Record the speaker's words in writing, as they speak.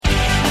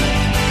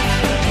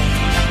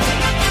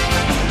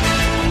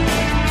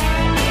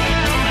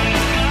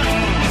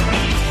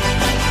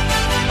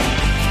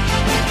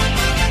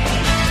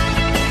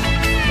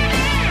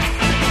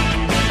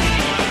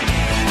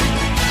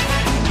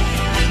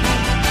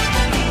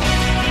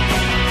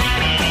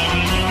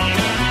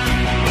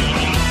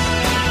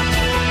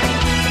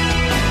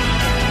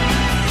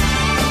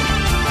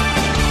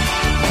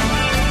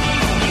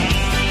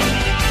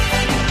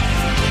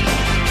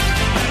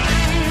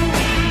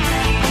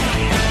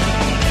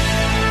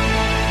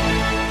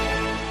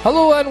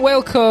Hello and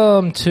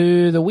welcome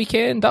to the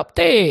weekend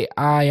update.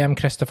 I am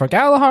Christopher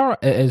Gallagher.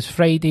 It is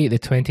Friday the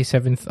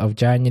 27th of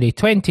January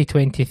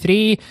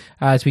 2023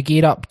 as we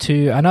gear up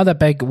to another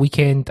big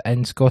weekend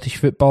in Scottish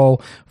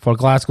football for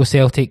Glasgow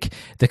Celtic,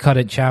 the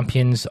current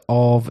champions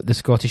of the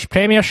Scottish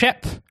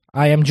Premiership.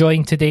 I am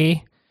joined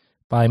today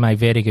by my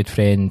very good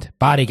friend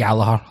Barry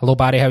Gallagher. Hello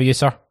Barry, how are you,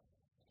 sir?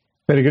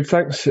 Very good,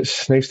 thanks.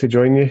 It's nice to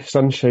join you.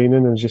 Sun's shining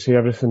and as you say,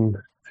 everything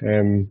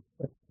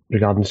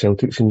regarding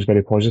Celtic seems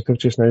very positive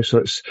just now, so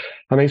it's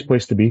a nice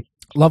place to be.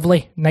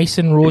 Lovely, nice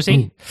and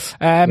rosy.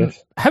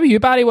 Yes. How are you,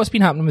 Barry? What's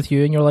been happening with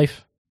you in your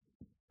life?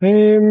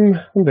 I'm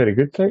very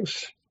good,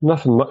 thanks.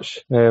 Nothing much.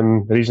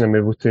 The reason I'm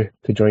able to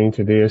join you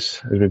today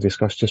is, as we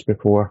discussed just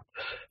before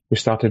we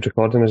started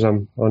recording, is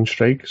I'm on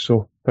strike,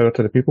 so power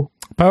to the people.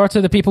 Power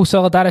to the people,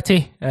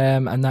 solidarity,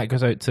 and that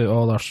goes out to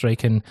all our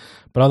striking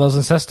brothers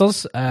and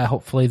sisters.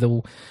 Hopefully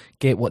they'll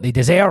get what they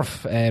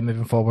deserve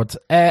moving forward.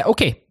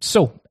 Okay,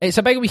 so it's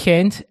a big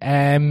weekend.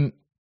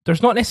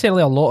 There's not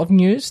necessarily a lot of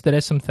news. There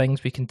is some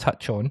things we can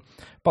touch on,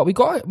 but we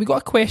got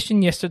a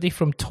question yesterday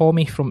from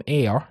Tommy from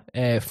Ayr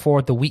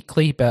for the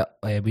weekly, but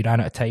we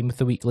ran out of time with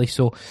the weekly,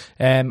 so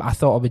I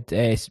thought I would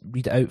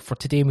read it out for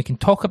today and we can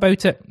talk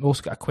about it. We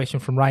also got a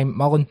question from Ryan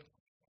Mullen.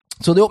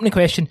 So the opening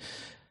question,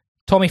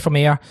 Tommy from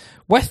Ayr: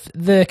 with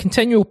the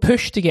continual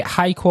push to get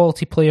high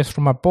quality players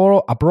from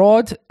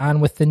abroad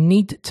and with the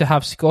need to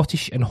have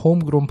Scottish and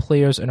homegrown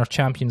players in our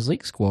Champions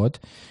League squad,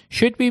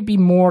 should we be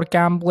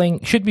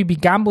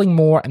gambling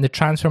more in the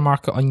transfer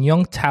market on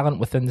young talent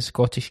within the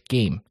Scottish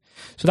game?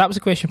 So that was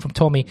a question from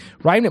Tommy.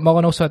 Ryan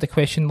McMullen also had a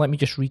question. Let me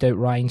just read out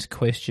Ryan's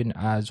question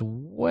as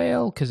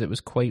well, because it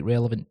was quite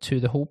relevant to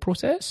the whole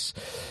process.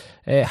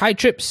 Hi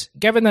Troops,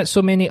 given that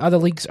so many other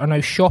leagues are now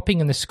shopping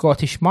in the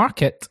Scottish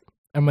market,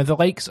 and with the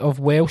likes of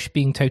Welsh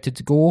being touted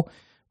to go,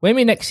 when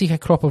we next seek a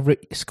crop of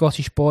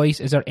Scottish boys,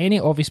 is there any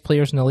obvious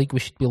players in the league we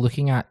should be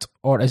looking at?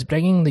 Or is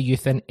bringing the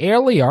youth in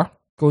earlier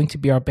going to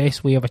be our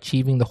best way of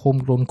achieving the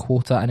homegrown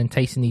quota and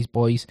enticing these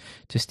boys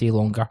to stay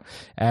longer?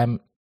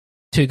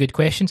 Two good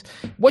questions.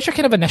 What's your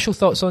kind of initial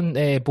thoughts on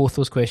both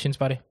those questions,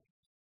 Barry?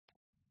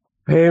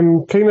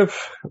 Kind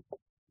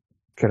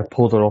of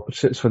polar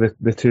opposites for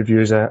the two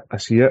views I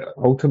see it.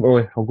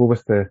 Ultimately, I'll go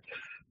with the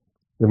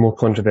more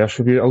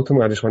controversial view.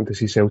 Ultimately, I just want to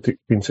see Celtic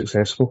being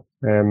successful.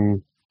 I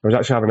was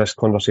actually having this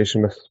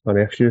conversation with my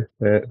nephew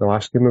the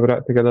last game we were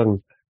at together,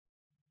 and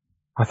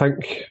I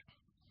think,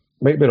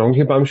 might be wrong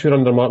here, but I'm sure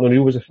under Martin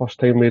O'Neill was the first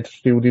time we'd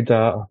fielded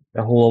a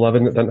whole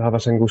 11 that didn't have a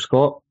single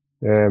Scot.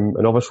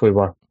 And obviously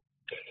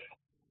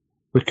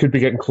we could be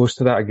getting close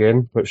to that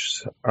again,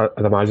 which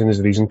I'd imagine is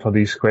the reason for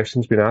these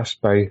questions being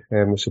asked by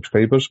the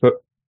subscribers. But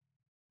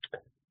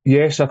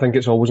yes, I think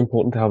it's always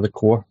important to have the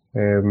core,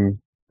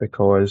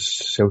 because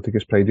Celtic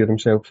has prided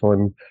themselves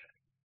on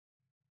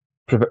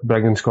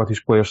bringing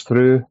Scottish players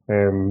through.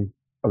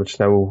 I would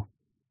still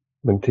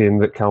maintain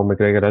that Cal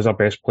McGregor is our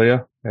best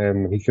player.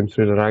 He came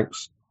through the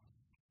ranks.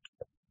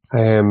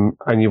 And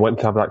you want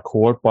to have that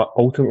core, but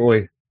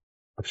ultimately,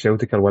 if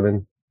Celtic are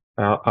winning,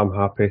 I'm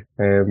happy.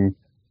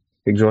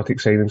 Exotic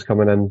signings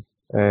coming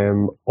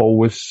in,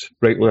 always,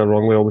 rightly or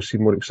wrongly, always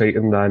seem more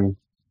exciting than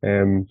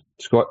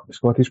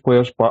Scottish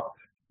players, but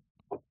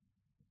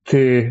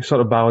to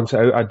sort of balance it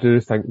out, I do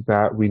think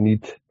that we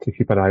need to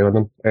keep an eye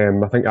on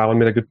them. I think Alan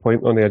made a good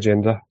point on the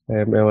agenda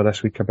earlier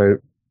this week about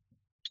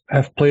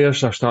if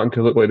players are starting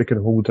to look like they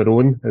can hold their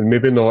own, and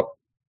maybe not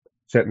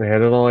setting the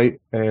head on the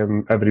light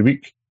every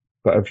week,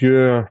 but if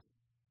you're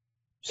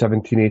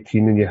 17,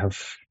 18 and you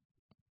have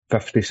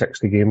 50,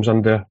 60 games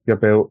under your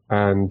belt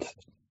and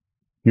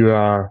you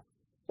are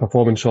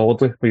performing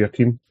solidly for your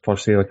team, for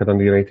say like a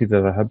Dundee United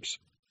or a Hibs,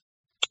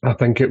 I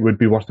think it would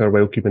be worth our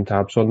while keeping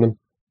tabs on them.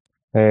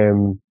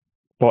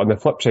 But on the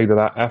flip side of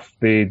that, if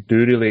they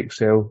do really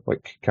excel,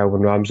 like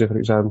Calvin Ramsey, for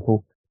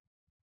example,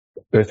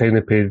 by the time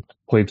they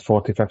played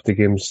 40, 50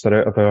 games,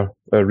 they're out of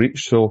our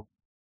reach. So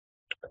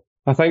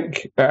I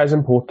think it is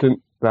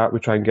important that we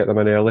try and get them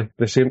in early,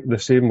 the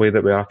same way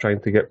that we are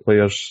trying to get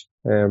players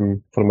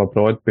from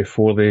abroad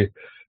before they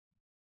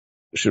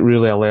should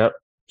really alert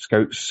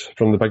scouts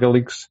from the bigger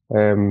leagues.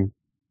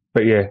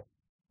 But yeah,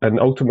 and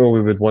ultimately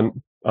we would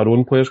want our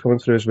own players coming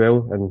through as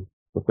well, and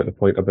we've got the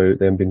point about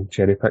them being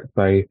cherry-picked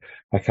by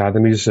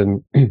academies,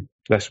 and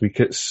this week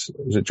is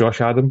it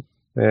Josh Adam,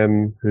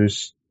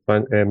 who's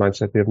Man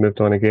City have moved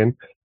on again.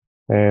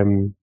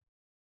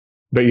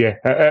 But yeah,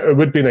 it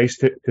would be nice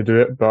to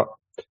do it, but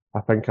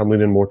I think I'm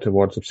leaning more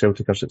towards if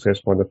Celtic are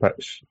successful on the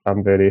pitch,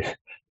 I'm very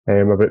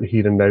about the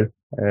here and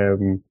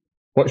now.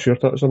 What's your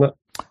thoughts on that?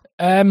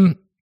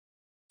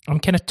 I'm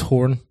kind of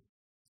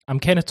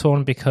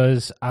torn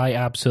because I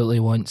absolutely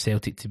want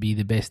Celtic to be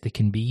the best they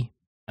can be,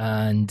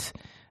 and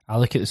I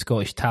look at the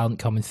Scottish talent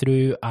coming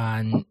through,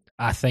 and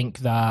I think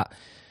that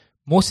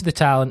most of the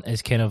talent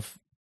is kind of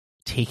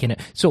taking it.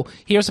 So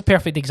here's a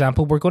perfect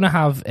example. We're going to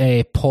have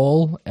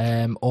Paul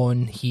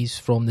on. He's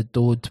from the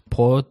Dode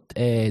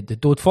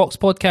Fox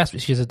podcast,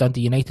 which is a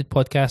Dundee United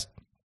podcast.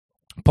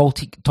 Paul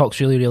talks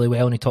really, really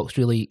well, and he talks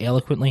really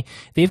eloquently.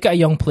 They've got a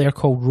young player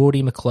called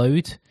Rory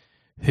McLeod,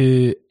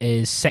 who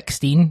is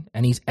 16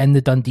 and he's in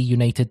the Dundee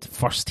United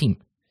first team.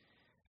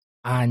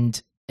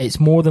 And it's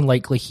more than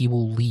likely he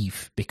will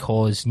leave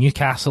because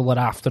Newcastle are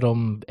after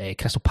him,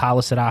 Crystal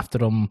Palace are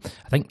after him,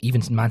 I think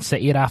even Man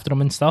City are after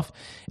him and stuff.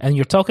 And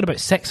you're talking about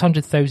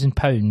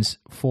 £600,000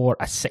 for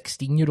a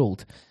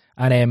 16-year-old.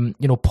 And,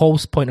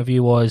 Paul's point of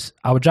view was,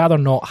 I would rather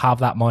not have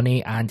that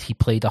money, and he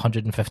played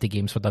 150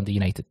 games for Dundee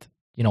United.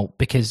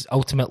 Because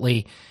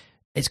ultimately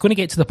it's going to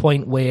get to the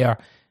point where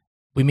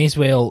we may as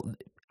well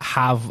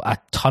have a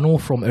tunnel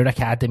from our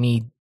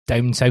academy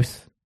down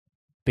south.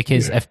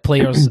 Because if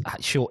players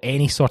show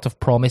any sort of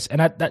promise,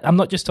 and I'm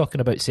not just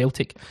talking about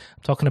Celtic,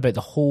 I'm talking about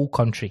the whole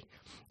country,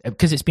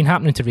 because it's been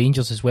happening to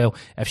Rangers as well.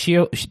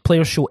 If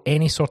players show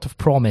any sort of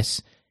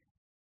promise,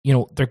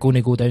 they're going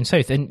to go down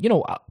south. And,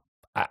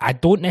 I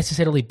don't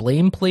necessarily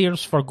blame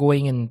players for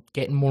going and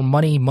getting more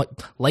money,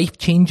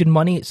 life-changing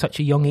money at such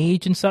a young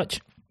age and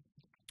such.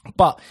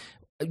 But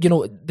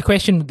the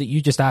question that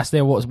you just asked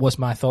there was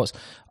my thoughts.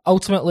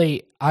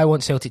 Ultimately, I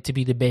want Celtic to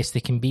be the best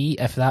they can be.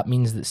 If that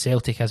means that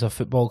Celtic as a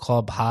football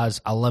club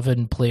has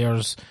 11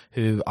 players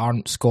who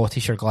aren't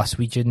Scottish or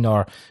Glaswegian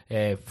or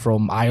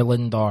from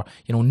Ireland or,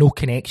 no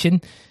connection,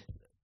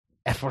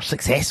 if we're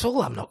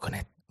successful, I'm not going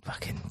to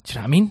fucking, do you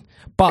know what I mean?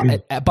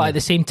 But at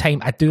the same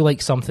time, I do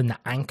like something that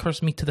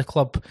anchors me to the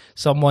club.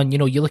 Someone,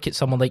 you look at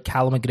someone like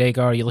Callum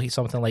McGregor, you look at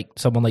someone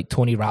like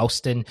Tony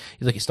Ralston,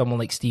 you look at someone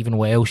like Stephen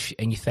Welsh,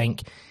 and you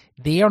think,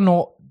 they are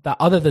not that,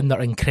 other than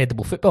their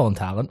incredible footballing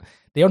talent,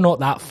 they are not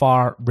that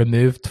far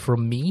removed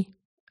from me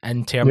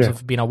in terms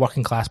of being a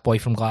working class boy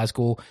from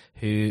Glasgow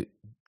who,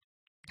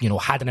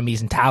 had an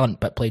amazing talent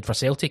but played for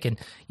Celtic. And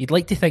you'd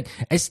like to think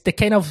it's the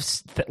kind of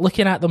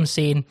looking at them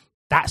saying,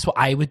 that's what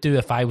I would do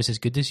if I was as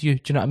good as you.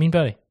 Do you know what I mean,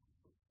 Barry?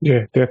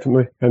 Yeah,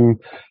 definitely. And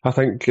I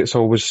think it's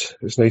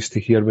nice to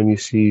hear when you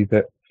see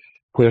that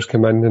players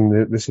come in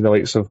and they see the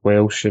likes of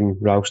Welsh and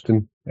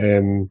Ralston.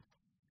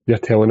 They're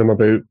telling them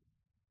about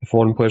the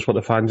foreign players, what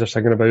the fans are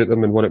singing about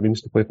them and what it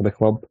means to play for the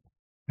club.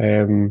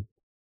 And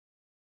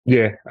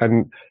it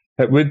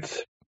would,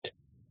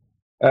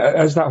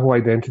 as that whole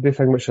identity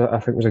thing, which I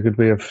think was a good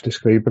way of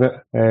describing it.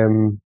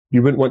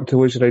 You wouldn't want to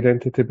lose your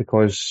identity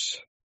because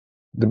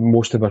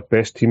most of our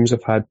best teams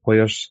have had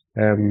players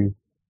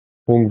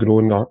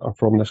homegrown or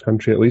from this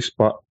country at least,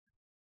 but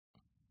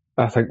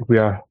I think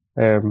we're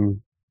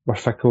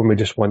fickle and we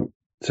just want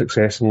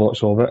success and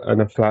lots of it.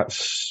 And if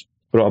that's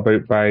brought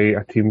about by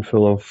a team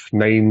full of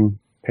 9,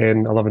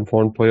 10, 11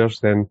 foreign players,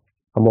 then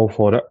I'm all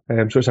for it.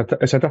 So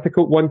it's a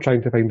difficult one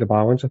trying to find the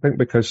balance, I think,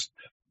 because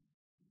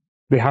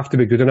they have to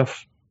be good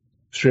enough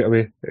straight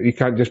away. You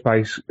can't just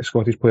buy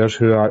Scottish players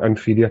who are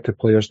inferior to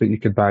players that you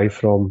could buy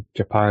from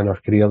Japan or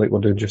Korea like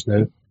we're doing just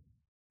now.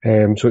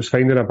 So it's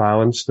finding a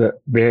balance that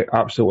they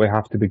absolutely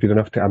have to be good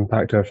enough to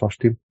impact our first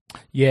team.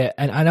 Yeah,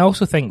 and I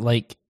also think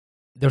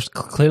there's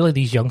clearly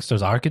these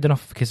youngsters are good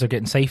enough because they're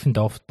getting siphoned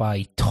off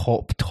by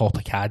top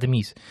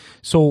academies.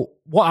 So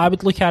what I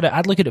would look at it,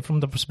 I'd look at it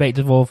from the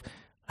perspective of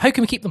how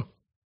can we keep them?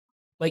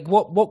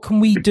 What can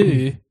we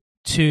do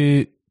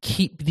to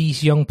keep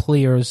these young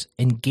players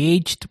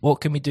engaged?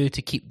 What can we do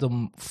to keep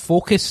them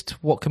focused?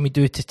 What can we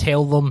do to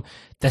tell them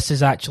this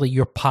is actually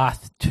your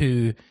path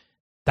to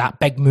that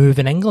big move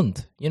in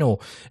England?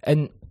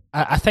 And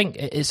I think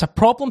it's a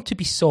problem to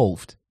be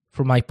solved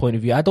from my point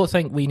of view. I don't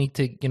think we need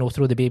to,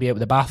 throw the baby out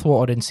with the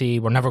bathwater and say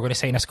we're never going to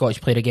sign a Scottish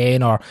player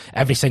again or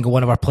every single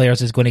one of our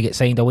players is going to get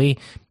signed away.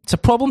 It's a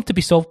problem to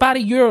be solved.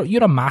 Barry,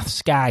 you're a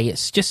maths guy.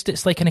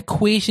 It's like an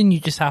equation. You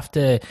just have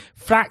to,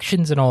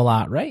 fractions and all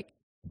that, right?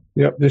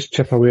 Yep, just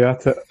chip away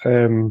at it,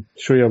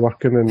 show you're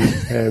working, and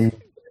if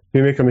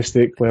you make a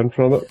mistake, learn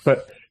from it.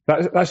 But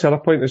that's the other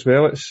point as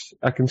well.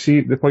 I can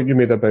see the point you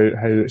made about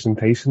how it's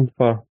enticing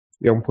for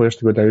young players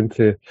to go down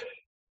to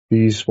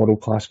these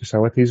world-class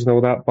facilities and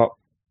all that, but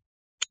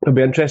it'll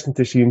be interesting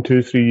to see in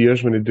 2-3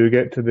 years when they do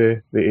get to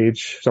the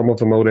age, some of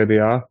them already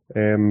are,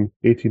 18,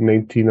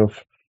 19,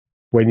 of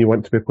when you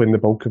want to be playing the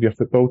bulk of your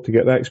football to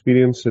get that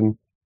experience. And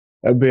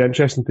it'll be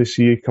interesting to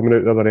see coming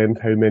out the other end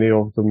how many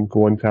of them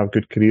go on to have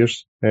good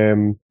careers.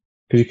 Because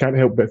you can't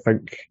help but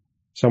think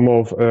some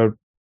of our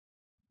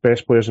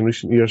best players in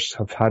recent years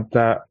have had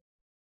that.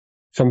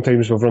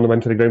 Sometimes we've run them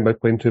into the ground by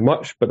playing too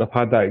much, but they've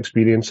had that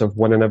experience of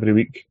winning every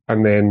week.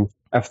 And then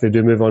if they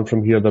do move on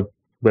from here, they're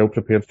well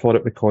prepared for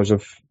it because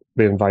of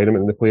the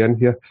environment they play in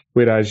here.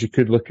 Whereas you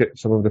could look at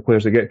some of the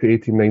players that get to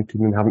 18,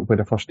 19 and haven't played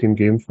a first team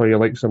game for you,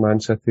 like Man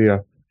City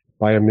or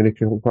Bayern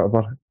Munich or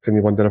whatever, and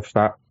you wonder if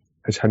that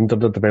has hindered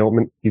their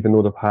development, even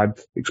though they've had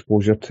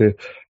exposure to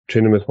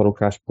training with world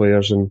class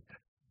players and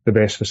the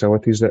best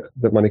facilities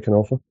that money can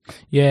offer.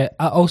 Yeah,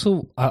 I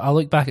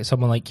look back at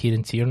someone like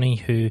Kieran Tierney,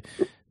 who,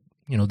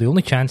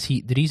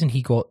 the reason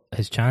he got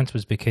his chance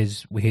was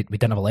because we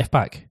didn't have a left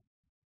back.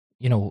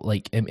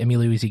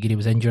 Emilio Izagiri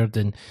was injured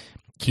and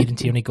Kieran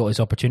Tierney got his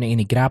opportunity and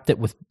he grabbed it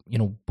with,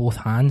 both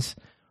hands.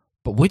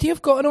 But would he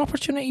have got an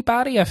opportunity,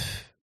 Barry,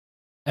 if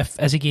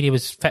Izagiri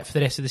was fit for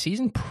the rest of the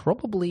season?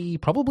 Probably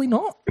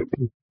not.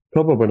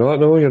 Probably not,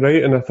 no, you're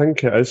right. And I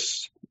think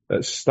it's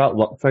that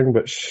luck thing,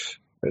 which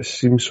it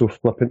seems so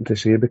flippant to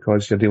say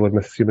because you're dealing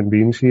with human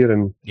beings here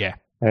and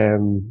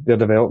their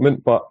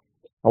development, but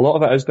a lot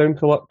of it is down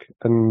to luck.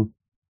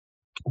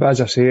 But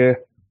as I say,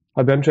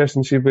 I'd be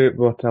interested to see if we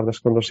were to have this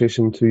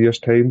conversation in 2 years'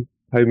 time.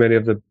 How many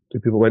of the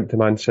people went to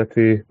Man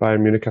City,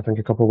 Bayern Munich? I think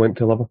a couple went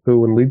to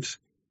Liverpool and Leeds.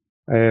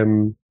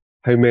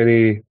 How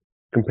many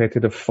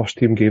competitive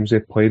first-team games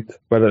they've played,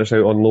 whether it's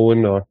out on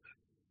loan or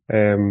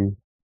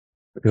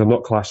because I'm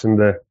not classing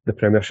the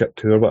Premiership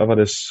Tour,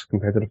 whatever, as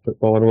competitive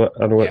football.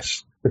 I know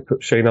it's they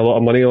shine a lot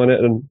of money on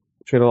it and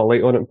shine a lot of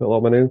light on it and put a lot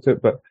of money into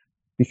it, but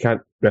you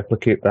can't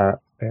replicate that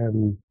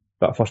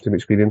first-team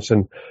experience.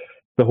 And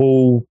the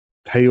whole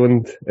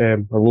Highland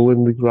or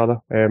Lowland League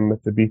rather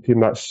with the B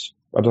team, I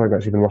don't think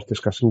that's even worth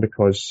discussing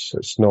because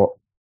it's not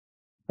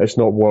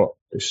what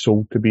it's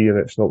sold to be and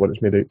it's not what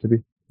it's made out to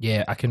be.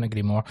 Yeah, I couldn't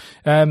agree more.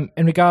 In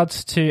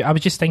regards to, I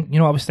was just thinking,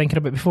 I was thinking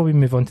about, before we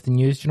move on to the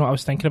news, I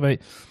was thinking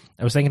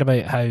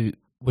about how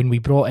when we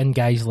brought in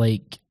guys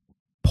like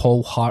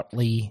Paul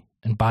Hartley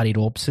and Barry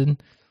Robson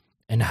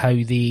and how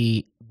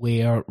they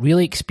were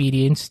really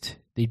experienced.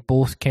 They'd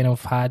both kind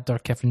of had their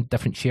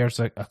different shares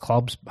of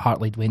clubs.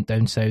 Hartley went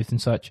down south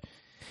and such.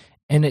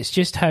 And it's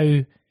just how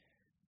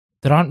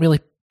there aren't really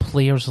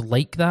players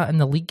like that in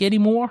the league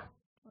anymore.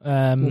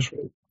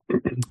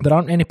 There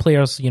aren't any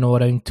players,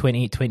 around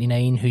 28,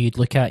 29 who you'd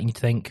look at and you'd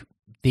think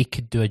they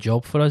could do a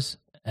job for us.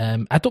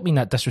 I don't mean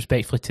that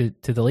disrespectfully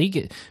to the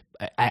league.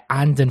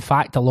 And in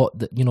fact, a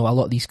lot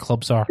of these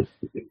clubs are,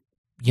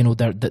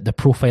 the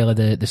profile of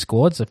the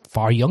squads are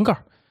far younger.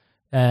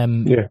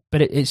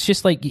 But it's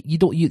just like you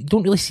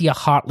don't really see a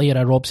Hartley or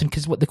a Robson,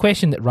 because what the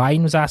question that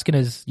Ryan was asking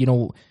is,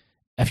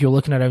 if you're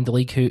looking around the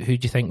league, who do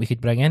you think we could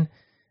bring in?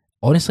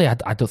 Honestly,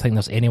 I don't think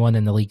there's anyone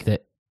in the league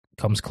that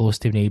comes close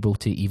to being able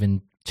to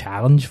even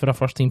challenge for a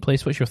first team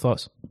place. What's your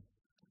thoughts?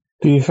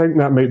 Do you think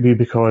that might be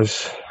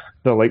because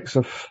the likes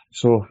of,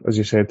 so as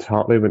you said,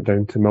 Hartley went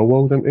down to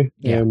Millwall, didn't he?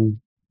 Yeah.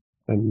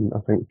 And I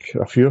think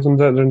a few of them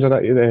did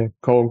that.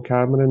 Colin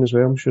Cameron as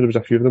well. I'm sure there was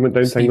a few of them went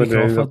down to England.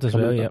 Crawford as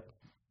well. Yep.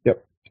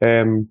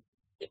 And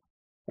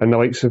the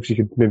likes of, you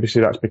could maybe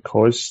say that's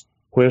because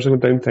players have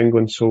gone down to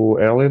England so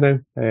early now.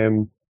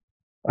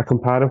 A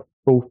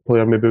comparable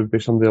player maybe would be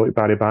somebody like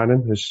Barry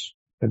Bannon, who's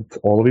had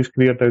all of his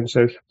career down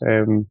south.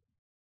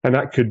 And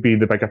that could be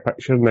the bigger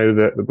picture now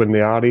that when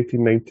they are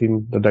 18,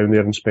 19, they're down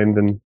there and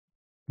spending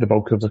the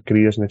bulk of their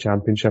careers in the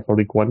Championship or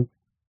League One.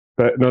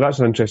 But no, that's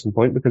an interesting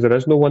point because there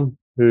is no one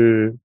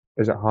who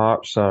is at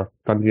Hearts or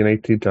Dundee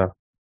United or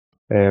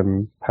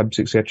Hibs,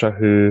 etc.,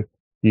 who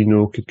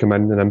could come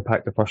in and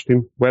impact the first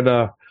team.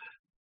 Whether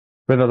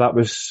that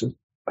was,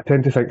 I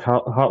tend to think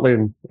Hartley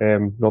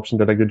and Robson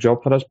did a good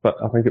job for us,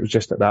 but I think it was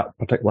just at that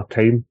particular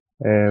time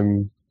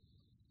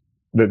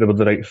that they were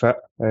the right fit.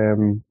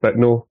 But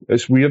no,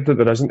 it's weird that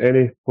there isn't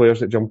any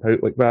players that jump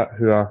out like that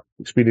who are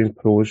experienced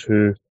pros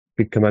who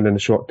could come in the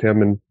short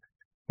term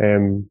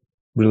and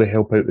really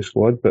help out the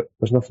squad, but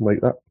there's nothing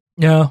like that.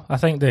 No, I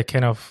think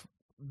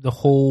the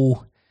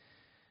whole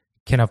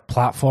kind of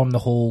platform, the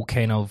whole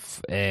kind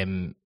of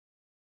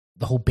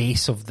the whole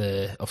base of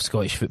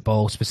Scottish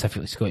football,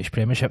 specifically Scottish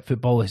Premiership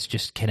football, has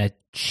just kind of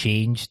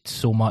changed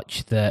so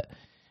much that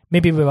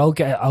maybe we will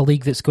get a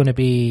league that's going to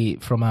be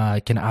from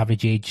a kind of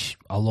average age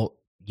a lot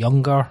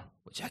younger,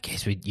 which I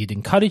guess you'd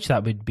encourage.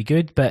 That would be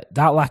good, but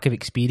that lack of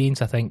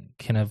experience, I think,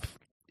 kind of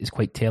is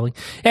quite telling.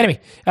 Anyway,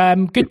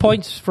 good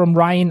points from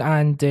Ryan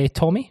and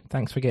Tommy.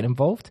 Thanks for getting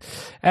involved.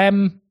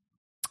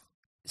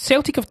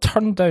 Celtic have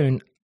turned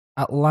down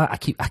Atlanta.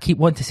 I keep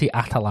wanting to say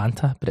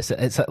Atalanta, but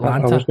it's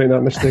Atlanta. I was making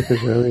that mistake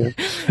as well.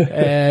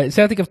 Yeah.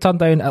 Celtic have turned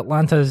down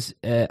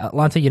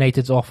Atlanta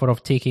United's offer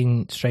of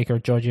taking striker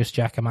Georgios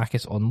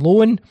Giakoumakis on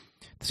loan.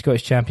 The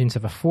Scottish champions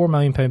have a £4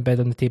 million bid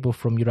on the table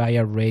from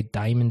Uriah Red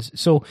Diamonds.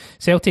 So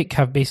Celtic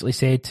have basically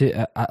said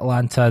to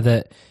Atlanta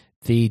that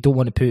they don't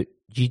want to put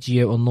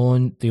GG out on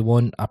loan. They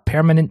want a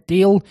permanent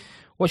deal.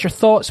 What's your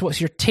thoughts? What's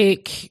your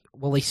take?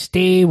 Will he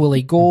stay? Will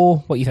he go?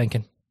 What are you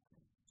thinking?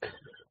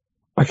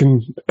 I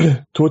can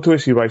totally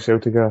see why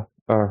Celtic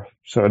are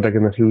sort of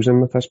digging their heels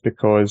in with this,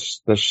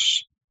 because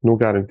there's no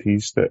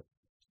guarantees that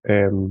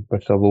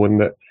with the loan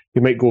that he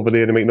might go over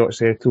there and might not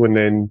settle, and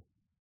then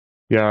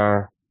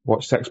you're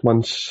 6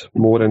 months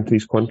more into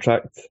his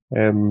contract,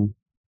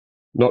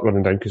 not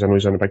running down because I know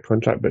he's on a big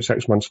contract, but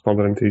 6 months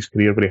further into his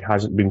career where he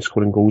hasn't been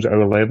scoring goals at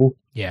our level.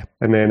 Yeah.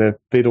 And then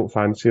they don't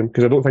fancy him,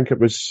 because I don't think it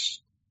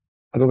was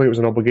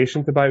an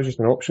obligation to buy, it was just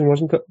an option,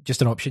 wasn't it?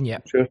 Just an option, yeah.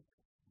 Sure.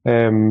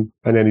 And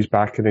then he's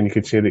back, and then you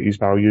could say that his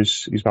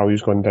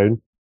value's gone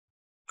down.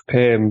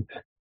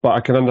 But I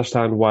can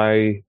understand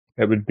why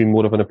it would be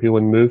more of an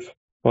appealing move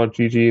for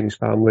GG and his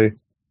family,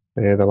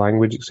 the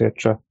language,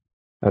 etc.,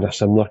 and a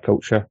similar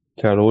culture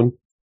to our own.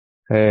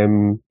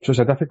 So it's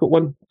a difficult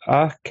one.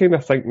 I kind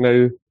of think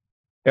now,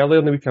 earlier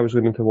in the week I was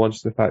leaning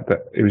towards the fact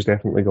that he was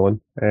definitely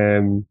gone.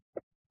 But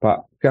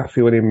I got a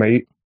feeling he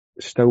might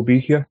still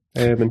be here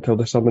until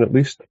the summer at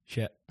least.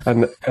 Shit.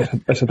 And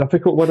it's a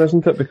difficult one,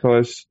 isn't it?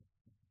 Because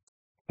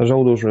there's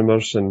all those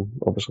rumours, and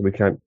obviously we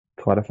can't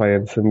clarify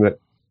anything, that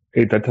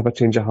he did have a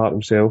change of heart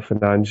himself,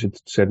 and Ange had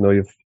said, no,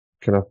 you've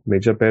kind of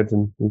major bed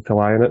and to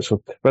lie in it.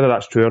 So whether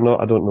that's true or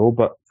not, I don't know.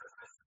 But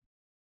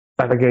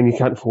and again, you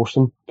can't force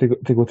him to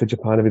go to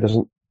Japan if he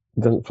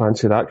doesn't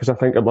fancy that, because I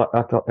think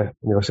Atlanta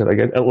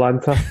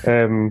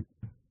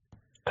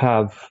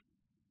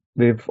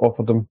they've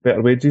offered him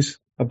better wages,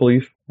 I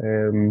believe,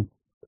 than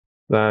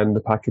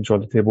the package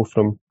on the table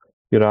from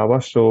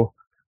Urawa. So,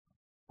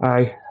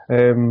 a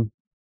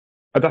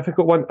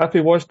difficult one. If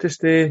he was to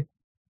stay,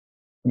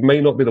 it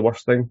might not be the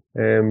worst thing,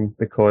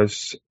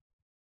 because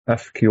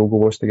if Kyogo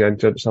was to get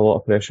injured, it's a lot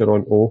of pressure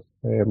on O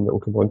that we'll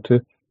come on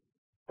to.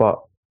 But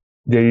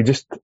yeah,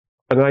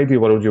 in an ideal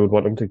world, you would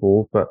want him to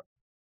go, but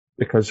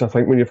because I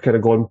think when you've kind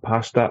of gone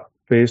past that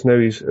phase now,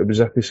 it was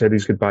as if he said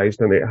his goodbyes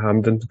down at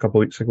Hampden a couple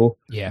of weeks ago.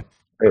 Yeah.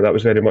 That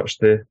was very much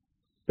the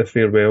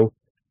farewell.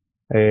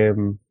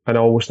 And I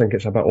always think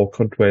it's a bit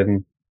awkward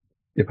when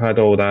you've had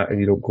all that and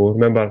you don't go.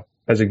 Remember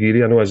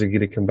Azagiri? I know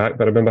Azagiri came back,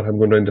 but I remember him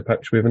going round the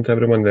pitch waving to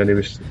everyone, and then he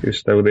was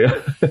still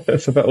there.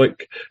 It's a bit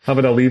like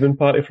having a leaving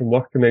party from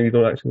work and then you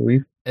don't actually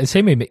leave.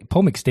 Same with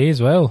Paul McStay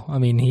as well. I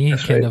mean, he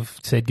That's kind right. of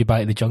said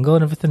goodbye to the jungle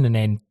and everything, and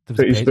then there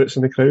Put was his boots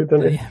in the crowd,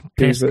 didn't he?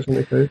 Put his boots in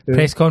the crowd, yeah.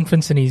 press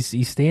conference, and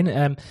he's staying.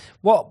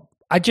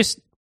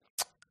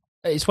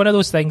 It's one of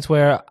those things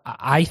where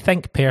I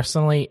think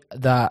personally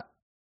that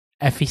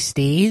if he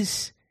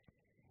stays,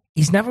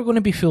 he's never going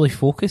to be fully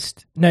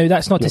focused. Now,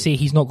 that's not to say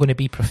he's not going to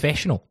be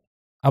professional.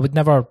 I would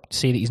never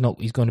say that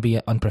he's going to be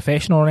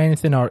unprofessional or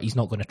anything, or he's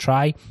not going to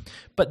try.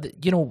 But,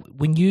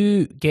 when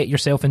you get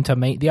yourself into a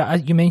mind,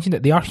 you mentioned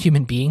that they are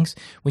human beings.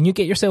 When you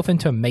get yourself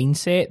into a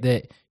mindset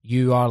that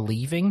you are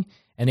leaving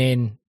and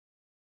then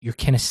you're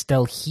kind of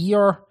still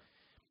here,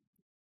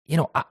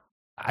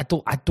 I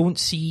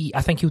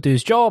think he'll do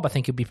his job. I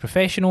think he'll be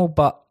professional,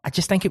 but I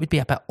just think it would be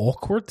a bit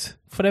awkward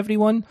for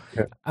everyone.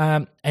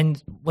 Yeah.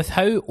 And with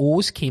how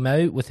Oz came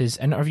out with his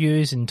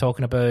interviews and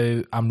talking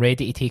about, I'm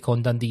ready to take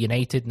on Dundee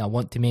United and I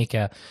want to make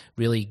a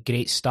really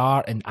great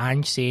start, and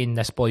Ange saying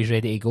this boy's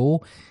ready to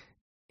go,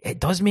 it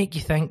does make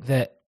you think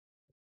that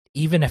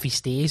even if he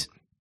stays,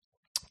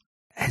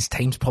 his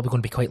time's probably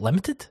going to be quite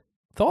limited.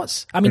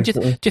 Thoughts? I mean, do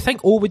you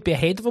think O would be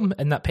ahead of him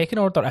in that pecking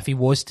order if he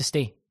was to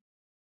stay?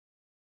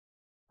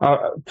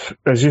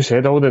 As you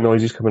said, all the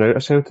noises coming out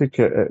of Celtic,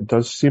 it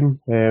does seem,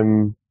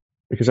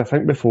 because I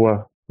think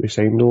before we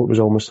signed him, it was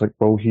almost like,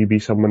 will he be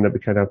someone that we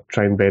kind of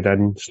try and bed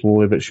in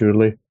slowly but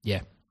surely?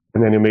 Yeah.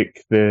 And then he'll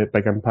make the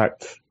big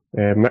impact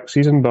next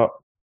season. But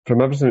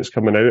from everything that's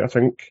coming out, I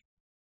think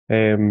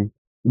it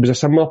was a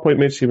similar point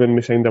made to when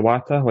we signed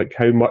Iwata, like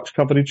how much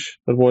coverage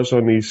there was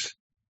on his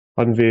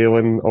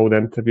unveiling, all the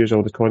interviews,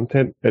 all the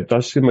content. It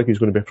does seem like he's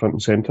going to be front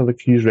and centre,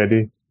 like he's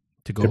ready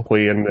to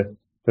play in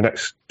the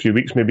next few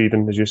weeks, maybe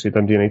even, as you say,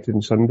 Dundee United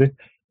on Sunday.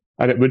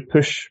 And it would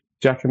push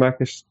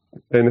Giakoumakis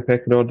down the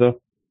pecking order.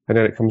 And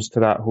then it comes to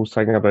that whole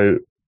thing about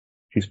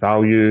his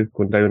value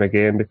going down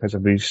again because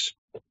of his,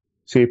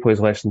 say he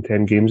plays less than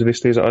 10 games if he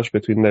stays at us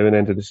between now and the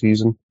end of the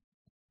season.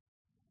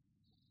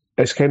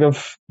 It's kind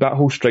of that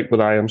whole strike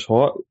with irons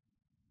hot.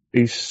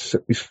 His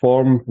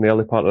form in the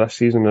early part of this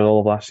season and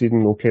all of last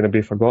season will kind of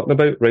be forgotten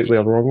about, rightly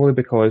or wrongly,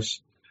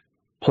 because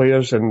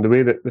players and the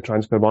way that the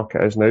transfer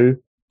market is now,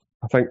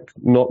 I think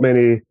not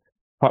many,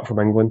 apart from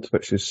England,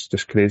 which is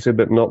just crazy,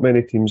 but not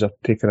many teams are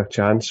taking a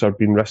chance or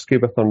being risky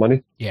with their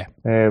money. Yeah.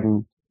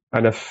 And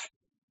if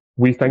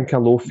we think a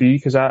low fee,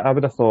 because I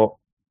would have thought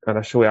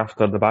initially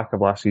after the back of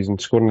last season,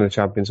 scoring in the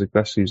Champions League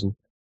this season,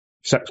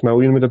 6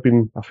 million would have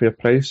been a fair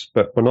price,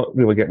 but we're not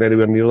really getting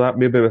anywhere near that,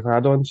 maybe with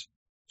add-ons.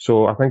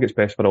 So I think it's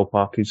best for all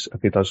parties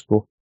if he does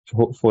go. So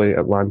hopefully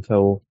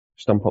Atlanta will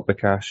stump up the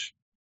cash,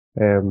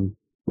 and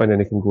then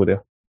he can go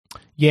there.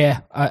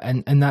 Yeah,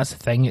 and that's the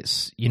thing.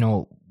 It's,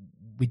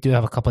 we do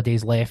have a couple of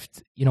days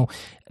left.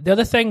 The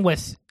other thing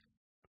with,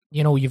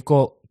 you've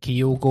got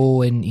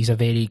Kyogo, and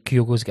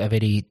Kyogo's got a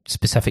very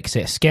specific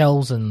set of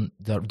skills, and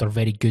they're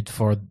very good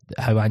for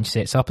how Ange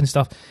sets up and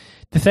stuff.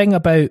 The thing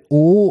about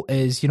O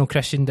is,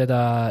 Christian did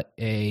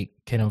a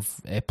kind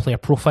of a player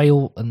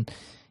profile, and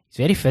he's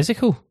very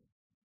physical.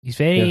 He's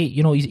very,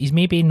 he's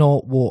maybe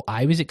not what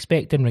I was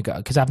expecting,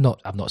 because I've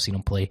not seen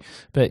him play.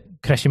 But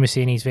Christian was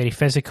saying he's very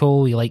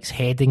physical. He likes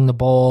heading the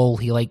ball.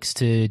 He likes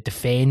to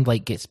defend,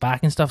 like gets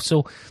back and stuff.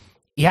 So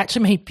he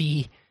actually might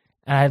be.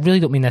 I really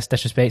don't mean this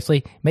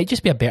disrespectfully. Might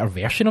just be a better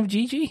version of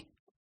Gigi.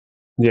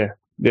 Yeah.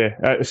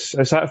 It's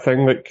that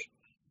thing. Like,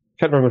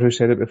 can't remember who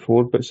said it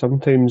before, but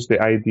sometimes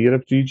the idea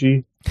of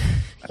Gigi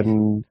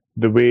and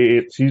the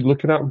way he's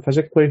looking at him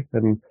physically,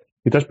 and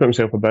he does put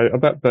himself about a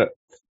bit, but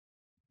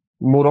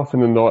more often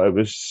than not, it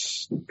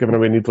was giving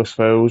away needless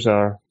fouls,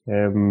 or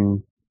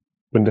when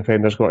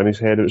defenders got in his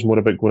head, it was more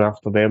about going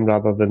after them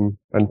rather than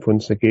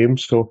influence the game.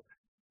 So,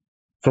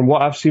 from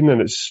what I've seen, and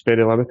it's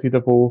very limited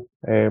of all,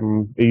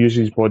 he uses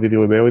his body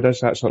really well. He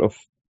does that sort of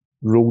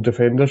roll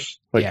defenders,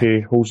 like he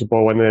holds the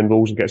ball in and then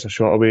rolls and gets a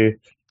shot away.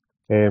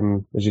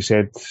 As you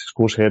said,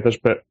 scores headers.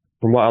 But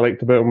from what I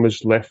liked about him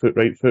was left foot,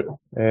 right foot,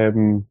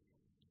 and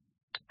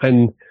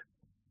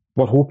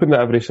we're hoping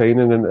that every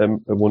signing,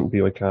 and it won't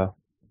be like a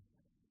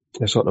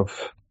sort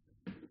of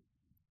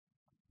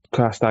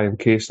cast iron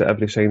case that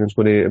every signing's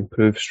going to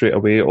improve straight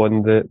away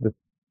on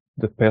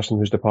the person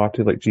who's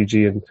departed, like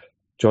Gigi and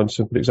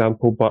Johnson, for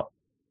example. But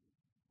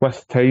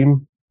with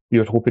time,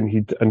 you're hoping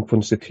he'd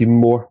influence the team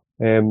more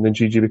than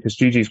Gigi, because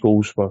Gigi's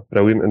goals were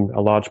brilliant and a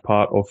large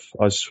part of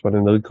us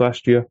winning the league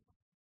last year.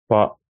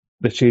 But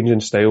the change in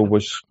style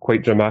was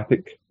quite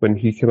dramatic when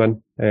he came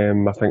in.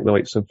 I think the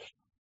likes of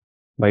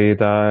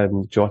Maeda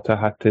and Jota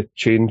had to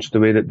change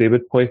the way that they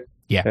would play.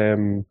 Yeah.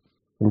 From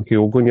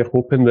Kyogo, and you're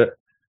hoping that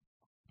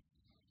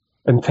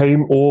in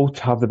time,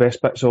 to have the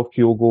best bits of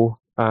Kyogo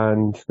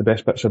and the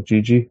best bits of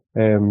Gigi,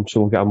 so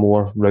we'll get a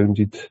more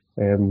rounded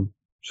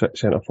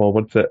centre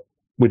forward, that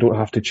we don't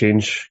have to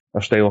change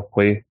our style of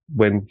play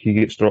when he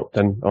gets dropped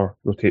in or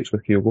rotates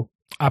with Kyogo.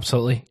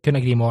 Absolutely,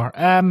 couldn't agree more.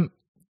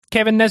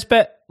 Kevin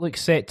Nisbet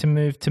looks set to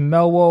move to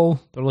Millwall.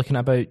 They're looking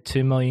at about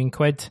 £2 million.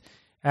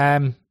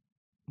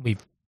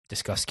 We've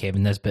discussed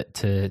Kevin Nisbet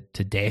to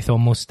death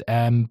almost.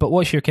 But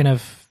what's your kind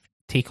of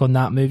take on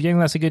that move? Do you think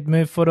that's a good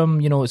move for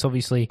him? You know, it's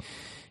obviously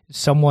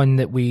someone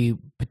that we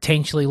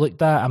potentially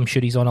looked at. I'm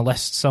sure he's on a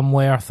list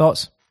somewhere.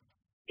 Thoughts?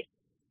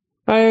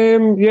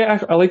 Yeah,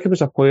 I like him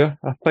as a player.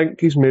 I think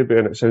he's maybe,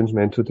 and it sounds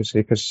mental to say,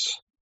 because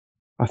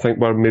I think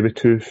we're maybe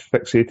too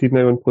fixated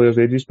now on players'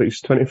 ages, but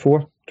he's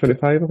 24,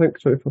 25, I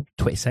think, 24.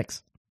 26.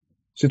 Is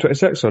he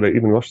 26? All right,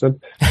 even worse then.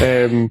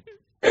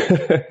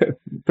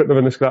 Putting him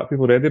in the scrap heap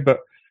already, but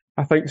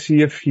I think,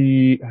 see if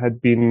he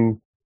had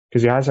been,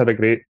 because he has had a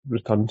great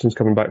return since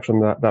coming back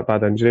from that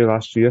bad injury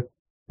last year,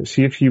 but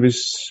see if he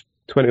was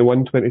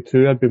 21,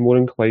 22, I'd be more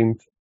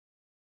inclined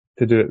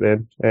to do it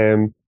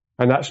then.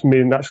 And that's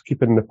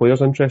keeping the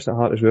player's interest at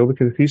heart as well,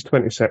 because if he's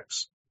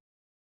 26,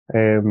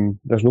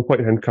 there's no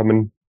point in him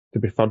coming to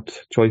be third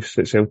choice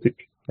at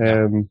Celtic.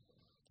 And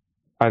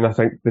I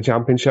think the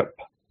Championship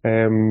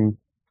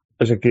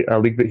is a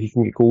league that he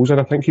can get goals in.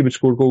 I think he would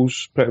score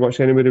goals pretty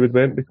much anywhere he would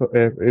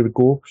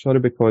go,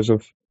 because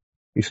of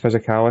his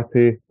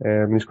physicality.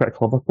 He's quite a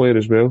clever player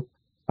as well.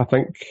 I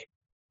think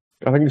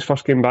his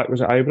first game back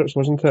was at Ibrox,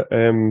 wasn't it?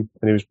 And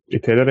he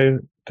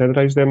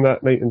terrorised them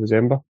that night in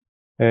December.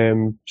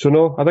 So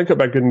no, I think it'd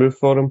be a good move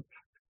for him.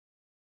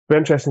 Be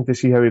interesting to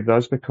see how he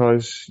does,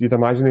 because you'd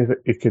imagine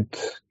he could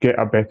get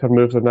a better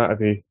move than that if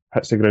he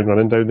hits the ground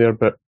running down there.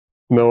 But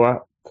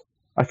no,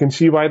 I can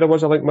see why there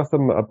was a link with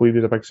him. I believe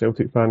he's a big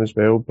Celtic fan as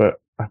well,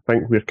 but I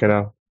think we're kind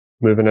of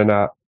moving in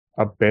a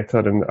better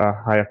and a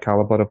higher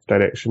calibre of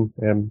direction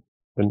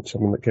than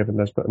someone like Kevin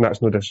Nisbet, and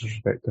that's no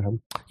disrespect to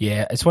him.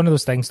 Yeah, it's one of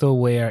those things though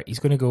where he's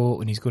going to go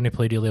and he's going to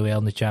play really well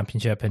in the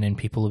Championship, and then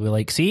people will be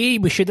like, see,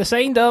 we should have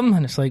signed him,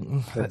 and it's like,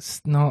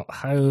 that's not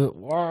how it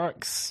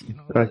works. You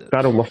know?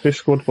 Darryl Murphy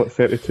scored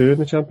 32 in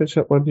the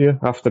Championship one year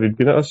after he'd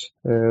been at us,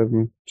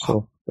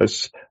 so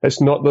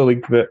it's not the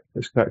league that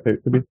it's cracked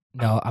out to be.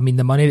 No, I mean,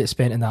 the money that's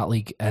spent in that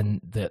league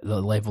and the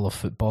level of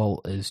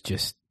football is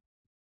just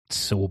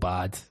so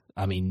bad.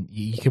 I mean,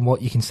 you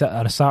can sit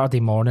on a Saturday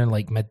morning,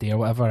 like midday or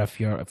whatever, if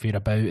you're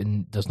about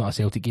and there's not a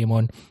Celtic game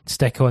on,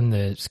 stick on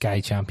the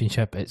Sky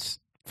Championship. It's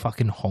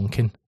fucking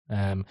honking.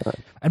 And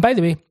by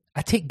the way,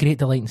 I take great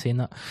delight in saying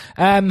that.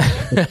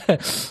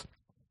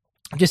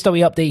 Just a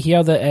wee update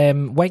here that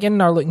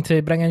Wigan are looking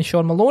to bring in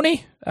Sean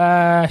Maloney.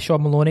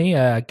 Sean Maloney,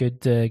 a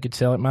good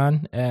Celtic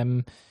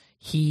man.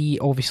 He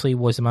obviously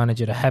was the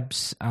manager of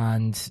Hibs,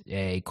 and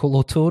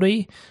Kolo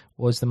Toure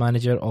was the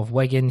manager of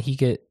Wigan. He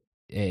got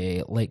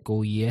let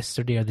go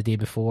yesterday or the day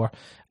before.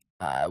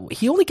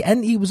 He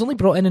was only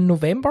brought in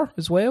November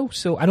as well,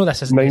 so I know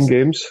this isn't 9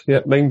 games.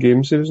 Yeah, 9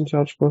 games he was in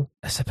charge for.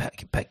 It's a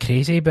bit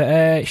crazy,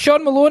 but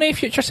Sean Maloney,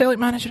 future Celtic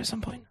manager at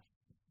some point.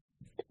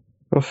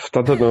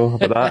 I don't know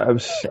about that. It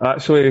was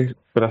actually,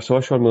 when I saw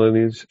Sean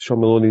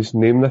Maloney's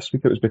name this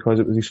week, it was because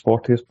it was his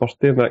 40th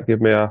birthday, and that gave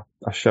me a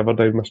shiver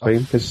down my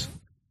spine, because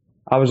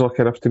I was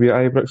lucky enough to be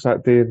at Ibrox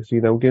that day, the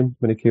 3-0 game,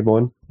 when he came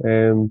on.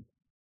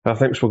 I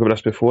think we spoke about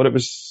this before. It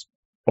was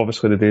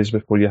obviously the days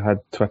before you had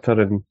Twitter,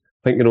 and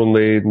I think your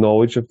only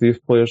knowledge of the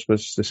youth players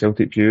was the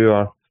Celtic View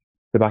or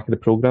the back of the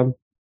programme.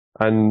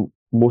 And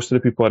most of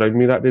the people around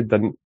me that day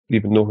didn't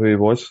even know who he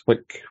was.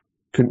 Like,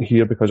 couldn't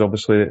hear, because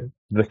obviously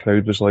the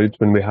crowd was loud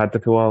when we had the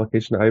full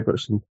allocation at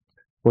Ibrox, and it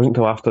wasn't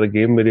until after the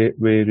game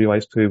we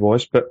realised who he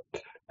was. But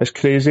it's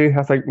crazy,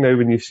 I think, now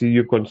when you see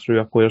you've gone through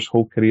a player's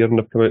whole career and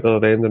they've come out the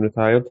other end and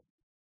retired.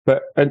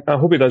 And I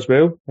hope he does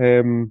well.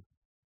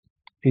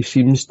 He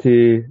seems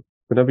to,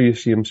 whenever you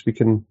see him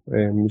speaking,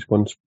 he's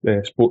gone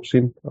sports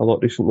scene a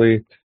lot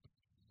recently.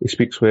 He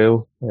speaks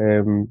well.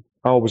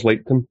 I always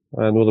liked him.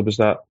 I know there was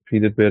that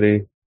period where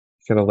he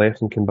kind of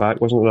left and came back,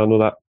 wasn't there? I know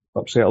that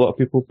upset a lot of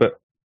people, but I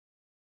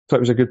thought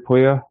he was a good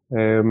player.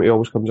 He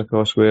always comes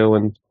across well,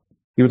 and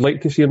you would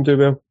like to see him do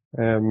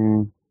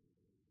well,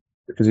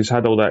 because he's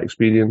had all that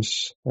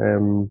experience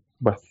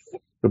with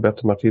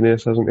Roberto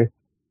Martinez, hasn't he?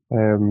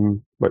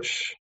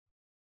 Which,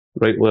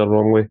 rightly or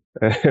wrongly,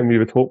 you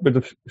would hope would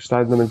have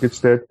stand him in good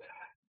stead.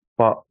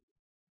 But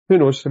who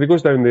knows? If he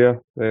goes down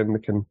there, then we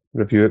can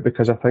review it,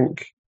 because I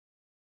think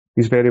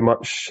he's very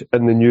much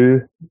in the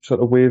new sort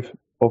of wave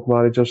of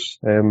managers.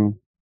 To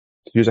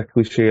use a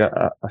cliche,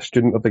 a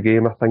student of the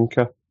game, a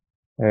thinker.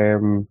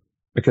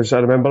 because I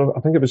remember,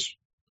 I think it was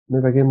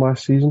maybe a game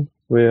last season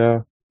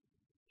where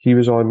he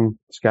was on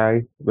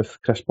Sky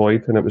with Chris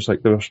Boyd, and it was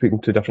like they were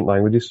speaking two different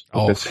languages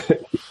because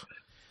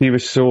he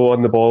was so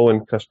on the ball,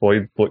 and Chris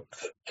Boyd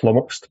looked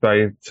flummoxed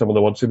by some of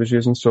the words he was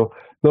using. So,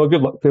 no,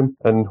 good luck to him,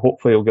 and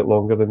hopefully he'll get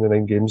longer than the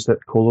 9 games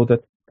that Colo did.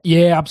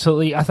 Yeah,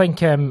 absolutely. I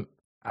think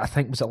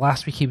was it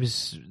last week he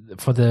was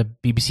for the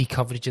BBC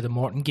coverage of the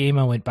Morton game.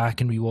 I went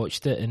back and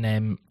rewatched it,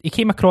 and he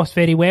came across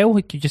very well.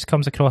 He just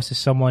comes across as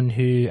someone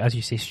who, as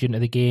you say, student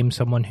of the game,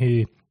 someone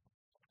who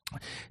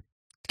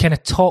kind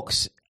of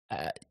talks.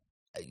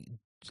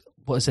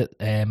 What is it?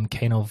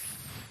 Kind of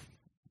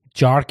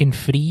jargon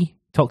free.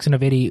 Talks in a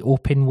very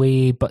open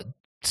way, but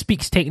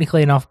speaks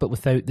technically enough, but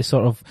without the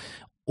sort of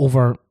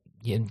over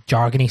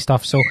jargony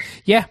stuff. So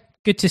yeah,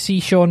 good to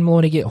see Sean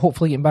Maloney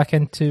hopefully getting back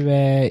into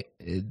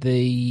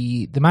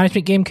the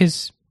management game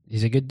because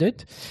he's a good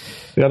dude.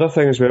 The other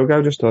thing as well,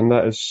 Gal, just on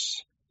that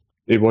is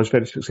he was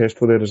very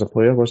successful there as a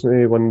player, wasn't he?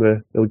 He won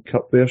the League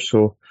Cup there,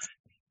 so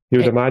you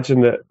would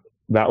imagine that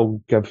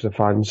that'll give the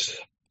fans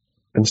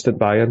instant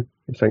buy-in,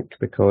 I think,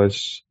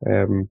 because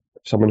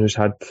someone who's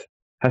had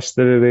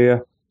history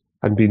there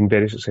and been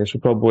very successful,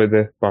 probably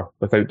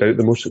without doubt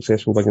the most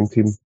successful Wigan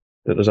team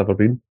that there's ever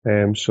been.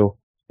 So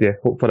yeah,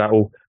 hopefully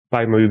that'll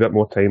buy him a wee bit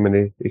more time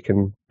and he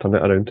can turn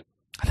it around.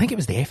 I think it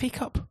was the FA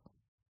Cup.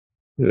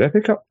 The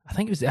FA Cup? I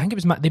think it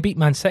was. They beat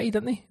Man City,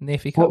 didn't they, in the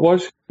FA Cup? What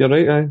was? You're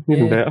right.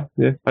 Even better.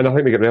 Yeah, and I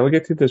think they get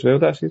relegated as well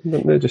that season,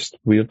 didn't they? Just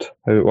weird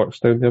how it works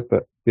down there,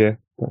 but yeah,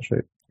 that's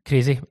right.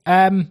 Crazy.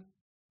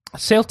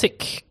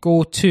 Celtic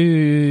go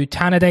to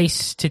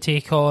Tannadice to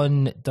take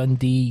on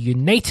Dundee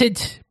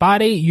United.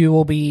 Barry, you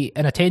will be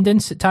in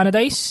attendance at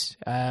Tannadice.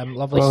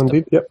 Lovely stuff.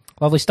 Indeed, yep.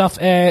 Lovely stuff.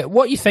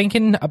 What are you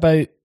thinking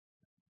about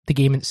the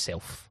game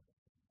itself?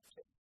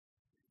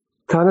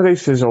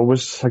 Tannadice is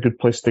always a good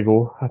place to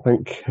go. I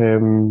think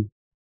Dundee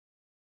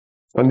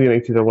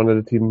United are one of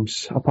the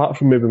teams, apart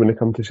from maybe when they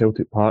come to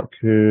Celtic Park,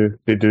 who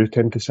they do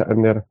tend to sit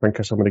in there. I think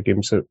of some of the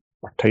games that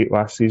were tight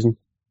last season.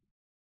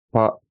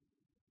 But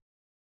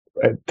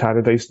at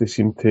Tannadice, they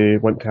seem to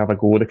want to have a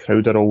go. The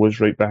crowd are always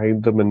right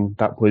behind them, and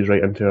that plays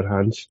right into their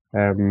hands.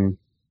 The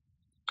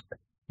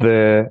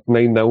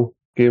 9-0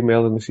 game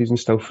early in the season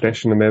still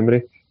fresh in the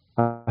memory.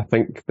 I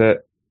think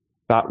that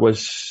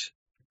was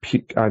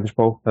peak Ange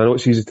Ball. I know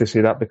it's easy to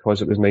say that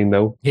because it was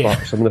 9-0,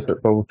 but some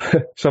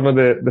of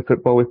the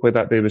football we played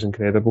that day was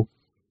incredible.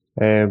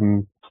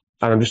 And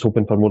I'm just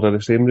hoping for more of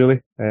the same,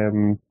 really.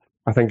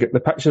 I think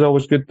the pitch is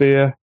always good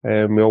there.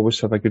 We always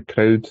have a good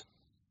crowd,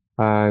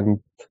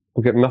 and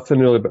we'll get nothing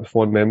really but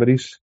fond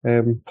memories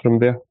from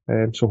there.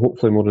 So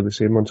hopefully more of the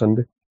same on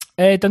Sunday.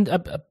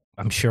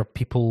 I'm sure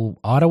people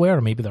are aware,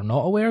 or maybe they're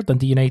not aware.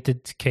 Dundee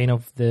United, kind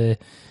of the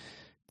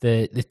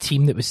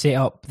team that was set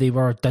up, they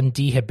were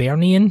Dundee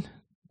Hibernian.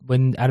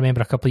 When I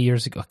remember a couple of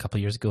years ago,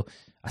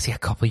 I say a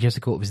couple of years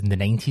ago, it was in the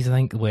 90s, I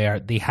think, where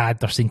they had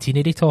their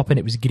centenary top and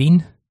it was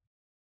green.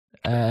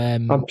 I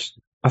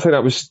think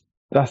that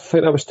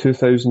was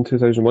 2000,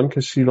 2001,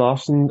 because C.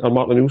 Larson or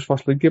Martin O'Neill's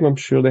first league game, I'm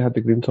sure they had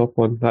the green top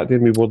on. That day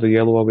we wore the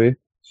yellow away.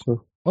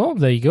 So. Oh,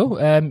 there you go.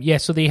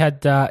 So they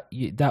had that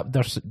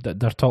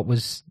their top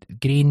was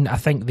green. I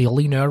think they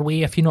lean our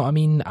way, if you know what I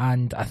mean.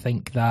 And I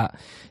think that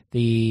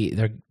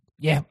they're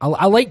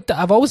I like.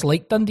 I've always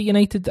liked Dundee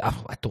United.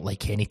 I don't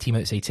like any team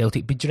outside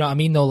Celtic, but do you know what I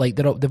mean? Though, like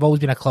they've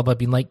always been a club I've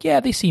been like, yeah,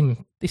 they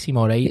seem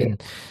all right,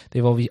 and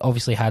they've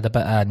obviously had a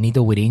bit of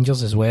needle with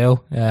Rangers as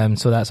well.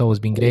 So that's always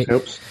been great.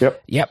 Helps.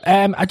 Yep.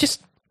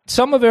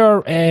 Some of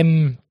our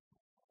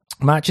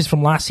matches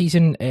from last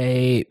season,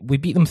 we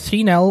beat them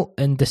 3-0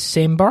 in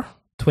December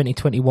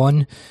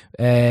 2021.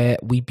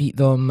 We beat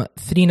them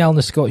 3-0 in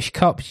the Scottish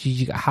Cup.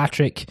 You got a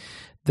hat-trick.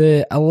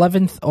 The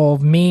 11th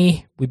of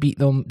May, we beat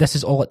them. This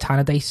is all at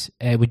Tannadice.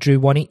 We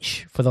drew 1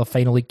 each for the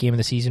final league game of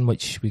the season,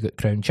 which we got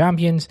crowned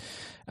champions.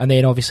 And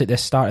then obviously at the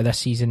start of this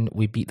season,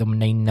 we beat them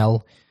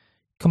 9-0.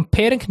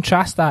 Compare and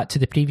contrast that to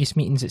the previous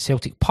meetings at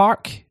Celtic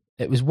Park.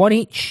 It was 1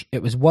 each.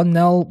 It was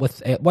 1-0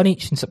 with 1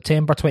 each in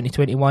September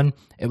 2021.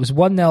 It was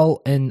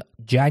 1-0 in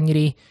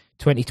January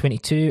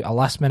 2022, a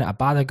last minute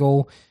Abada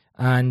goal.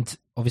 And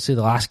obviously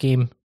the last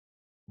game,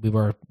 we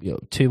were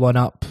 2-1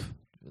 up.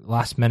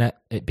 Last minute,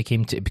 it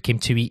became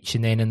 2 each,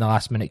 and then in the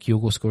last minute,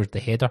 Kyogo scored the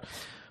header.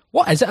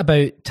 What is it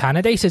about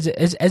Tannadice?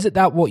 Is it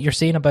that what you're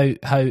saying about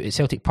how at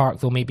Celtic Park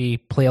they'll maybe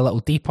play a little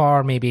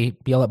deeper, maybe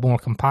be a little more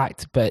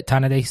compact, but at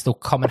Tannadice they'll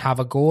come and have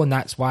a go, and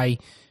that's why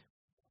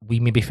we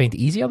maybe find it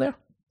easier there?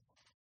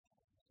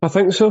 I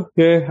think so,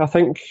 yeah. I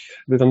think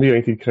the Dundee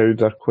United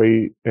crowd are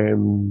quite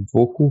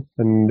vocal,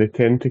 and they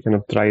tend to kind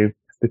of drive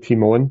the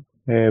team on.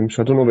 So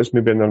I don't know if it's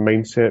maybe in their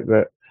mindset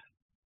that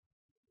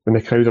when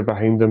the crowd are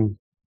behind them,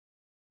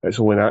 it's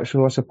only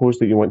natural, I suppose,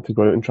 that you want to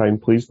go out and try and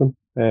please them.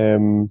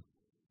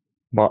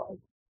 But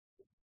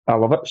I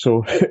love it,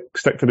 so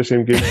stick to the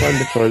same game plan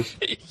because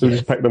we'll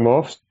just pick them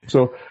off.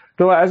 So,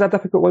 though it is a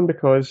difficult one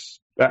because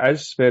it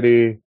is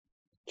very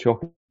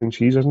chalk and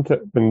cheese, isn't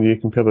it, when you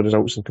compare the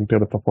results and compare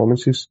the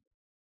performances.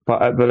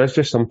 But there is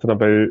just something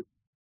about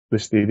the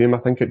stadium. I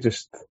think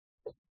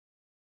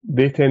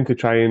they tend to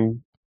try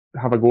and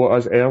have a go at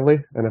us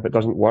early, and if it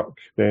doesn't work,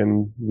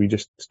 then we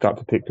just start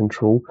to take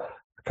control.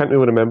 I can't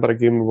really remember a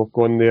game where we've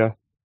gone there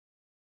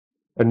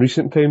in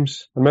recent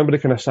times. I remember they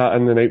kind of sat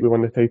in the night we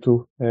won the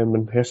title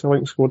when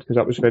Hesselink scored, because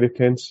that was very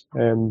tense.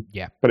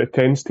 But it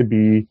tends to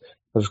be,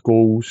 there's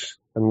goals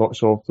and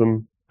lots of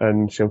them,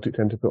 and Celtic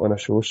tend to put on a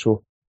show,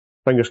 so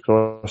fingers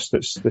crossed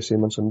it's the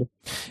same on Sunday.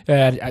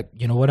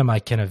 One of my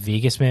kind of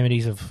vaguest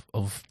memories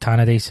of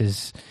Tannadice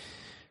is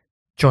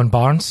John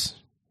Barnes.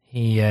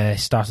 He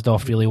started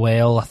off really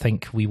well. I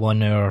think we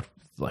won our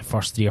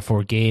first 3 or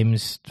 4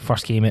 games.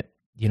 First game at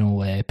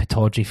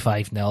Pataudry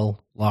 5-0,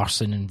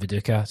 Larson and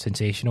Viduka,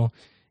 sensational.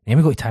 And then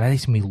we go to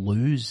Tannadice and we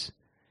lose.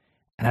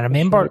 And I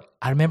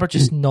remember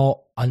just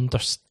not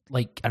that's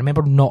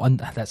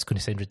going to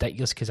sound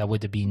ridiculous because I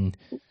would have been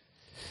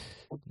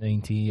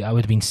 90, I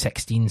would have been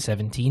 16,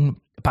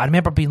 17. But I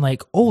remember being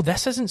like, oh,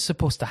 this isn't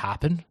supposed to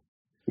happen.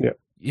 Yeah.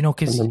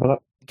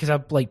 Because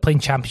I'm like playing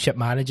Championship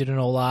Manager and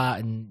all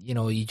that, and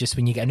you just,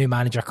 when you get a new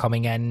manager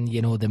coming in,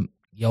 you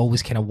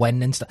always kind of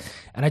win and stuff.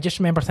 And I just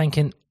remember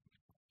thinking,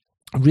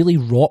 really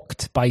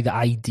rocked by the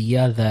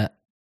idea that,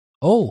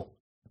 oh,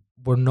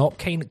 we're not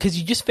because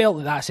you just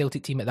felt that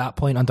Celtic team at that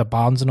point under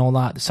Barnes and all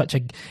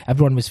that,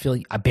 everyone was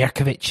feeling a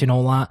Berkovic and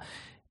all that.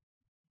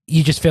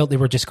 You just felt they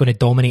were just going to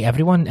dominate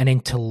everyone, and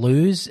then to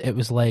lose, it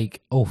was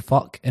like, oh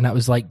fuck, and that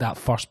was like that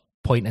first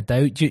point of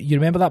doubt. Do you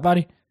remember that,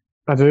 Barry?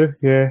 I do,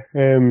 yeah.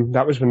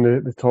 That was when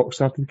the talk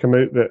started to come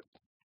out that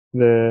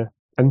the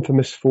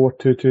infamous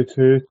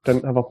 4-2-2-2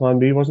 didn't have a plan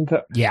B, wasn't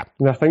it? Yeah.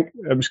 And I think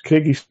it was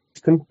Craig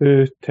Easton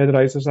who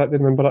terrorised us that day.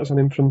 Remember, that's a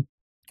name from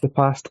the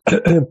past.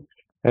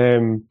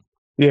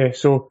 Yeah,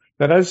 so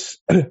there is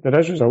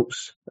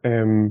results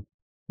that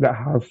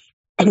have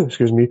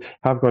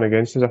have gone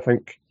against us. I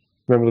think,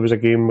 remember there was a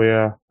game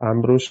where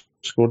Ambrose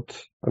scored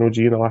an OG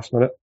in the last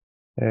minute.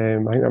 I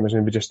think that was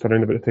maybe just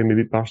around about the time we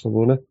beat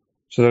Barcelona.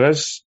 So there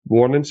is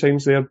warning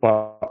signs there,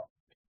 but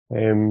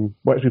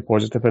let's be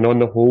positive. And on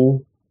the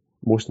whole,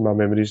 most of my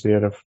memories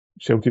there of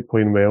Celtic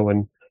playing well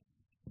and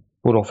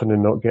more often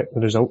than not getting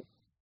the result.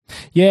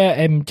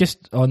 Yeah,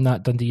 just on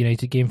that Dundee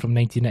United game from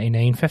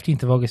 1999,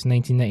 15th of August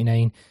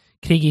 1999,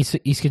 Craig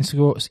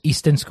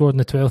Easton scored in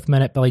the 12th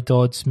minute. Billy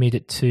Dodds made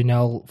it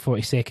 2-0,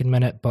 42nd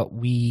minute, but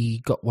we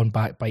got one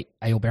back by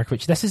Eyal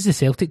Berkovic. This is the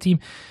Celtic team.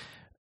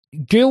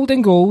 Gould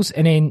in goals,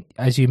 and then,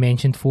 as you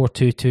mentioned,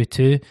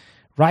 4-2-2-2.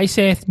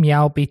 Ryseth,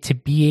 Mialbi,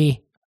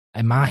 Tabie,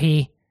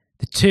 Imahe.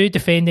 The 2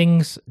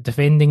 defending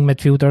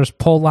midfielders,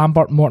 Paul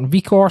Lambert, Morten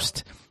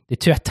Vikhorst. The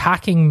 2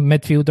 attacking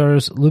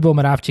midfielders, Lubo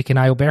Moravcik and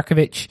Eyal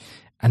Berkovic.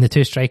 And the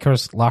 2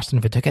 strikers, Larson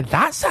and Viduka.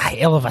 That's a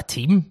hell of a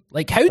team.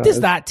 Like, how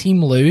does that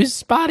team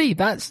lose, Barry?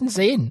 That's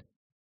insane.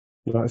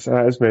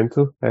 That is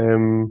mental.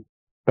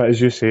 But as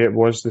you say, it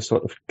was the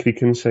sort of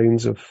creaking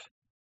signs of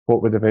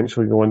what would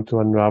eventually go on to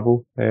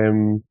unravel.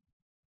 And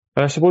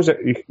I suppose that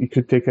you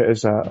could take it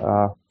as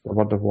a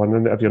word of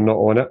warning that if you're not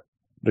on it,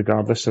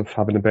 regardless of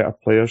having the better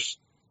players,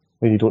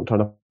 and you don't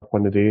turn up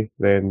on the day,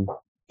 then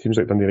teams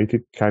like Dundee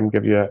United can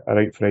give you a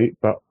right fright.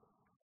 But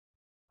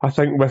I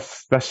think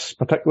with this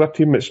particular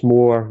team, it's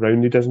more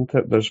rounded, isn't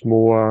it? There's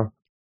more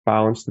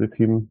balance to the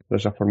team.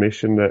 There's a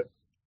formation that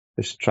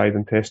is tried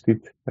and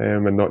tested,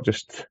 and not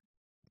just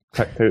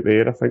picked out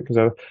there, I think.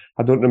 Because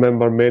I don't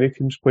remember many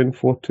teams playing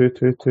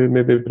 4-2-2-2,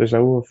 maybe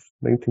Brazil of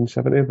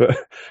 1970, but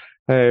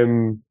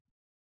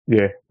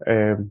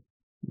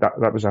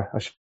that was a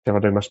shiver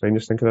down my spine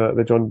just thinking of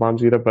the John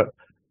Barnes era. But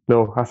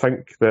no, I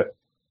think that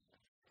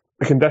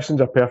the conditions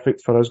are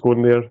perfect for us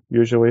going there,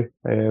 usually.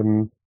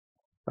 And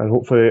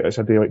hopefully it's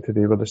a day like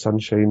today where the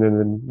sun's shining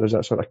and there's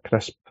that sort of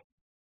crisp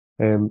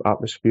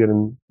atmosphere,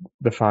 and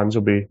the fans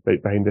will be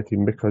right behind the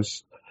team,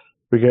 because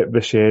we get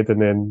the shed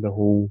and then the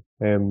whole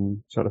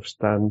sort of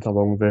stand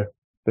along the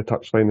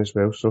touchline as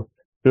well. So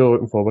really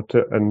looking forward to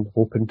it and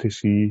hoping to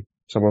see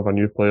some of our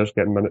new players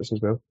getting minutes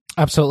as well.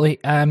 Absolutely.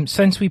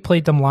 Since we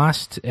played them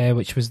last,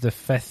 which was the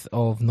 5th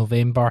of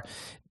November,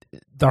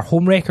 their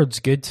home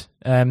record's good.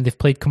 They've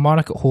played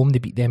Kilmarnock at home, they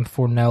beat them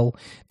 4-0.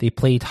 They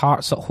played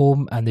Hearts at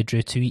home and they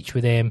drew 2 each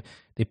with them.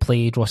 They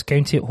played Ross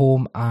County at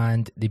home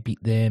and they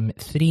beat them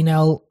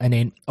 3-0. And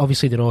then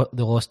obviously they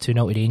lost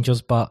 2-0 to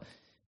Rangers, but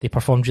they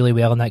performed really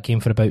well in that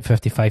game for about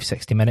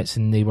 55-60 minutes,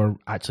 and they were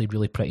actually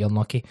really pretty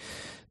unlucky.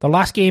 Their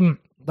last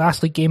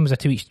league game was a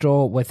 2-each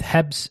draw with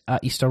Hibs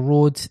at Easter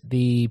Road.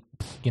 We're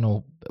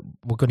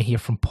going to hear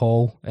from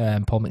Paul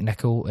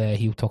McNichol.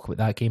 He'll talk about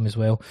that game as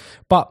well.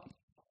 But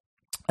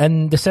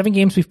in the 7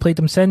 games we've played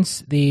them since,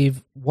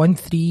 they've won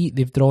 3,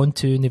 they've drawn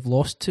 2, and they've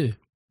lost 2.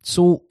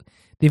 So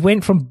they've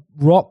went from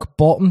rock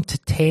bottom to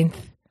 10th,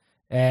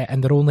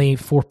 and they're only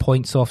 4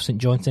 points off St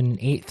Johnstone in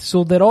 8th.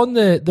 So they're on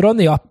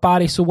the up,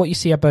 Barry. So what you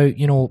say about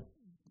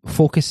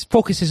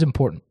focus is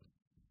important.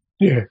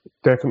 Yeah,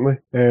 definitely.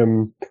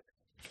 And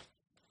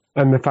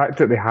the fact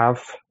that they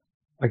have,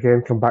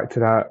 again, come back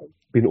to that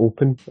being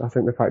open, I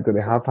think the fact that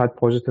they have had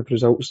positive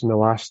results in the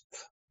last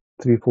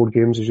 3-4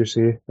 games, as you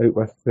say, out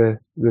with the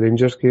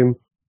Rangers game,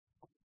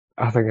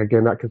 I think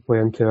again that could play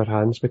into our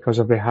hands, because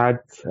if we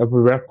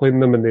were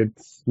playing them and they'd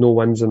no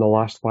wins in the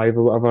last 5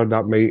 or whatever,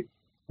 that might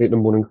make them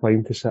more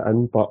inclined to sit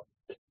in. But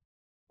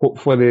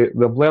hopefully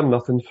they've learned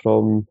nothing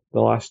from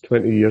the last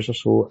 20 years or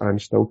so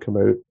and still come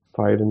out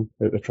firing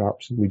out the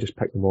traps, and we just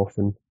pick them off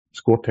and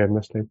score 10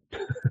 this time.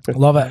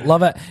 Love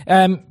it.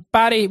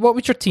 Barry, what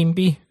would your team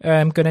be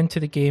going into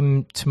the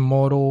game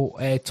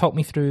tomorrow? Talk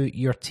me through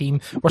your team.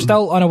 We're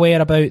still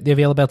unaware about the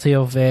availability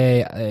of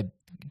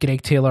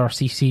Greg Taylor or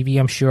CCV.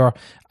 I'm sure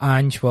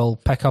Ange will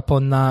pick up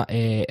on that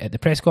at the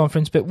press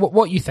conference. But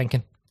what are you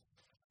thinking?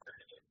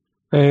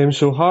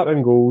 So Hart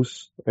in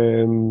goals,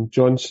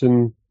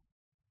 Johnson,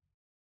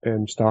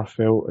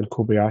 Starfelt and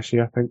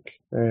Kobayashi, I think.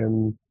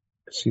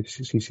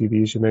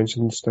 CCV, as you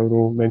mentioned, still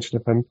no mention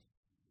of him.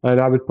 And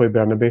I would play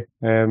Bernabei.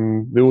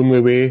 The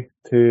only way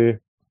to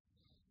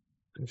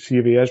see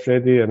if he is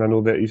ready, and I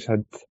know that he's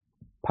had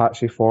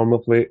patchy form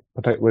of late,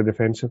 particularly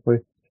defensively,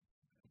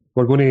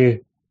 we're going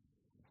to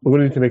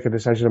need to make a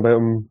decision about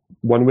him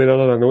one way or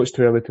another. I know it's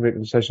too early to make a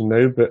decision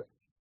now, but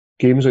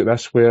games like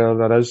this where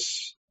there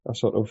is a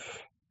sort of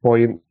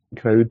buoyant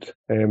crowd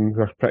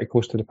who are pretty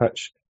close to the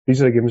pitch, these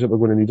are the games that we're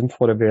going to need him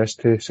for if he is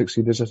to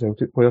succeed as a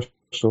Celtic player.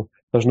 So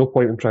there's no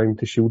point in trying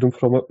to shield him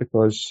from it,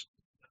 because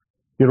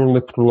you're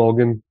only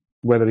prolonging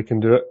whether he can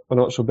do it or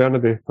not. So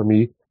Bernabei for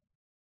me.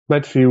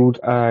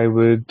 Midfield, I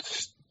would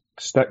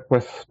stick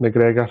with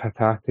McGregor,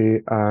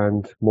 Hatate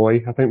and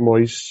Moy. I think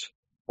Moy's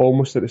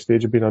almost at the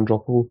stage of being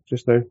undroppable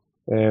just now.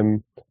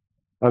 And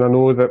I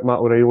know that Matt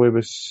O'Reilly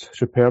was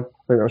superb.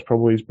 I think that was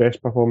probably his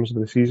best performance of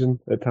the season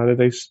at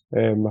Tannadice.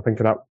 I think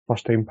of that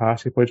first time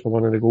pass he played for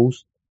one of the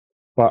goals.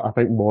 But I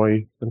think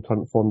Moy in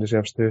current form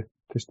deserves to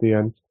stay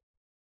in.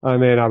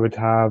 And then I would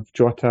have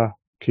Jota,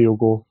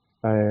 Kyogo,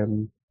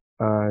 and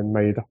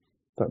Maeda.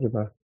 That would be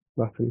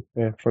my three,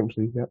 front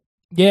three. Yeah.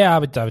 Yeah, I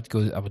would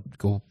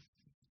go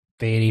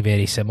very,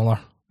 very similar.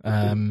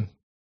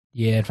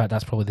 Yeah, in fact,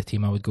 that's probably the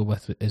team I would go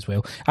with as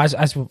well.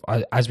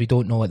 As we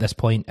don't know at this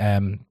point,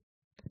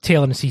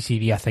 Taylor and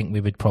CCV, I think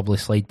we would probably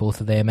slide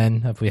both of them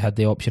in if we had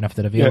the option, if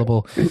they're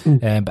available.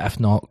 Yeah. But if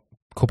not,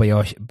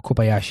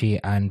 Kobayashi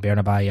and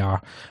Bernabei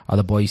are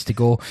the boys to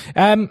go.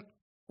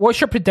 What's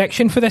your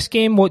prediction for this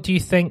game? What do you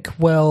think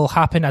will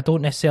happen? I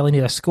don't necessarily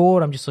need a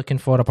score. I'm just looking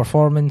for a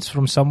performance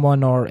from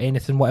someone or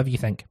anything, whatever you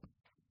think.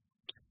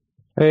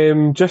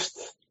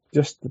 Just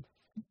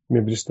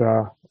maybe just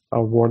a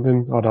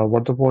warning or a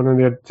word of warning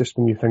there. Just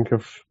when you think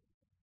of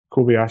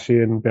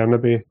Kobayashi and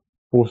Bernabei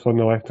both on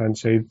the left-hand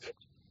side,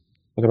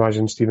 I'd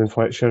imagine Stephen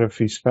Fletcher, if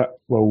he's fit,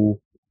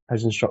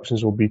 his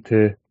instructions will be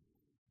to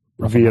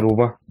veer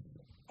over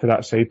to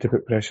that side to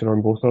put pressure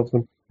on both of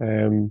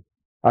them,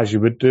 as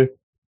you would do.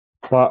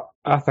 But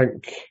I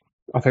think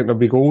there'll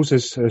be goals,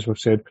 as we've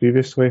said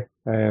previously.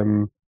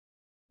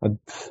 I'd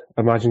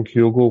imagine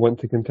Kyogo will want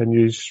to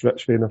continue his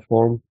rich vein of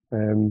form,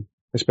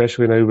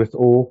 especially now with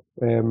O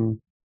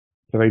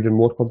providing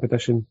more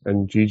competition,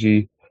 and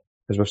Gigi,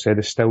 as we've said,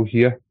 is still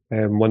here,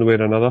 one way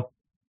or another.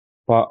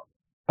 But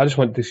I just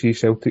want to see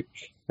Celtic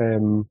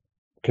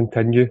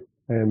continue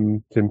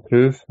to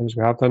improve as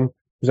we have done,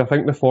 because I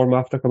think the form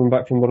after coming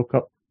back from World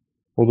Cup,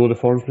 although the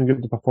form's been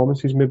good, the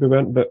performances maybe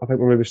weren't, but I think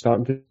we're maybe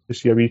starting to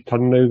see a wee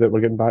turn now that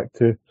we're getting back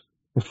to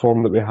the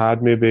form that we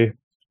had maybe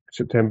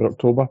September,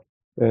 October,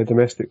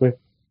 domestically.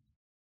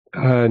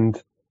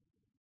 And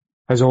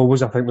as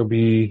always, I think there'll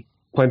be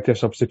plenty of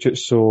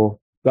substitutes, so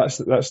that's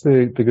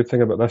the good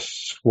thing about this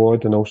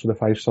squad, and also the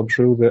 5 subs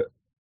rule, that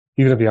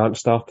even if you aren't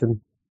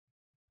starting,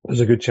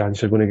 there's a good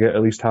chance you're going to get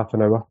at least half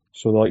an hour.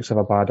 So the likes of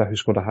Abada, who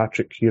scored a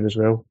hat-trick here as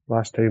well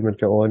last time, would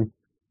get on,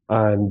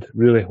 and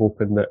really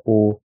hoping that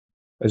O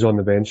is on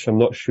the bench. I'm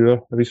not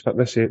sure of his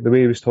fitness. The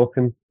way he was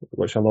talking,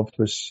 which I loved,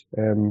 was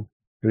he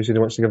was saying he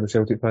wants to give the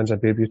Celtic fans a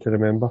debut to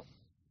remember.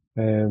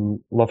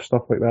 Love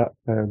stuff like that.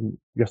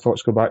 Your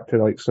thoughts go back to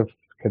the likes of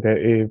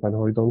Cadete, Van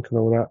Hooijdonk and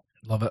all that.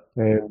 Love it.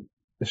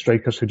 The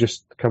strikers who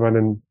just come in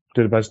and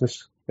do the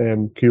business.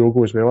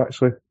 Kyogo as well,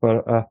 actually,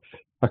 for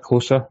a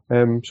closer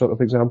sort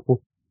of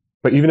example.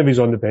 But even if he's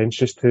on the bench,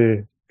 just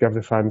to give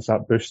the fans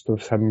that boost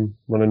of him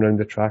running around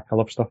the track, I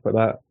love stuff like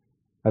that.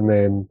 And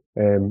then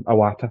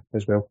Awata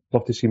as well.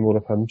 Love to see more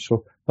of him.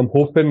 So I'm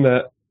hoping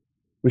that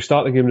we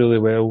start the game really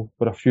well.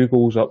 We're a few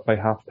goals up by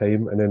half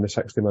time, and then the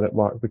 60-minute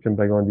mark we can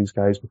bring on these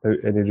guys without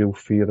any real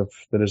fear of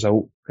the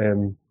result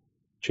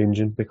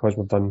changing, because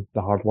we've done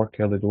the hard work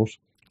early doors.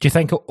 Do you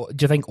think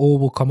O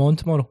will come on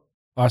tomorrow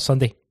or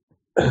Sunday?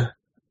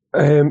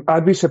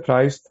 I'd be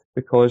surprised,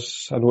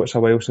 because I know it's a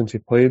while since he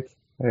played.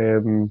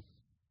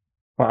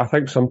 But I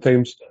think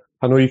sometimes,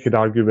 I know you could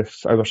argue with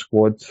our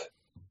squad,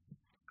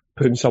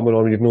 putting someone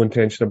on when you've no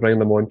intention of bringing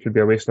them on could be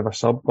a waste of a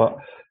sub, but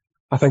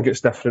I think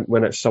it's different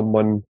when it's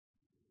someone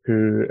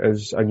who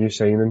is a new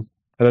signing.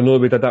 And I know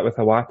we did that with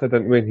Awata,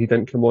 didn't we? He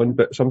didn't come on,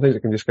 but sometimes it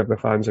can just give the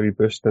fans a wee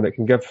boost, and it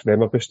can give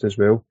them a boost as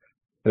well.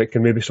 And it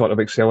can maybe sort of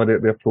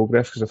accelerate their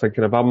progress, because they're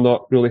thinking, if I'm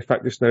not really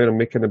fit just now and I'm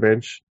making the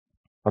bench,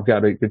 I've got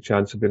a right good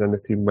chance of being in the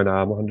team when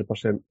I am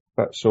 100%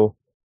 fit. So,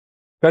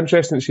 it's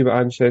interesting to see what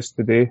Ange says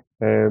today.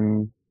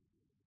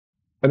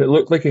 And it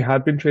looked like he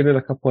had been training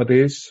a couple of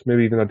days,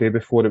 maybe even a day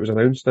before it was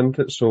announced, didn't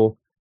it? So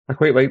I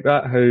quite like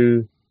that, how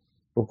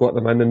we've got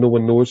them in and no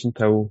one knows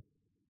until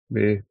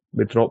we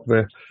we dropped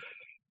the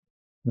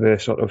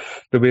sort of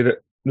the way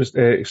that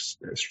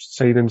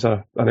signings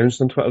are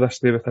announced on Twitter this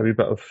day with a wee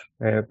bit of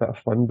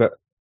fun. But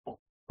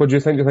what do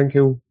you think? Do you think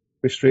he'll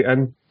be straight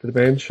in to the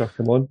bench or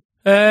come on?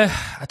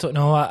 I don't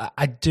know.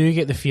 I do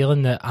get the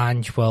feeling that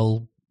Ange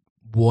will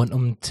want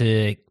him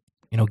to,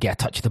 get a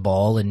touch of the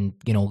ball and,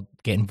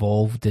 get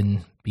involved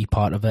and be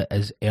part of it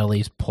as early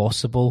as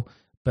possible.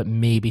 But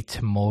maybe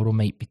tomorrow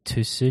might be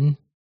too soon.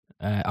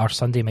 Or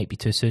Sunday might be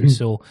too soon.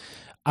 So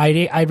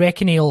I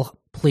reckon he'll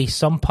play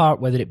some part,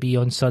 whether it be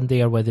on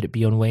Sunday or whether it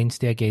be on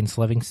Wednesday against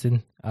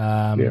Livingston.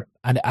 And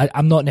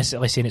I'm not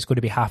necessarily saying it's going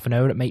to be half an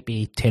hour. It might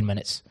be 10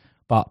 minutes.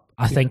 But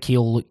I think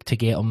he'll look to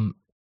get him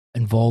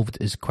involved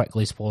as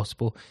quickly as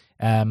possible.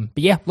 But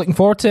yeah, looking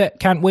forward to it.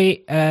 Can't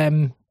wait.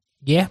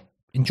 Enjoy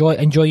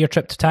your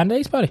trip to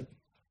Tannadice, Barry.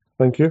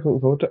 Thank you. Looking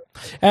forward to it.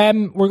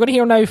 We're going to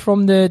hear now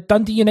from the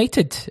Dundee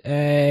United.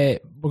 We're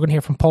going to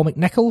hear from Paul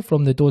McNichol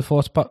from the Dode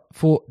Fox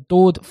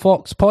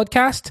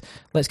podcast.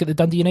 Let's get the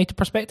Dundee United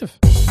perspective.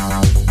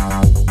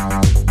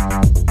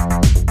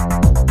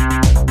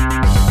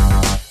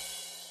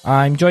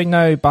 I'm joined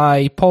now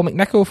by Paul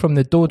McNichol from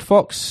the Dode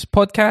Fox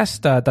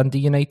podcast, Dundee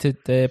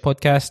United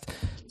podcast.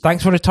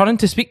 Thanks for returning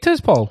to speak to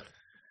us, Paul.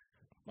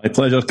 My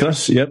pleasure,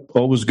 Chris. Yep,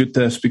 always good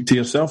to speak to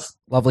yourself.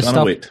 Lovely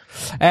stuff. Wait.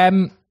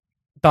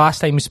 The last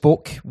time we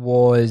spoke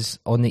was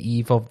on the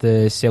eve of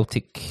the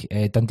Celtic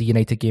Dundee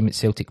United game at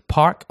Celtic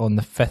Park on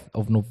the 5th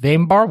of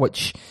November,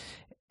 which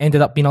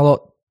ended up being a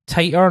lot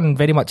tighter and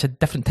very much a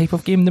different type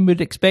of game than we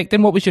were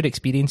expecting. What was your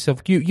experience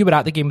of? You were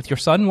at the game with your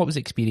son. What was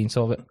the experience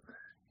of it?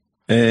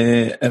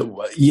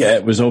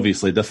 It was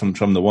obviously different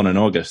from the one in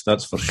August,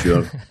 that's for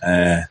sure.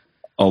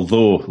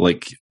 Although,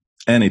 like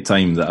any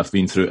time that I've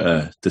been through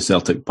to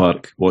Celtic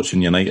Park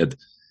watching United,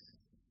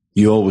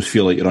 you always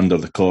feel like you're under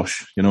the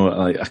cosh.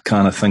 I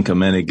can't think of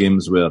many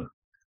games where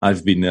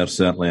I've been there,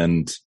 certainly,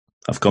 and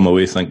I've come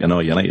away thinking,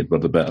 United were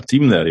the better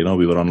team there.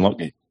 We were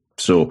unlucky.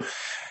 So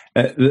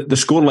the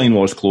scoreline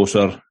was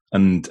closer,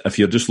 and if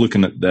you're just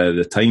looking at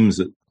the times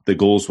that the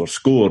goals were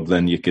scored,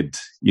 then you could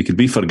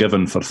be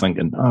forgiven for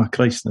thinking,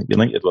 Christ,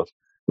 United were a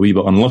wee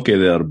bit unlucky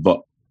there.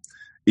 But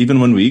even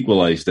when we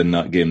equalised in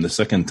that game the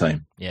second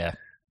time,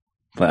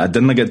 I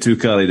didn't get too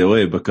carried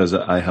away because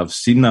I have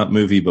seen that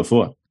movie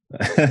before.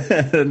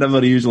 It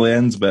never usually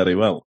ends very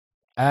well.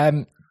 I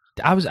meant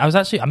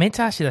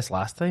to ask you this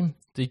last time.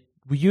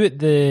 Were you at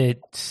the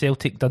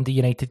Celtic Dundee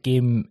United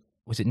game?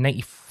 Was it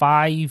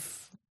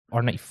 95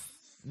 or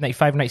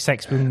 95,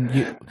 96 when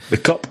you the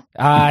cup?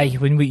 Aye,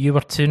 when you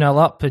were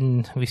 2-0 up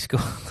and we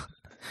scored.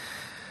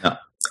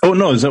 Oh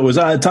no, was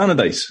that at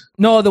Tannadice?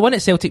 No, the one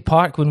at Celtic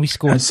Park when we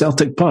scored. At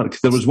Celtic Park,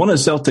 there was one at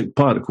Celtic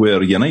Park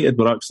where United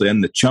were actually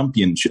in the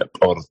Championship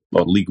or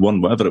League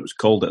One, whatever it was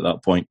called at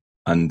that point,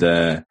 and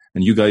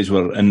you guys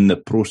were in the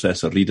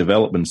process of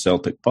redeveloping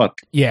Celtic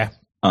Park. Yeah,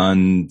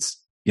 and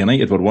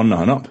United were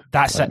 1-0 up.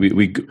 That's it.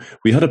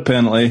 We had a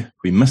penalty.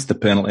 We missed the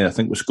penalty. I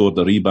think we scored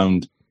the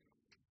rebound.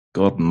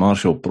 Gordon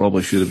Marshall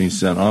probably should have been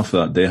sent off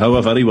that day.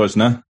 However, he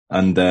wasn't,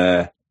 and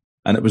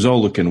it was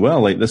all looking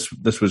well. Like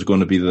this was going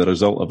to be the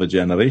result of a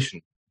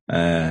generation.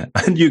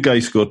 And you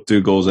guys scored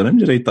 2 goals in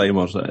injury time.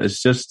 It's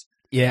just,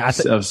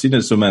 I've seen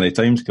it so many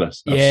times,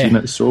 Chris. I've seen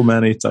it so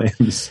many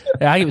times.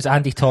 I think it was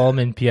Andy Tom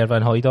and Pierre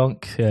Van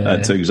Hooijdonk.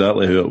 That's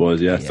exactly who it was,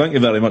 yeah. Thank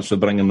you very much for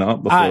bringing that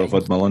up before I've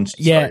had my lunch.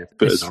 But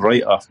it's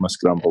right off my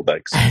scrambled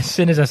eggs. As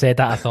soon as I said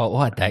that, I thought,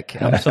 what a dick.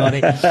 I'm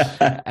sorry.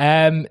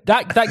 That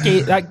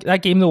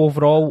game, though,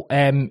 overall,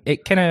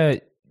 it kind of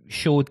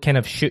showed kind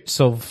of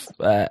shoots of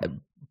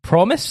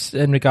promise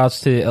in regards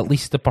to at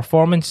least the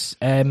performance.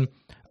 I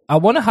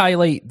want to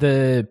highlight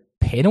the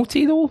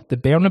penalty, though, the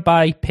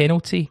Bernabei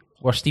penalty,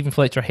 where Stephen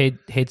Fletcher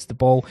heads the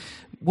ball.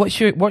 What's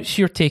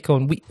your take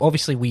on? We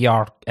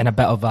are in a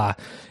bit of a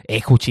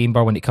echo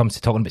chamber when it comes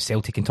to talking about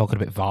Celtic and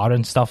talking about VAR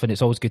and stuff, and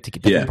it's always good to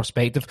get different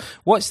perspective.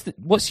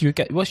 What's your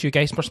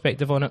guys'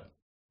 perspective on it?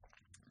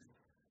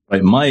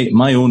 Right,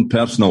 my own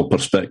personal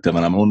perspective,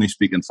 and I'm only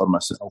speaking for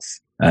myself.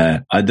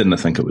 I didn't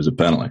think it was a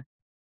penalty.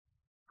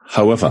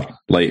 However,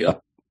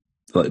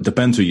 it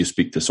depends who you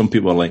speak to. Some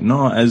people are like,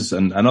 no, it is,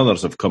 and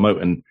others have come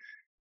out. And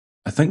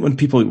I think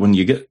when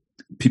you get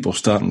people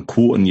starting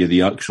quoting you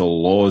the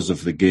actual laws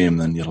of the game,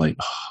 then you're like,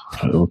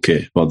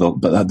 okay, but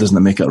that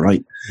doesn't make it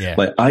right.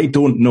 Yeah. I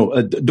don't know.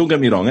 Don't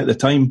get me wrong. At the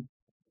time,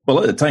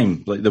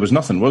 there was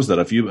nothing, was there?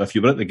 If you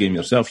were at the game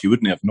yourself, you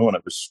wouldn't have known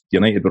it was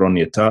United were on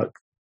the attack.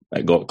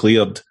 It got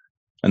cleared,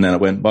 and then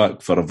it went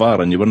back for a VAR,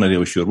 and you weren't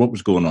really sure what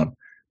was going on.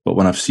 But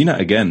when I've seen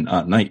it again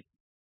at night,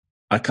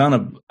 I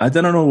don't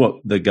know what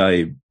the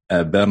guy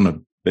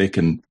Bernabei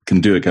can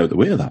do to get out the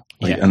way of that.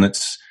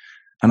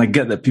 And I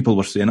get that people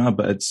were saying,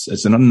 but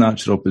it's an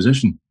unnatural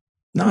position.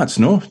 No, it's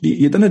no.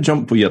 You didn't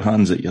jump with your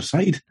hands at your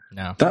side.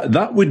 No.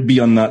 That would be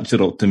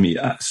unnatural to me.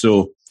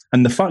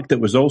 And the fact that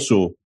it was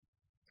also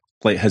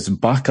like his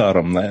back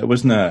arm, it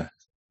wasn't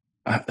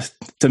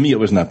to me, it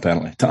wasn't a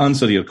penalty. To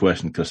answer your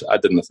question, Chris, I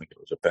didn't think it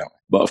was a penalty.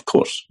 But of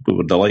course, we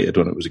were delighted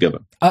when it was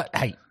given.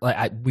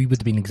 We would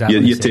have been exactly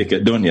You take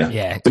it, don't you?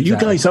 Yeah. But exactly. You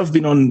guys have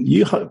been on,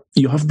 you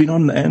have been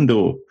on the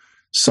Endo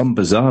some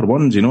bizarre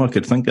ones. I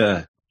could think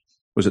of,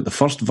 was it the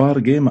first VAR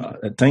game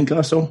at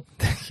Tynecastle?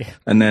 Yeah.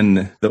 And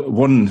then the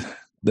one,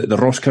 the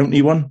Ross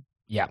County one?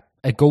 Yeah.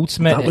 A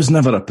Goldsmith. That was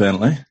never a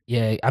penalty.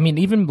 Yeah. I mean,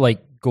 even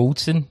like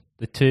Goldson,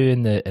 the two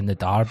in the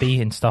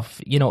derby and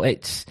stuff,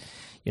 it's...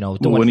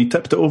 when he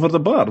tipped it over the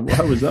bar,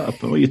 how was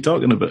that? What are you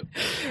talking about?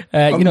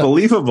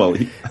 Unbelievable.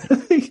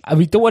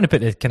 We don't want to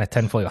put the kind of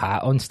tinfoil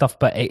hat on stuff,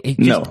 but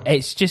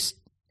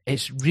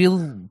it's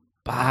real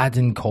bad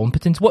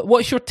incompetence.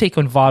 What's your take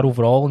on VAR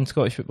overall in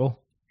Scottish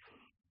football?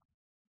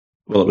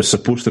 Well, it was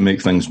supposed to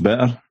make things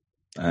better,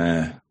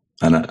 and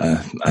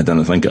I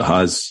don't think it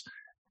has.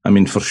 I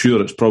mean, for sure,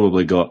 it's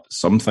probably got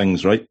some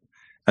things right,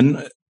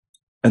 and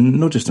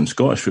not just in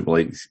Scottish football,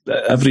 like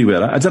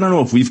everywhere. I don't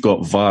know if we've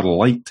got VAR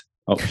light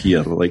up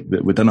here, like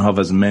we didn't have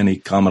as many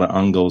camera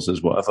angles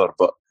as whatever,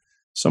 but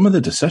some of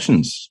the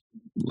decisions,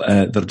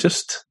 they're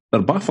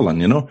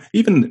baffling,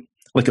 even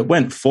like it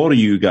went for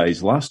you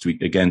guys last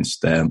week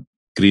against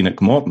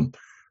Greenock Morton,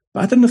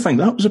 but I didn't think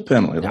that was a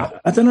penalty. No.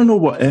 I didn't know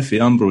what Effie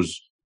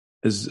Ambrose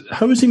is,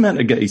 how is he meant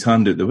to get his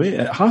hand out the way?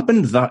 It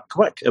happened that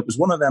quick. It was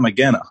one of them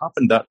again. It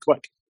happened that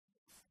quick.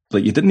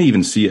 Like you didn't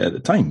even see it at the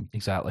time.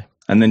 Exactly.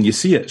 And then you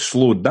see it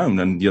slowed down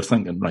and you're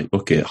thinking, right,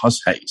 okay, it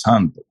has hit his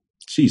hand, but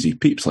geez, he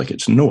peeps like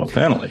it's no a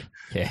penalty.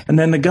 Yeah. And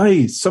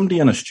then somebody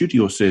in a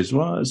studio says,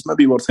 well, it's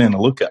maybe worth having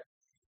a look at.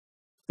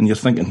 And you're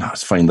thinking,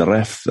 that's fine, the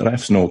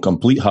ref's no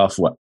complete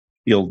half-wit.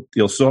 He'll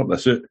sort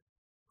this out.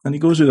 And he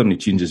goes out there and he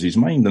changes his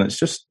mind, and it's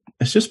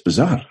just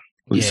bizarre.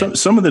 Like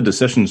some of the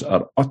decisions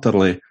are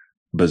utterly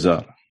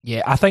bizarre.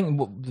 Yeah, I think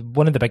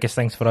one of the biggest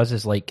things for us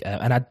is like,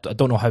 and I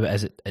don't know how it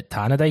is at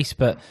Tannadice,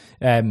 but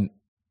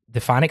the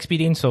fan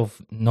experience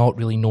of not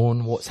really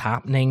knowing what's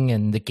happening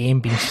and the game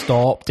being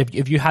stopped.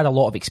 Have you had a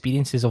lot of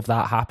experiences of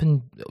that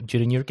happen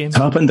during your game? It's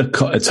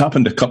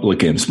happened a couple of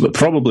games, but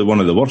probably one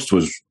of the worst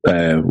was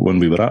when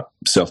we were at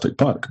Celtic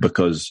Park,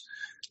 because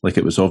like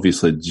it was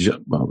obviously,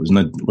 it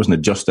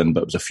wasn't just in,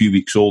 but it was a few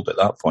weeks old at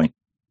that point.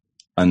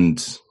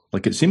 And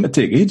like it seemed to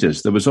take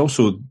ages. There was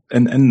also,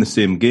 in the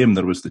same game,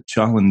 there was the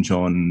challenge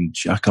on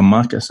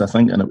Giacomakis, I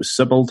think, and it was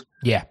Sibbald.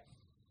 Yeah.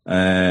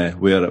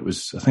 Where I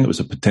think it was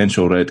a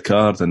potential red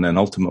card and then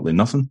ultimately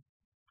nothing.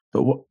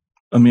 But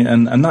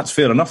and that's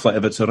fair enough. Like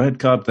if it's a red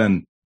card,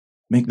 then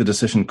make the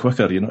decision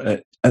quicker.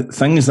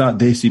 Things that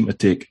day seem to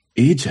take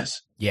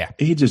ages. Yeah.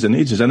 Ages and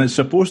ages. And it's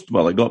supposed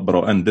to, it got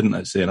brought in, didn't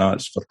it? Saying,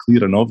 it's for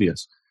clear and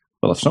obvious.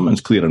 Well, if something's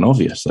clear and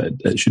obvious,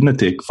 it shouldn't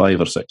take 5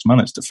 or 6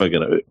 minutes to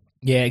figure it out.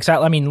 Yeah,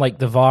 exactly. I mean, like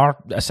the VAR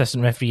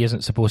assistant referee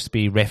isn't supposed to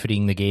be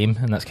refereeing the game,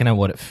 and that's kind of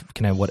what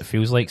it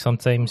feels like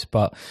sometimes.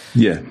 But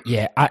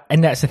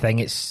and that's the thing.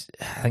 I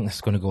think this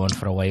is going to go on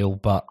for a while,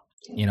 but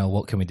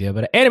what can we do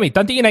about it? Anyway,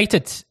 Dundee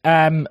United.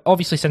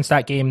 Obviously, since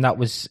that game that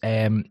was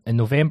in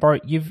November,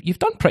 you've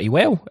done pretty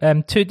well.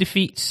 2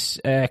 defeats,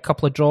 a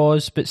couple of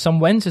draws, but some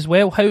wins as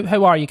well.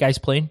 How are you guys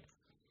playing?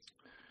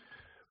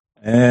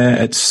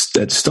 It's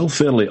still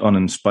fairly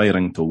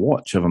uninspiring to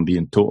watch, if I'm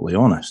being totally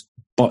honest.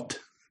 But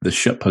the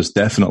ship has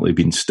definitely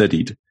been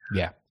steadied.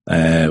 Yeah.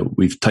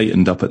 We've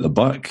tightened up at the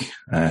back.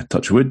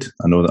 Touch wood.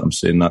 I know that I'm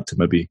saying that to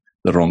maybe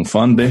the wrong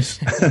fan base.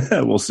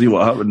 We'll see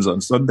what happens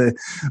on Sunday.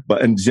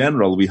 But in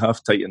general, we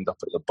have tightened up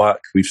at the back.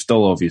 We've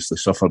still obviously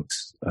suffered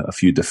a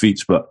few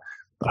defeats, but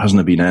there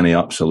hasn't been any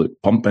absolute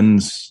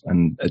pumpings,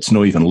 and it's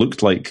not even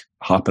looked like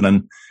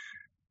happening.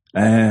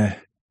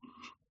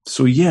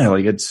 So yeah,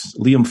 like it's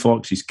Liam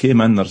Fox. He's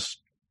came in. There's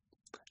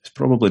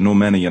probably no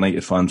many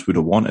United fans would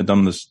have wanted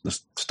him. There's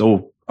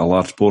still a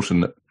large portion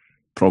that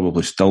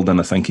probably still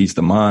didn't think he's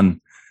the man,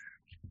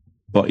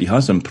 but he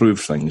has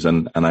improved things,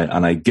 and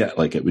I get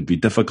like it would be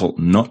difficult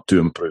not to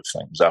improve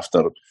things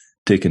after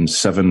taking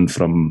 7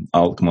 from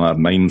Alkmaar,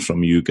 9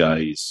 from you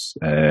guys,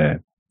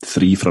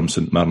 3 from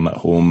St Mirren at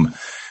home.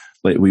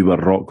 Like we were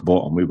rock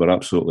bottom. We were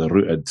absolutely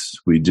rooted.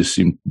 We just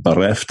seemed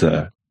bereft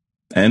of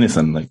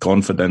anything like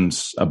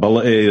confidence,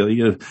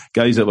 ability.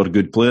 Guys that were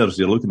good players,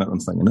 you're looking at them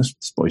thinking, this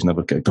boy's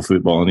never kicked a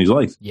football in his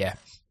life. Yeah.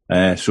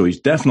 So he's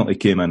definitely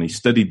came in. He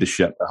studied the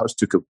ship. It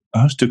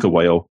has took a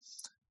while.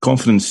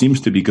 Confidence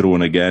seems to be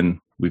growing again.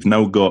 We've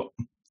now got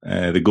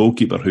the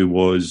goalkeeper who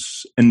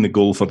was in the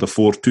goal for the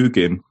 4-2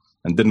 game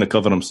and didn't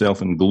cover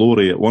himself in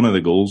glory at one of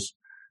the goals.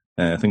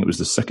 I think it was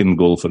the second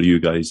goal for you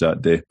guys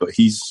that day. But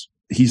he's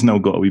now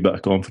got a wee bit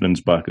of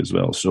confidence back as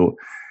well. So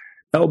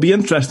it'll be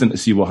interesting to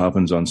see what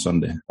happens on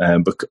Sunday.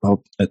 But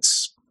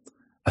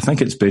I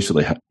think it's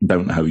basically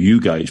down to how you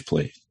guys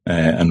play.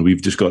 And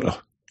we've just got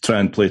to try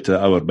and play to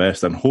our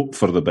best and hope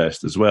for the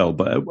best as well.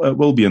 But it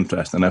will be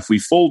interesting. If we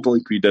fold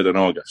like we did in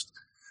August,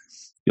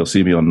 you'll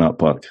see me on that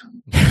park.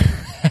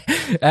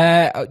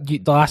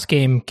 The last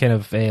game, kind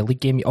of league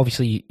game,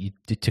 obviously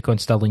you took on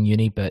Stirling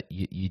Uni, but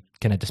you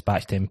kind of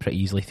dispatched him pretty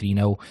easily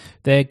 3-0.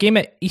 The game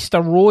at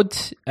Easter Road,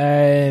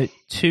 2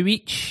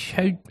 each.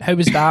 How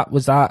was that?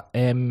 Was that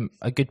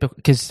a good?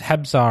 Because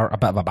Hibs are a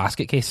bit of a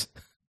basket case.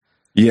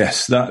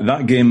 Yes,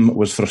 that game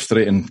was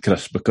frustrating,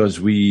 Chris, because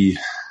we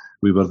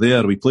were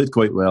there. We played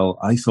quite well.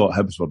 I thought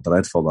Hibs were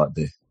dreadful that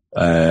day.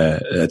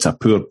 It's a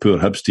poor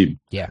Hibs team.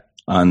 Yeah,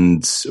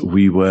 and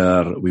we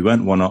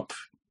went 1 up.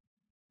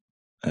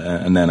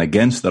 and then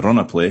against the run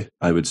of play,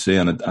 I would say,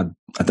 and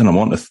I don't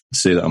want to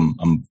say that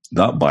I'm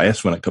that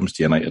biased when it comes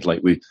to United.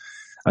 Like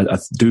I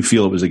do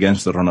feel it was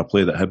against the run of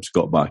play that Hibs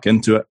got back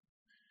into it,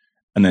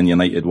 and then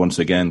United once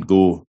again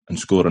go and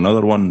score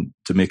another one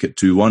to make it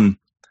 2-1,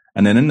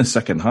 and then in the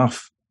second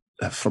half,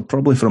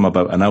 probably from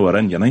about an hour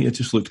in, United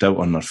just looked out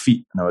on their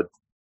feet. Now,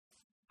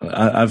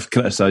 I've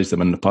criticised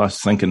them in the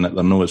past, thinking that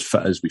they're not as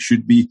fit as we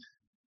should be,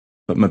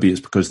 but maybe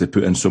it's because they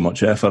put in so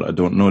much effort. I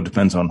don't know. It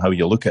depends on how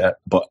you look at it,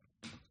 but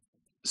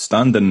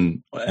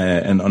standing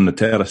on the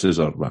terraces,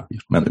 or well,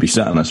 you're meant to be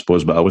sitting, I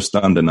suppose, but I was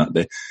standing that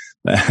day.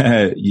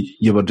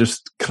 You were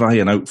just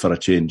crying out for a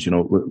change. You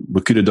know,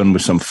 we could have done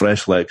with some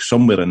fresh legs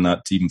somewhere in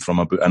that team from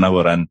about an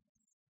hour in.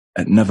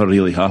 It never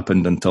really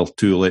happened until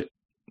too late,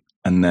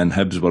 and then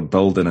Hibs were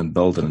building and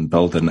building and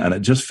building, and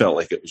it just felt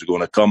like it was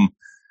going to come.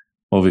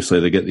 Obviously,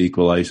 they get the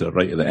equaliser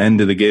right at the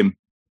end of the game,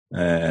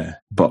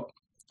 but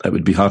it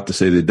would be hard to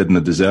say they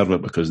didn't deserve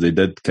it, because they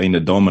did kind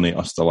of dominate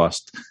us the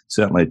last,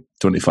 certainly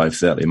 25,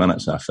 30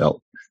 minutes, I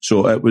felt.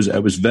 So it was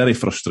very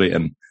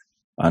frustrating,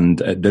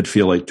 and it did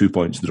feel like 2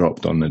 points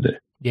dropped on the day.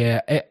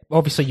 Yeah,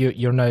 obviously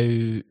you're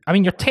now, I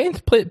mean, your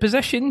 10th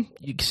position,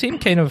 same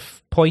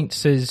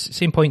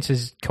points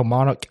as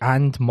Kilmarnock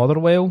and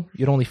Motherwell.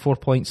 You're only 4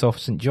 points off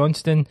St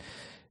Johnstone.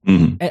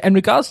 Mm-hmm. In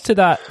regards to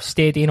that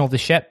steadying of the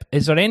ship,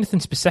 is there anything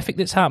specific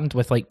that's happened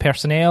with like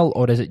personnel,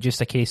 or is it just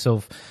a case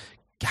of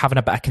having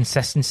a bit of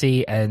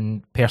consistency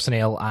in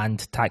personnel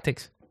and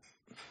tactics?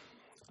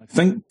 I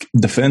think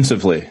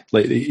defensively,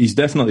 like, he's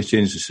definitely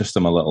changed the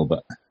system a little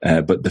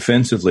bit, but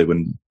defensively,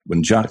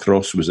 when Jack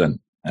Ross was in,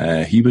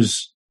 we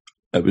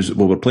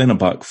were playing a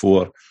back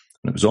four,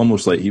 and it was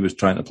almost like he was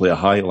trying to play a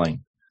high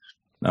line.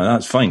 Now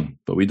that's fine,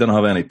 but we didn't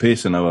have any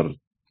pace in our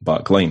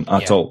back line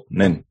at all.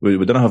 None. We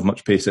didn't have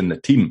much pace in the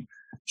team,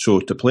 so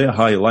to play a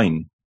high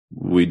line,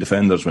 we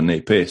defenders with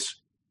no pace,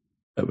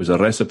 it was a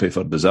recipe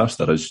for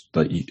disaster. As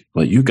like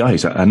you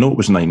guys, I know it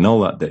was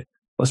 9-0 that day.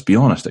 Let's be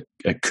honest,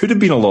 it could have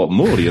been a lot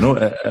more. You know,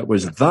 it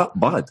was that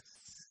bad.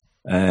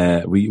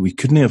 We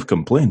couldn't have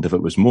complained if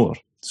it was more.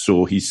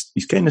 So he's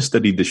kind of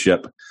steadied the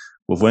ship.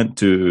 We've went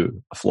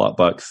to a flat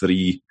back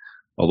 3,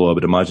 although I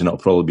would imagine it'll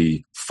probably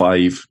be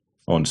 5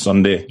 on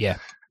Sunday. Yeah,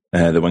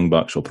 the wing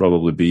backs will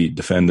probably be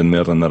defending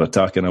more than they're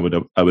attacking.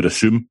 I would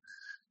assume.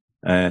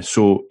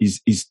 So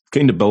he's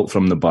kind of built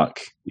from the back.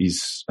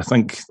 I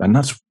think, and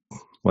that's.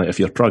 Like, if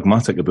you're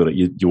pragmatic about it,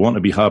 you want to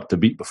be hard to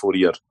beat before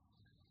you're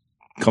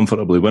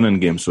comfortably winning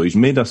games. So he's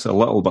made us a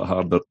little bit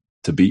harder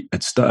to beat.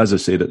 It's, as I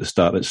said at the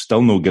start, it's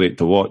still no great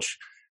to watch.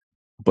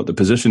 But the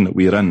position that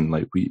we're in,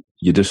 like we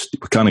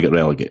can't get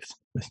relegated.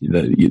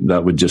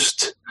 That would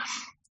just,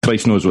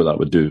 Christ knows what that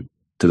would do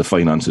to the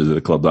finances of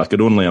the club. I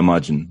could only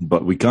imagine.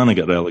 But we can't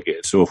get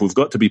relegated. So if we've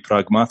got to be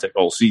pragmatic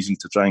all season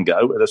to try and get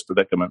out of this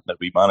predicament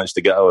that we managed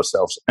to get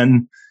ourselves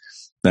in,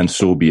 then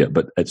so be it.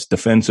 But it's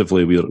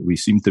defensively we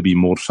seem to be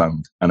more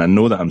sound. And I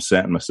know that I'm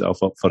setting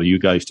myself up for you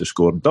guys to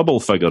score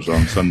double figures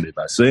on Sunday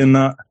by saying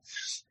that.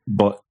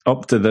 But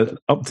up to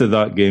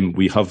that game,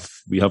 we have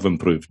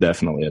improved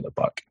definitely at the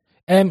back.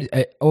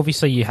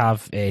 Obviously, you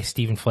have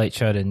Stephen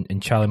Fletcher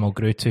and Charlie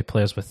Mulgrew, 2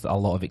 players with a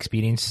lot of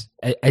experience.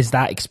 Is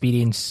that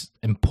experience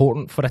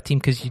important for a team?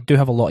 Because you do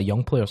have a lot of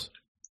young players.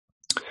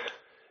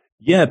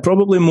 Yeah,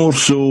 probably more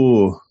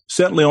so.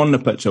 Certainly on the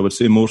pitch, I would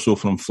say more so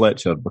from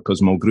Fletcher, because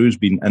Mulgrew's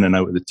been in and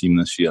out of the team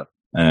this year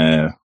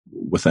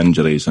with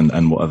injuries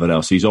and whatever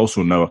else. He's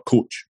also now a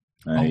coach.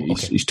 Okay.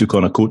 He's took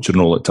on a coaching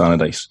role at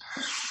Tannadice.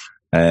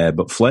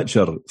 But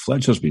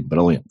Fletcher's been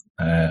brilliant.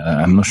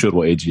 I'm not sure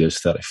what age he is,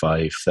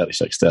 35,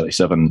 36,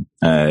 37.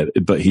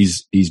 But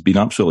he's been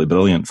absolutely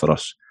brilliant for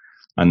us.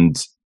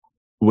 And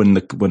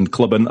when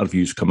club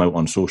interviews come out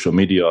on social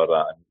media or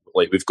that,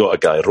 like, we've got a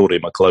guy,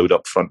 Rory McLeod,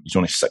 up front. He's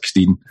only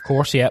 16. Of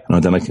course, yeah. I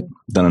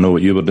don't know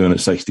what you were doing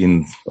at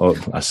 16.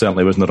 I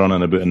certainly wasn't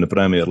running about in the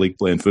Premier League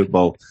playing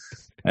football.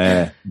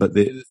 But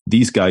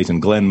these guys,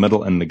 and Glenn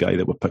Middleton, the guy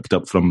that we picked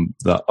up from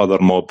that other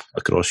mob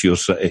across your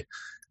city,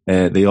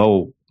 they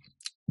all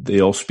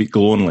speak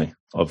glowingly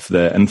of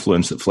the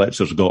influence that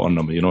Fletcher's got on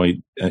them. You know,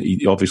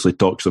 he obviously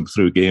talks them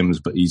through games,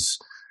 but he's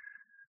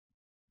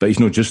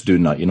not just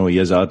doing that. You know, he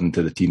is adding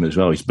to the team as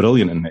well. He's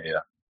brilliant in the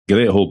air.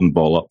 Great holding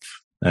ball up.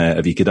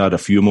 If he could add a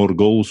few more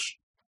goals,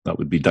 that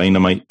would be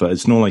dynamite. But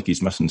it's not like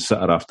he's missing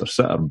sitter after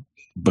sitter,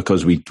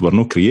 because we're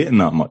not creating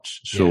that much.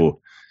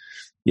 So,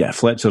 yeah,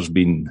 Fletcher's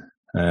been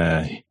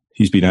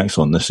he's been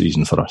excellent this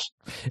season for us.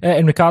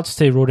 In regards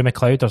to Rory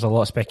McLeod, there's a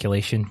lot of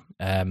speculation,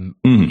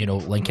 you know,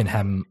 linking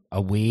him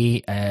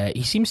away.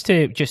 He seems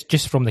to,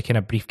 just from the kind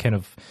of brief kind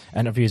of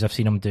interviews I've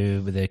seen him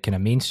do with the kind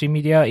of mainstream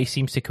media, he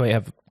seems to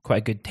have quite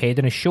a good head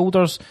on his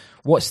shoulders.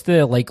 What's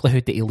the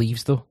likelihood that he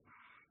leaves, though?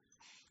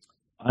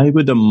 I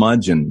would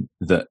imagine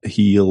that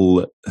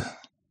he'll.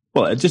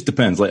 Well, it just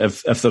depends. Like,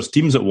 if there's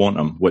teams that want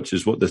him, which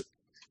is what the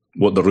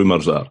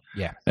rumours are,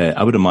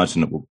 I would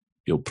imagine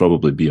he'll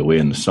probably be away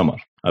in the summer.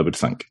 I would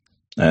think,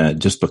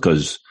 just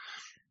because,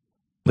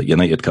 like,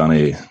 United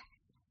can't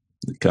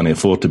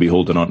afford to be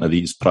holding on to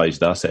these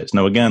prized assets.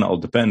 Now, again, it'll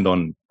depend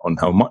on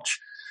how much.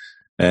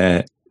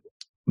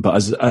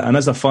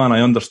 as a fan,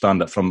 I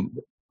understand it from,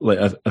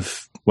 like,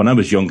 if when I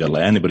was younger,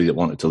 like anybody that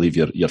wanted to leave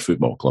your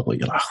football club, like,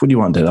 you're like, what do you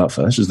want to do that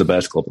for? This is the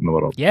best club in the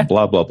world. Yeah.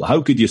 Blah, blah, blah.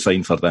 How could you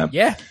sign for them?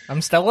 Yeah,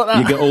 I'm still like that.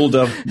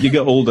 You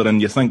get older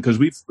and you think, because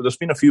there's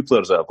been a few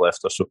players that have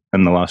left us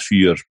in the last few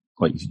years,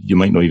 like, you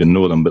might not even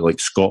know them, but like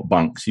Scott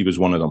Banks, he was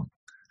one of them.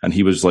 And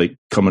he was like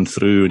coming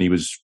through and he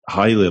was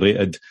highly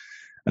rated.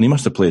 And he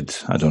must have played,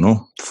 I don't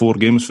know, 4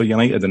 games for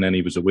United, and then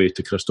he was away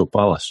to Crystal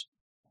Palace.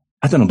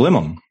 I don't blame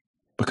him,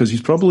 because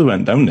he's probably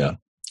went down there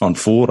on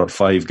 4 or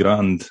 5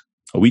 grand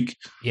a week.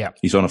 Yeah.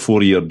 He's on a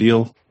 4-year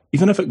deal.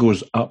 Even if it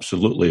goes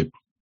absolutely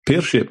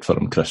pear-shaped for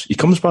him, Chris, he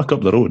comes back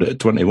up the road at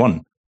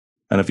 21.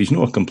 And if he's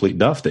not a complete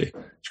dafty,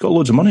 he's got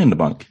loads of money in the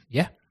bank.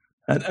 Yeah.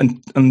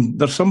 And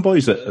there's some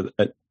boys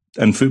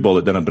in football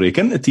that didn't break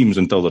into teams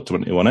until they're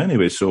 21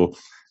 anyway. So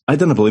I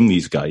didn't blame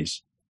these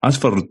guys. As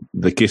for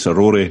the case of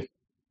Rory,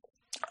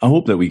 I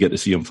hope that we get to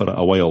see him for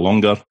a while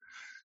longer.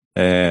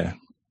 I'm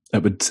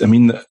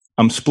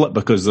split,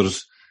 because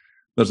there's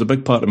a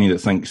big part of me that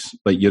thinks,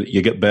 like,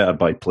 you get better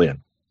by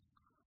playing.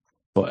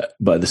 But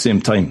at the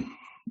same time,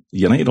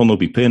 United will not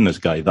be paying this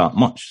guy that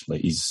much.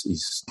 Like,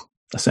 he's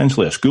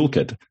essentially a school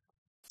kid.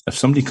 If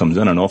somebody comes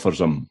in and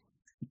offers him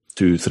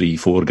 2, 3,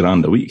 4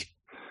 grand a week,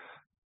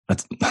 I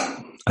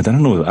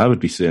don't know. I would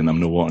be saying I'm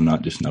not wanting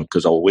that just now,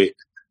 because I'll wait,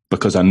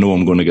 because I know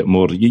I'm going to get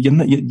more. You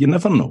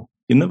never know.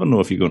 You never know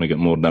if you're going to get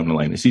more down the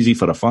line. It's easy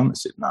for a fan to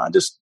say,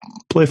 just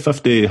play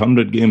 50,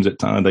 100 games at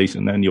Tannadice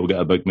and then you'll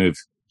get a big move.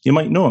 You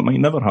might know, it might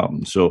never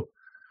happen. So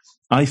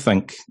I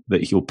think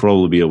that he'll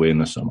probably be away in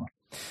the summer.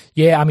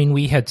 Yeah, I mean,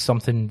 we had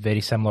something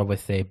very similar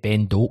with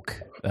Ben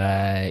Doak.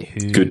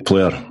 Who good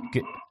player.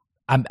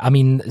 I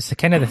mean, it's the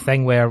kind of the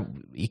thing where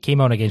he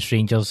came on against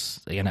Rangers.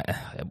 You know,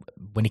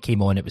 when he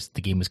came on,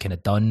 the game was kind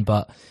of done.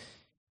 But,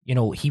 you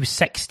know, he was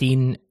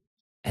 16,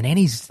 and then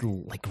he's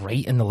like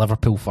right in the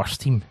Liverpool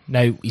first team.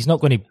 Now, he's not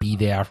going to be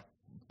there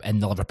in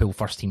the Liverpool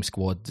first team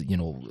squad, you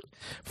know,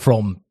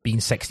 from being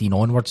 16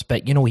 onwards.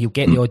 But, you know, he'll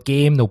get the odd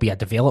game. There'll be a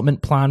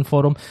development plan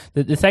for him.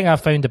 The thing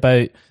I've found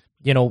about,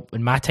 you know,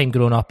 in my time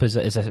growing up as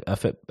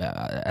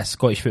a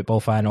Scottish football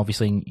fan,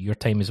 obviously in your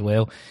time as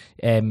well,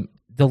 the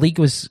league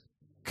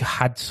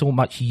had so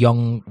much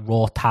young,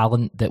 raw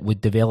talent that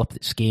would develop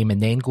its game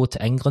and then go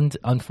to England.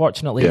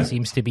 Unfortunately, It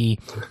seems to be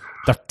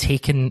they're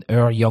taking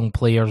our young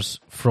players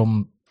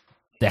from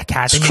the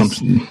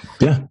academies.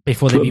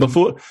 Before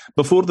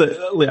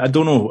I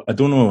don't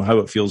know how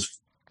it feels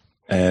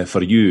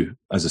for you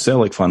as a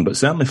Celtic fan, but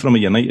certainly from a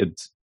United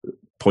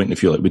point of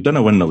view, like, we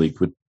didn't win the league.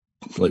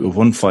 We've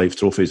won 5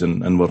 trophies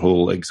in our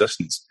whole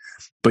existence.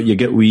 But you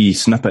get wee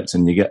snippets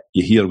and you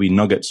hear wee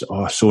nuggets.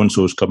 Oh,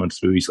 so-and-so's coming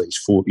through. He's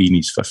 14,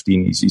 he's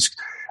 15.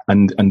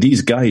 And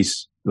these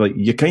guys, like,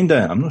 you kind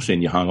of, I'm not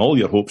saying you hang all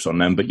your hopes on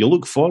them, but you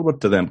look forward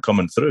to them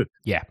coming through.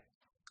 Yeah.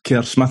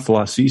 Kerr Smith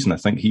last season, I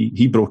think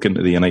he broke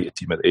into the United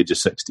team at the age of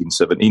 16,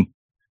 17.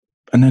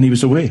 And then he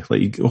was away.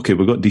 Like, okay,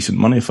 we got decent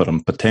money for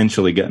him,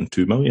 potentially getting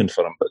 2 million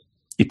for him, but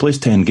he plays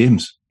 10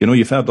 games. You know,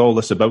 you've heard all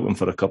this about him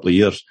for a couple of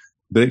years.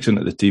 Breaks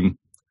into the team,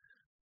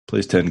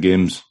 plays 10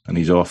 games, and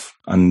he's off.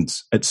 And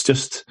it's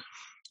just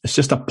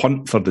a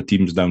punt for the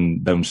teams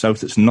down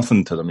south. It's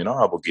nothing to them. You know,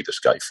 I will give this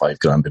guy 5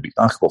 grand a week.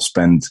 I will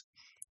spend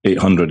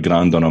 800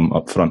 grand on him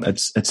up front.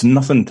 It's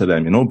nothing to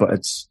them, you know, but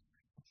it's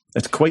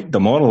quite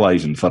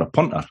demoralising for a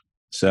punter,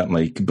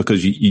 certainly,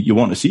 because you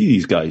want to see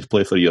these guys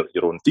play for your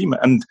own team.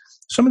 And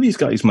some of these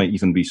guys might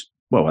even be,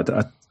 well,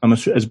 I'm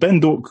assuming, is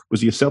Ben Doak,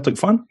 was he a Celtic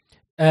fan?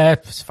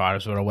 As far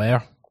as we're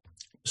aware.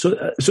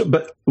 So,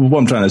 but what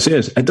I'm trying to say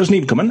is, it doesn't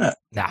even come in there.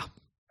 Nah.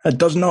 It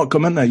does not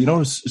come in there, you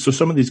know. So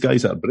some of these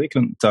guys that are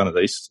breaking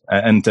Tannadice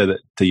into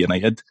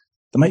United,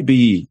 they might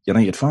be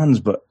United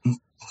fans, but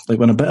like,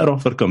 when a better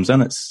offer comes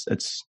in, it's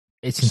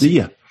see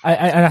ya.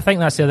 And I think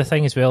that's the other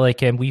thing as well.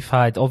 Like, we've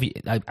had,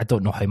 I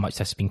don't know how much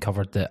this has been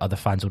covered that other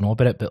fans will know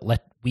about it, but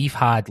we've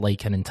had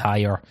like an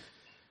entire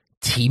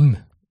team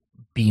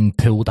being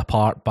pulled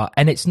apart.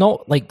 And it's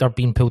not like they're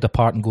being pulled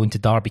apart and going to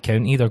Derby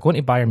County. They're going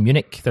to Bayern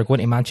Munich. They're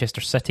going to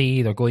Manchester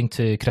City. They're going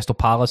to Crystal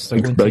Palace.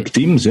 They're going big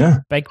teams,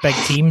 yeah. Big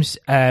teams.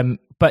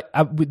 But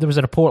there was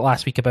a report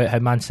last week about how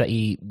Man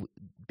City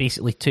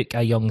basically took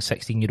a young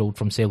 16-year-old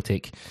from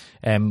Celtic,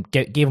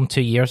 gave him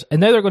 2 years,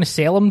 and now they're going to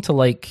sell him to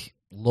like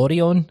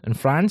Lorient in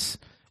France,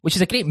 which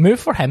is a great move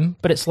for him.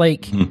 But it's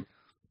like, you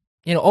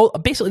know,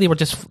 basically they were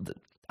just,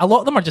 a lot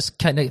of them are just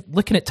kind of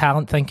looking at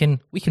talent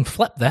thinking, we can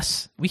flip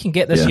this, we can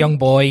get this young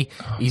boy,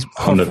 he's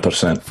 100%,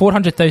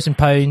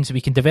 £400,000,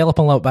 we can develop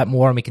him a little bit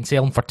more and we can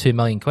sell him for £2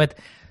 million.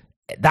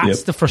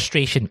 That's the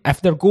frustration.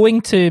 If they're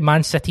going to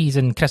Man Cities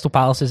and Crystal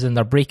Palaces and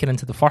they're breaking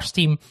into the first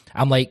team,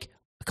 I'm like,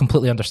 I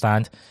completely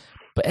understand.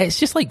 But it's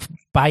just like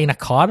buying a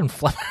car and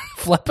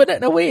flipping it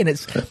in a way, and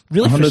it's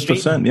really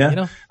 100%. Yeah, you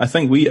know? I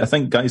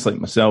think guys like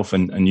myself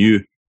and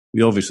you,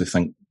 we obviously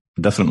think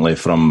differently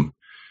from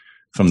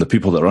the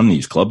people that run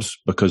these clubs,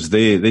 because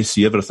they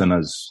see everything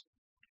as,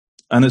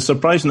 and it's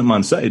surprising that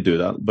Man City do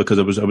that, because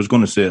I was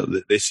going to say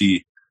that they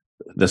see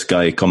this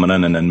guy coming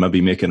in and then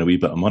maybe making a wee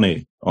bit of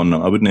money on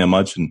them. I wouldn't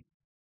imagine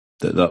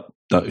that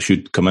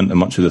should come into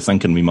much of the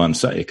thinking with Man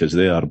City, because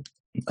they are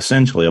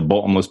essentially a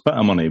bottomless pit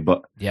of money.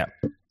 But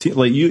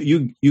like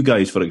you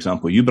guys, for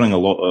example, you bring a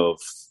lot of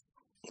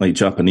like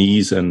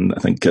Japanese and I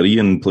think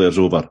Korean players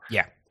over.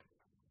 Yeah.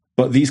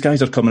 But these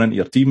guys are coming into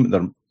your team.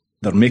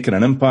 They're making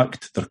an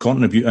impact. They're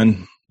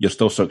contributing. You're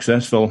still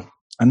successful.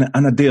 And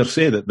I dare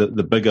say that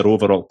the bigger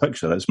overall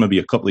picture is maybe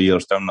a couple of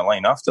years down the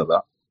line after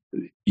that,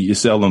 you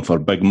sell them for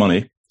big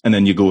money and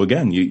then you go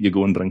again. You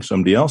go and bring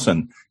somebody else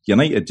in.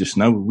 United just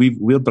now,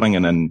 we're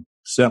bringing in,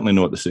 certainly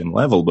not at the same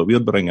level, but we're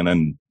bringing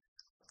in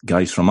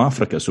guys from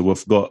Africa. So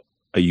we've got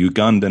a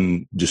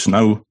Ugandan just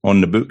now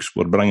on the books.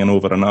 We're bringing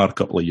over another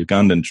couple of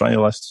Ugandan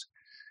trialists.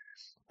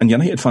 And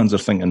United fans are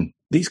thinking,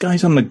 these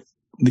guys aren't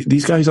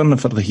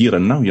for the here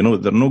and now. You know,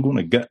 they're not going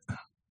to get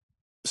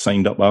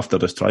signed up after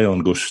this trial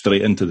and go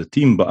straight into the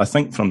team. But I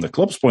think from the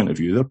club's point of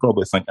view, they're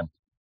probably thinking,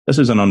 this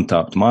is an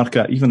untapped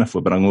market. Even if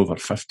we bring over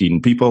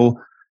 15 people,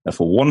 if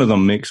one of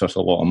them makes us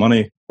a lot of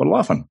money, we're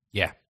laughing.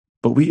 Yeah.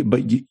 But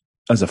you,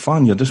 as a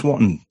fan, you're just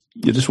wanting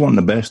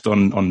the best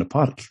on the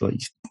park.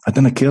 Like, I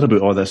didn't care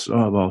about all this.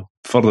 Oh, well,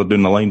 further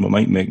down the line, we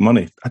might make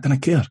money. I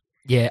didn't care.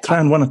 Yeah. Try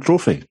and win a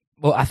trophy.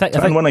 Well, I think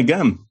win a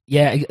game.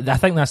 Yeah, I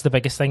think that's the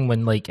biggest thing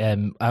when, like, I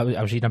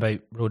was reading about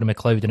Rory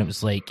McLeod and it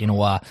was like, you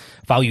know, a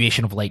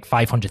valuation of like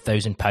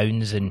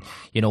 £500,000, and,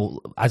 you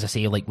know, as I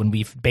say, like when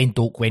Ben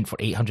Doak went for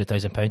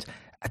 £800,000,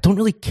 I don't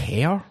really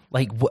care.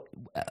 Like,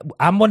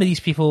 I'm one of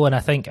these people, and I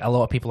think a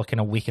lot of people are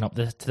kind of waking up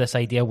to this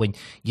idea when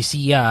you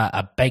see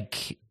a big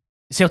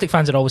Celtic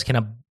fans are always kind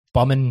of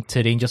bumming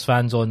to Rangers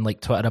fans on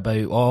like Twitter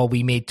about, oh,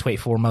 we made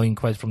 24 million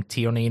quid from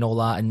Tierney and all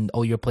that, and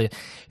all your players.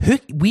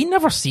 We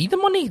never see the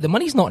money. The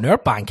money's not in our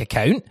bank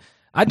account.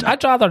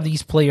 I'd rather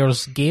these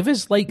players gave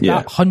us like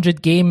that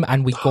 100 game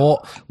and we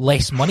got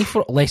less money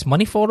for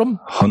them.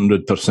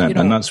 100%, you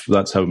know? And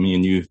that's how me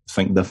and you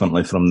think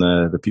differently from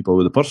the people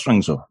with the purse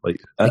strings. So,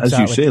 like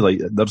exactly. As you say,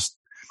 like there's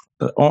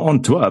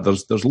on Twitter,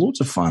 there's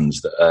loads of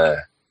fans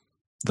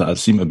that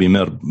seem to be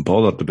more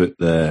bothered about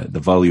the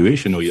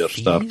valuation of your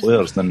star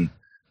players than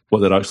what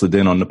they're actually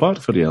doing on the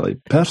park for you.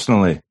 Like,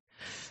 personally,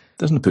 it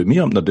doesn't put me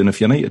up there doing if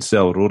United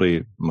sell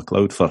Rory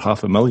McLeod for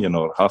 $500,000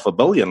 or $500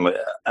 million. Like,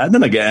 I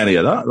didn't get any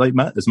of that. Like,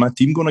 is my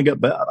team going to get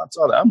better? That's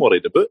all I'm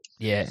worried about.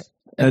 Yeah.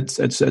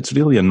 It's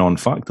really a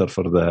non-factor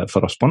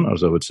for us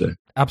punters, I would say.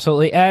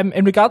 Absolutely.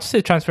 In regards to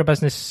the transfer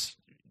business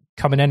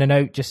coming in and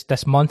out just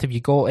this month, have you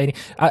got any?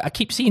 I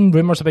keep seeing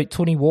rumours about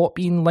Tony Watt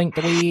being linked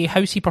away.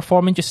 How's he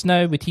performing just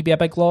now? Would he be a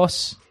big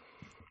loss?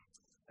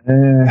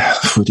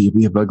 Would he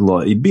be a big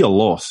loss? He'd be a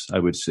loss, I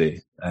would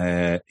say.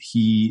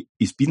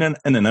 He's been in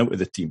and out of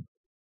the team.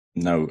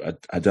 Now,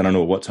 I don't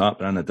know what's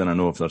happening. I don't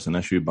know if there's an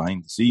issue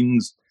behind the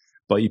scenes.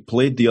 But he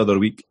played the other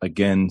week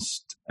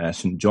against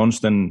St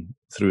Johnstone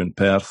through in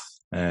Perth.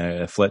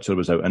 Fletcher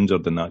was out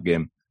injured in that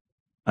game.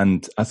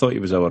 And I thought he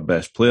was our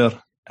best player.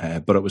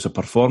 But it was a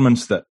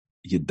performance that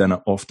you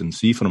didn't often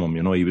see from him.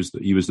 You know, he was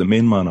the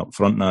main man up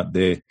front that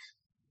day.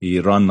 He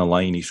ran the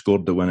line. He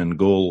scored the winning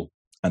goal.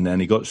 And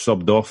then he got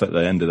subbed off at the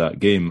end of that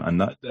game.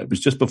 And it was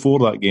just before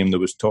that game there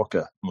was talk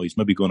of, well, he's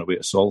maybe going away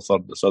to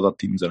Salford. There's other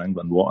teams in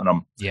England wanting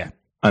him. Yeah.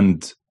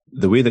 And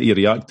the way that he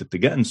reacted to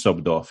getting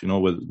subbed off, you know,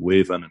 with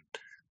waving, and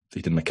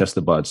he didn't kiss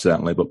the badge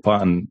certainly, but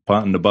patting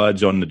the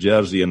badge on the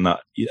jersey and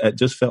that, it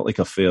just felt like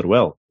a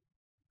farewell.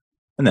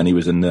 And then he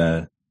was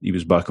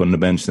back on the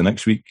bench the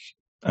next week,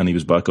 and he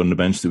was back on the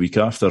bench the week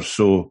after.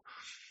 So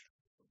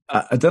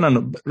I don't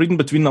know. Reading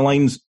between the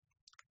lines,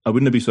 I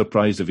wouldn't be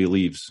surprised if he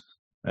leaves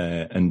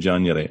in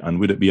January. And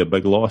would it be a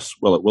big loss?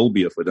 Well, it will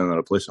be if we don't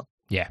replace him.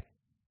 Yeah.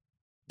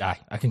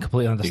 I can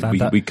completely understand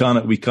that.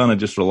 We can't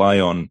just rely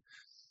on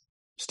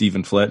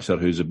Stephen Fletcher,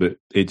 who's about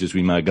ages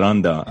with my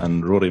granda,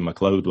 and Rory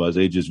McLeod was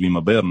ages with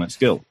my bairn at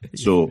skill.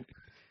 So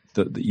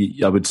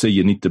I would say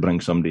you need to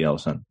bring somebody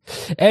else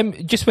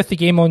in. Just with the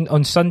game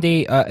on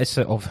Sunday, it's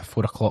a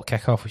 4 o'clock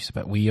kickoff, which is a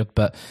bit weird.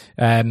 But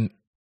in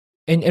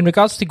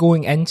regards to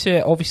going into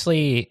it,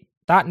 obviously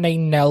that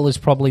 9-0 is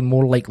probably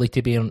more likely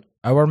to be on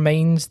our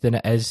minds than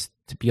it is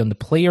to be on the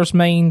players'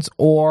 minds.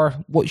 Or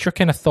what's your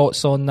kind of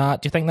thoughts on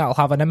that? Do you think that'll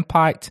have an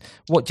impact?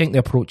 What do you think the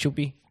approach will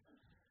be?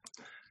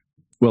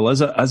 Well,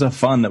 as a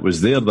fan that was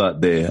there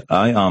that day,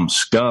 I am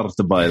scared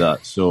by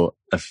that. So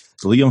if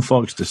Liam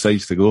Fox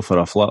decides to go for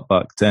a flat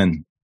back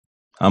 10,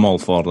 I'm all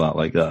for that.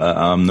 Like,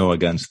 I'm no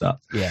against that.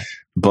 Yeah.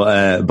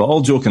 But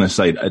all joking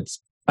aside,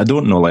 I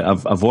don't know. Like,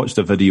 I've watched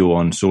a video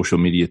on social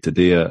media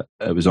today.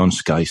 It was on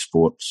Sky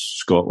Sports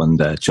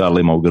Scotland.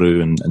 Charlie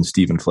Mulgrew and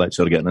Stephen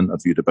Fletcher getting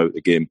interviewed about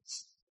the game.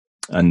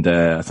 And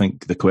I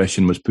think the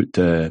question was put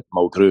to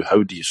Mulgrew,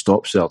 how do you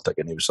stop Celtic?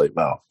 And he was like,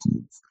 well,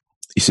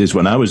 he says,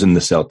 when I was in the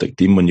Celtic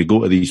team, when you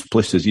go to these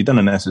places, you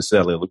didn't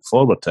necessarily look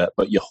forward to it,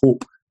 but you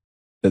hope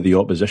that the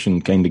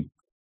opposition kind of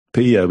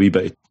pay you a wee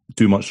bit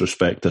too much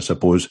respect, I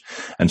suppose,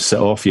 and sit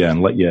off you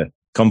and let you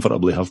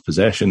comfortably have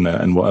possession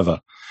and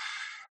whatever.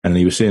 And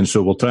he was saying,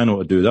 so we'll try not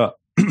to do that.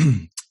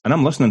 And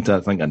I'm listening to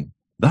it thinking,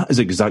 that is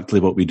exactly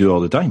what we do all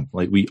the time.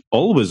 Like, we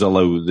always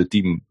allow the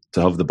team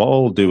to have the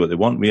ball, do what they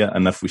want with it.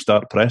 And if we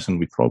start pressing,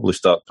 we probably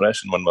start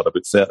pressing when we're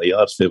about 30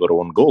 yards favour our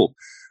own goal,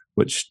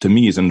 which to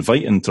me is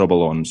inviting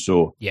trouble on.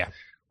 So yeah,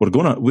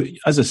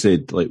 as I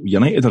said, like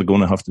United are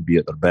going to have to be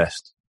at their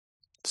best.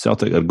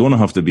 Celtic are going to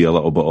have to be a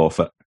little bit off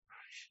it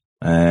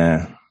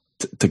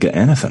to get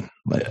anything.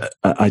 Like,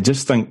 I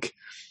just think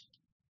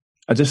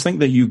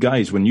that you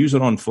guys, when you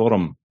are on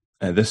form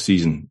this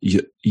season,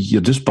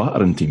 you're just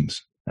battering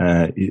teams.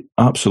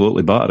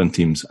 Absolutely battering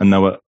teams. And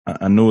now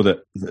I know that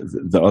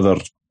the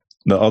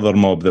other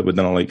mob that we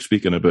didn't like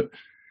speaking about,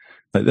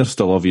 like, they're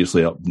still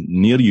obviously up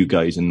near you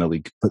guys in the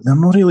league, but they're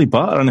not really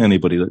battering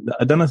anybody.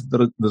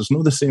 There's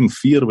no the same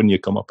fear when you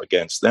come up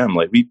against them.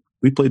 Like we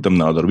played them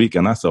the other week,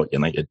 and I thought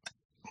United,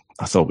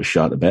 we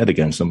shot the bed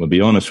against them. To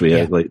be honest with you,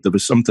 yeah. Like there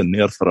was something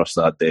there for us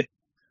that day,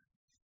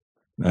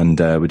 and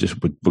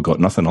we got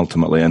nothing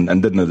ultimately, and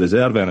didn't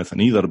deserve anything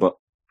either. But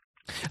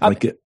I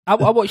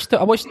watched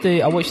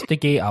the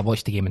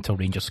game until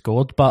Rangers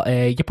scored, but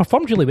you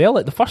performed really well.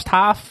 Like the first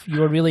half, you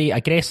were really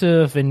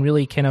aggressive and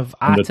really kind of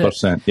at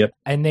 100%, it. Yep.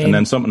 And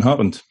then something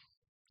happened.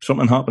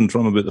 Something happened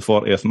from about the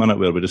 40th minute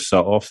where we just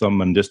sat off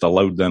them and just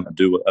allowed them to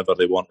do whatever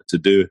they wanted to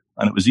do,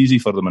 and it was easy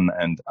for them in the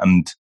end.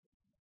 And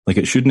like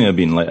it shouldn't have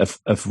been. Like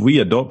if we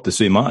adopt the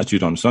same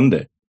attitude on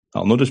Sunday,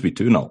 it'll not just be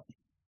 2-0.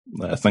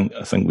 I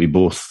think we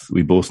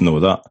both know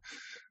that.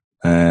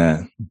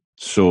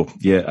 So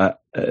yeah,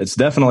 it's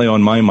definitely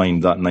on my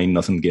mind, that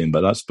 9-0 game,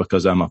 but that's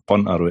because I'm a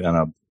punter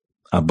and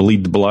I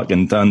bleed black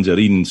and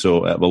tangerine,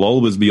 so it will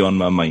always be on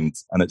my mind.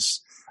 And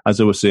it's,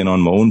 as I was saying on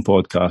my own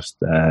podcast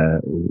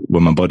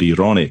with my buddy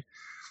Ronnie,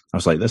 I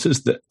was like, this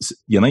is the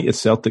United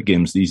Celtic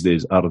games these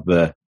days are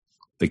the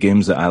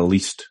games that I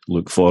least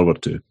look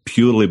forward to,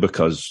 purely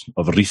because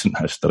of recent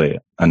history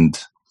and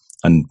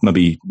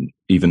maybe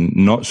even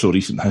not so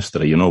recent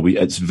history. You know,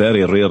 it's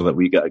very rare that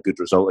we get a good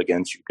result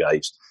against you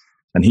guys.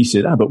 And he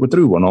said, but we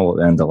drew 1-1 at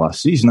the end of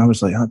last season. I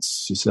was like,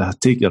 I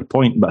take your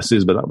point. But I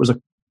says, but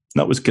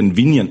that was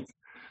convenient,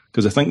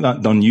 because I think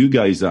that done you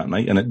guys that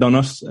night, and it done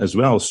us as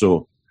well.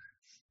 So,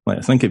 like,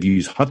 I think if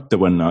you had to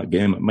win that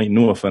game, it might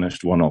not have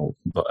finished 1-1.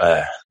 But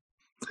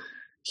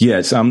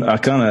yeah, I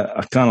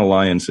kind of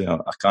lie and say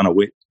I can't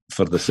wait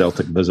for the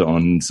Celtic visit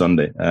on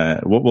Sunday.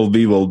 What will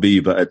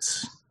be. But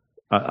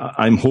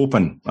I'm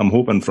hoping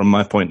from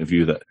my point of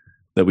view that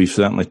we've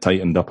certainly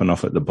tightened up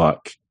enough at the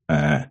back.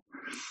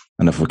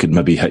 And if we could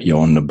maybe hit you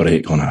on the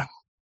break on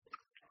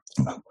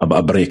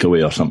a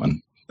breakaway or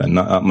something, then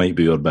that might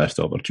be our best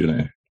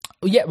opportunity.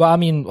 Yeah, well, I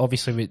mean,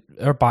 obviously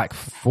our back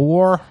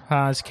four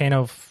has kind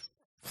of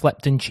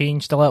flipped and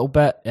changed a little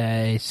bit.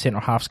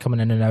 Centre halves coming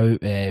in and out.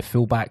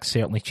 Fullbacks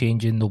certainly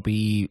changing.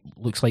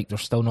 Looks like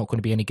there's still not going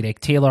to be any Greg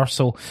Taylor.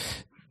 So,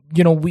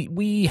 you know,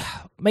 we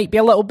might be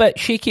a little bit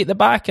shaky at the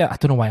back. I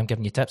don't know why I'm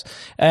giving you tips.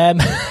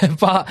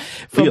 But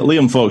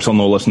Liam Fox will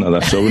not listen to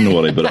this, so I wouldn't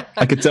worry about it.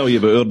 I could tell you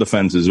about our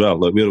defence as well.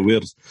 Like we're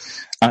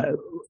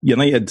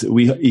United,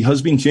 he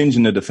has been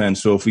changing the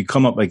defence. So if we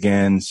come up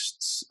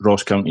against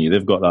Ross County,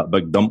 they've got that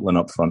big dumpling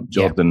up front,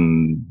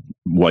 Jordan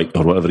White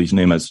or whatever his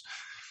name is.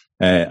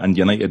 And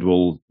United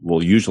will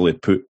usually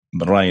put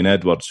Ryan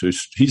Edwards,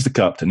 he's the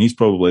captain, he's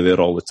probably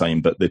there all the time,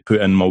 but they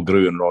put in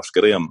Mulgrew and Ross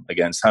Graham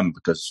against him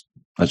because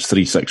that's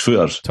 3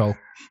 6-footers. Tall.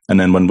 And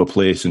then when we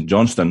play St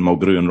Johnstone,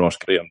 Mulgrew and Ross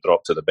Graham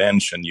drop to the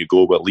bench, and you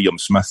go with Liam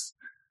Smith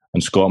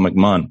and Scott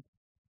McMahon,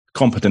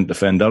 competent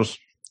defenders,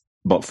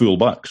 but full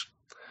backs.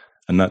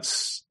 And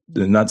that's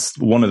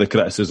one of the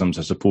criticisms,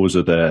 I suppose,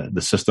 of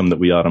the system that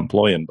we are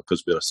employing,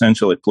 because we're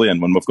essentially playing,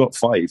 when we've got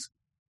 5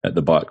 at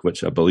the back,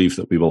 which I believe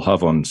that we will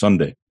have on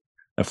Sunday,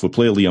 if we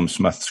play Liam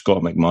Smith,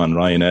 Scott McMahon,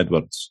 Ryan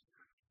Edwards,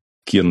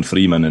 Kieran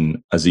Freeman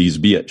and Aziz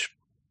Beach,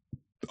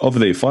 of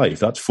the 5,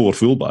 that's 4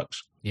 fullbacks.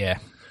 Yeah.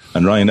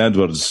 And Ryan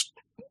Edwards,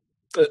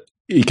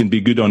 he can be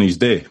good on his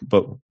day,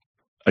 but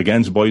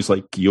against boys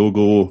like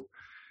Kyogo,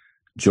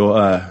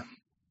 Jota,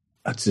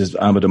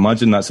 I would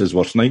imagine that's his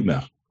worst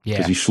nightmare.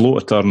 Because he's slow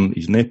to turn,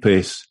 he's no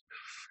pace.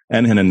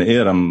 Anything in the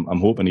air, I'm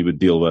hoping he would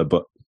deal with.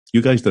 But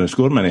you guys didn't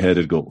score many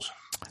headed goals.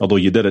 Although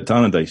you did at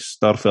Tannadice,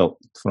 Starfelt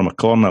from a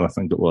corner, I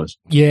think it was.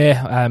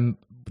 Yeah,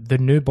 the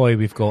new boy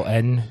we've got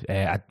in,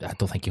 I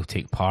don't think he'll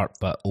take part,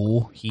 but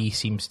he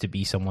seems to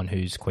be someone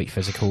who's quite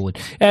physical.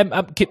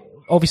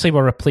 Obviously,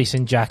 we're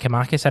replacing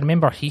Giakoumakis. I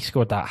remember he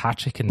scored that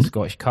hat-trick in the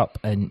Scottish Cup,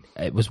 and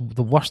it was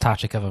the worst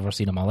hat-trick I've ever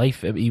seen in my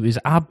life. He was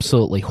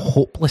absolutely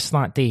hopeless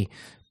that day,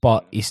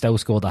 but he still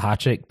scored a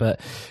hat-trick. But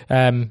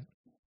I'm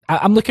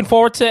looking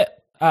forward to it.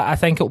 I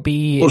think it'll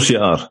be... Of course you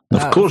are.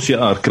 Of course you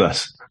are,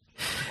 Chris.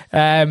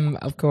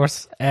 Of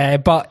course.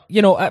 But,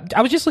 you know,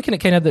 I was just looking at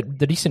kind of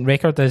the recent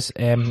record, as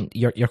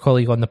your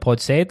colleague on the pod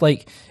said.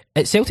 Like,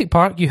 at Celtic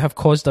Park, you have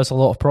caused us a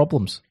lot of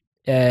problems.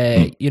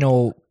 You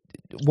know,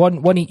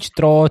 one each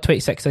draw,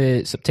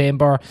 26th of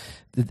September.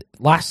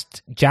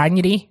 Last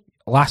January,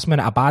 last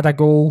minute Abada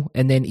goal,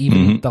 and then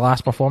even the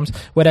last performance.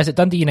 Whereas at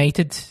Dundee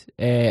United,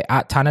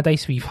 at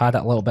Tannadice, we've had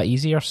it a little bit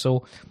easier.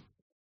 So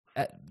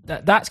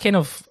that's kind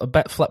of a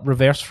bit flip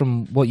reverse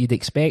from what you'd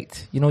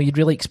expect. You know, you'd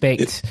really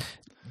expect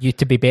you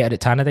to be better at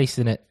Tannadice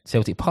than at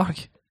Celtic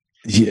Park.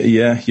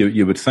 Yeah,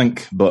 you would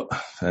think, but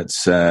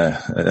it's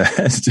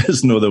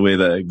just not the way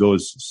that it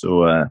goes.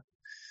 So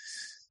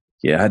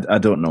Yeah, I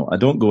don't know. I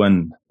don't go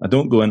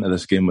into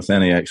this game with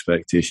any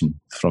expectation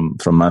from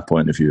my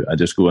point of view. I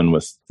just go in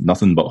with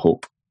nothing but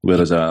hope.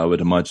 Whereas I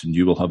would imagine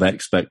you will have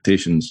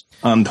expectations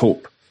and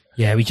hope.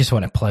 Yeah, we just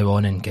want to plough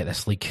on and get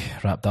this league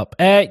wrapped up.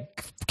 Kind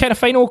of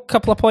final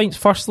couple of points.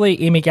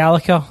 Firstly, Amy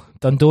Gallagher,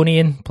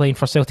 Dundonian, playing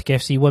for Celtic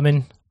FC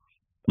Women.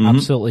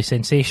 Absolutely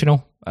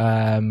sensational.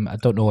 I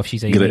don't know if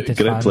she's a United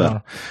fan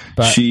player.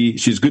 But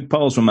she's good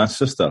pals with my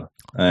sister.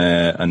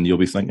 And you'll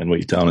be thinking, what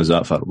you're telling us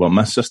that for? Well,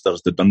 my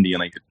sister's the Dundee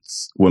United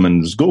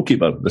women's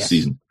goalkeeper this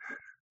season.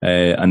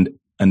 And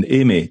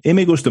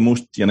Amy goes to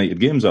most United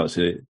games,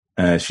 actually.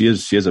 She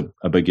is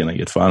a big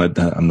United fan.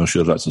 I'm not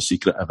sure if that's a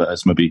secret. If it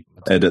is, maybe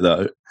edit that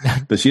out.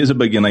 But she is a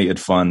big United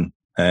fan.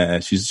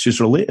 She's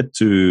related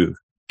to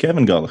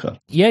Kevin Gallagher.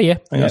 Yeah. I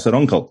think that's her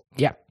uncle.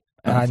 Yeah.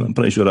 I'm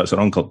pretty sure that's her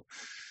uncle.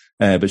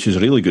 But she's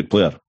a really good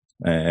player.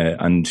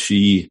 And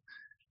she,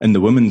 in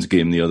the women's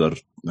game the other,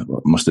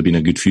 must have been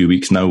a good few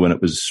weeks now when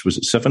it was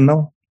it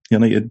 7-0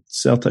 United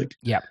Celtic?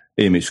 Yeah.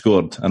 Amy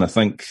scored. And I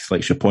think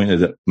she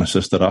pointed at my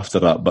sister after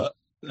that, but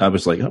I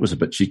was like, that was a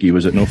bit cheeky.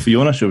 Was it no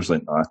Fiona? She was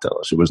like, no, I tell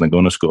her she wasn't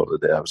going to score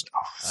today. I was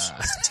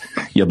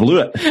like, you blew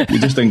it. You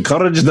just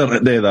encouraged her to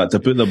do that, to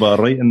put the bar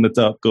right in the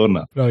top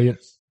corner. Brilliant.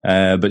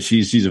 But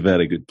she's a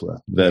very good player.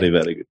 Very,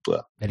 very good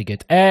player. Very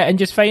good. And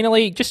just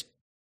finally,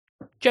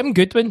 Jim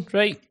Goodwin,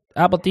 right?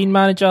 Aberdeen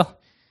manager.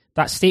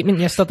 That statement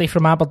yesterday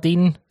from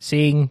Aberdeen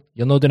saying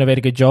you're not doing a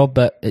very good job,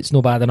 but it's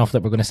no bad enough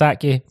that we're going to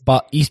sack you.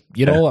 But if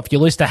you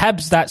lose to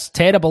Hibs, that's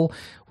terrible.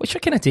 What's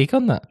your kind of take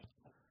on that?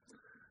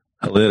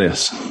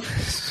 Hilarious.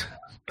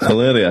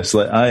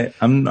 Like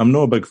I'm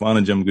not a big fan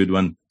of Jim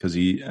Goodwin because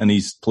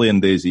he's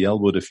playing days. He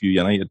elbowed a few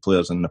United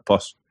players in the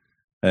pus,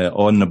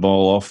 on the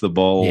ball, off the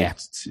ball. Yeah.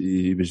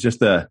 He was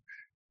just a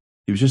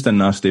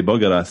nasty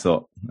bugger, I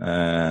thought.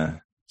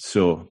 I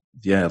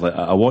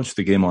watched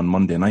the game on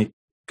Monday night.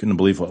 Couldn't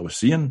believe what I was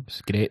seeing.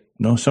 It's great.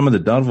 No, some of the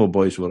Darvel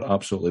boys were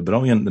absolutely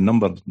brilliant. The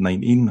number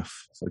 19, I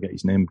forget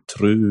his name,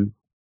 True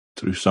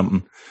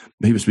something.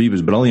 He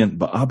was brilliant,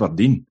 but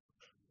Aberdeen,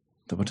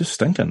 they were just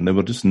stinking. They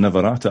were just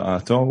never at it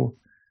at all.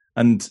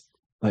 And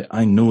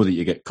I know that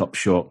you get cup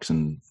shocks,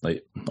 and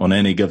on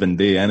any given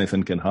day,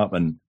 anything can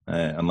happen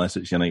unless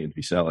it's United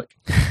v Celtic.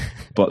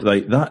 But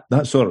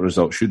that sort of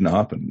result shouldn't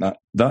happen.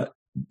 That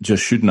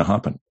just shouldn't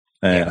happen.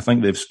 I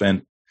think they've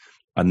spent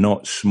a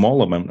not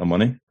small amount of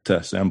money to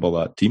assemble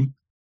that team,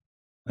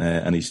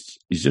 and he's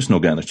just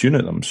not getting a tune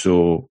at them.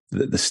 So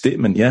the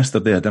statement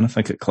yesterday, I didn't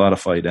think it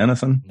clarified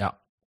anything. No,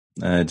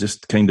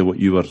 just kind of what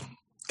you were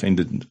kind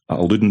of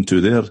alluding to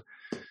there.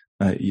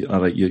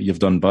 You've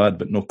done bad,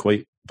 but not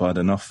quite bad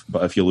enough.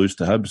 But if you lose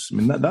to Hibs, I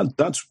mean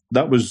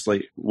that was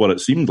like what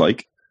it seemed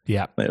like.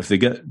 Yeah. If they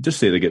get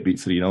beat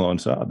 3-0 on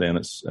Saturday, and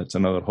it's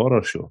another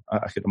horror show.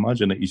 I could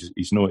imagine that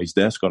he's not at his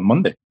desk on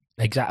Monday.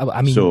 Exactly.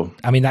 I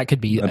mean that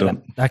could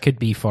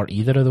be for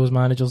either of those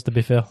managers, to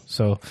be fair.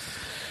 So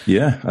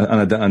yeah,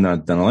 and I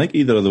don't like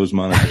either of those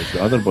managers.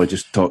 The other boy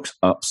just talks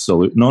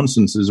absolute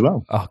nonsense as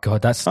well. Oh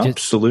God, that's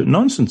absolute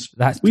nonsense.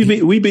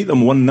 We beat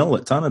them 1-0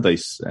 at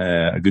Tannadice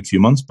a good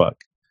few months back,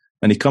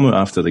 and he come out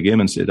after the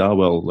game and said,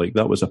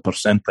 that was a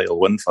percentile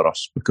win for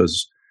us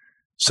because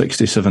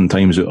 67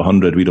 times out of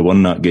 100 we'd have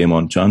won that game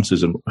on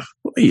chances. And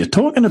what are you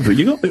talking about?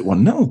 You got beat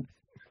 1-0.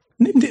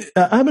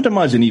 I would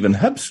imagine even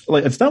Hibs,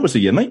 if that was a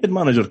United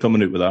manager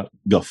coming out with that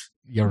guff,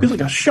 you'd be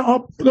like, shut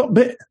up, we got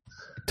bit.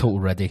 Total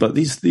ready. But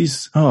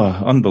these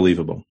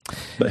unbelievable.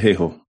 But hey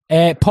ho.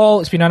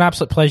 Paul, it's been an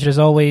absolute pleasure as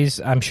always.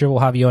 I'm sure we'll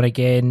have you on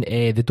again.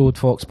 The Dode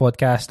Fox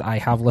podcast, I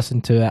have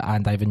listened to it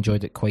and I've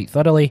enjoyed it quite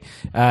thoroughly.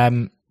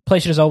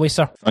 Pleasure as always,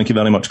 sir. Thank you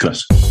very much,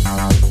 Chris.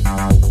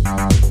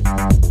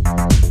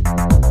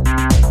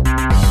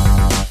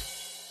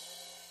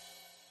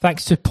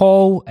 Thanks to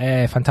Paul.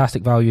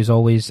 Fantastic value as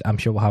always. I'm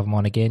sure we'll have him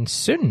on again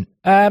soon.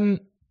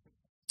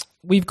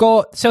 We've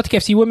got Celtic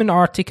FC women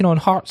are taking on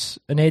Hearts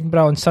in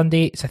Edinburgh on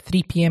Sunday. It's a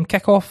 3 p.m.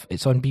 kickoff.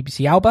 It's on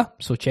BBC Alba,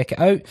 so check it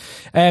out.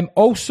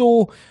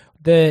 Also,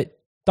 the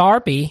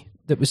derby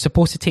that was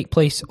supposed to take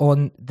place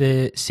on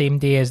the same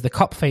day as the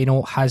cup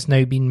final has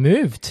now been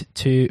moved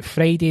to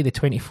Friday, the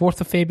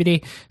 24th of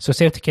February. So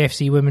Celtic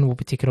FC women will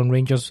be taking on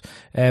Rangers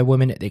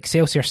women at the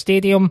Excelsior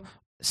Stadium.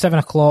 7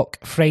 o'clock,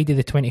 Friday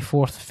the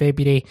 24th of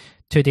February,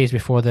 2 days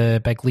before the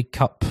big League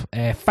Cup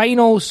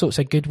final. So it's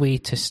a good way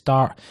to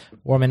start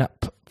warming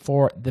up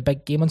for the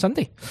big game on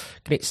Sunday.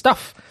 Great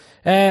stuff.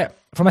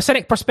 From a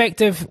Cynic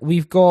perspective,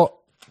 we've got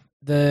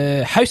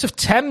the House of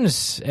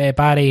Thames.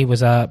 Barry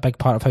was a big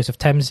part of House of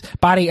Thames.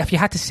 Barry, if you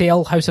had to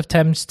sell House of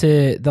Thames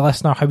to the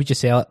listener, how would you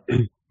sell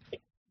it?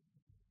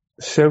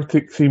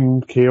 Celtic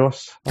themed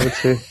chaos, I would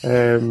say.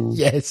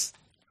 Yes.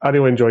 I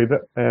really enjoyed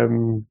it.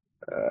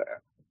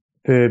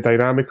 The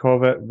dynamic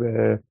of it,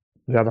 the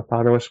other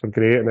panellists were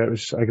great, and it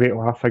was a great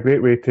laugh, a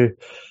great way to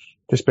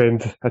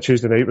spend a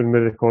Tuesday night when we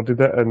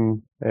recorded it.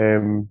 And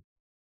there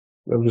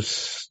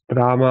was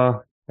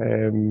drama,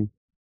 there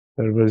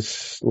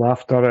was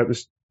laughter, it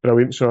was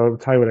brilliant, so I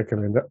would highly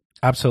recommend it.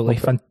 Absolutely.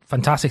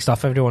 Fantastic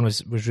stuff. Everyone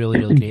was really,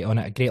 really great on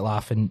it. A great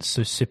laugh and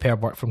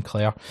superb work from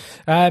Claire.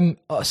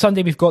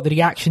 Sunday, we've got the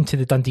reaction to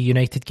the Dundee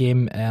United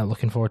game.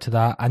 Looking forward to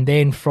that. And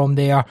then from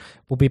there,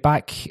 we'll be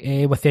back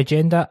with the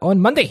agenda on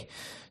Monday.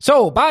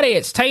 So, Barry,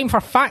 it's time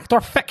for Fact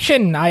or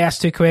Fiction. I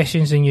ask 2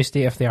 questions and you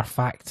state if they are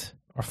fact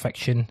or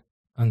fiction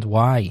and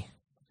why.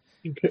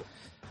 Okay.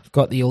 I've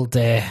got the old...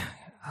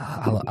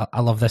 I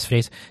love this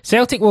phrase.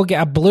 Celtic will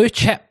get a blue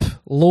chip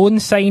loan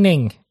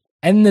signing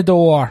in the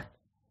door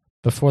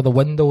before the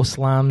window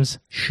slams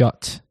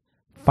shut.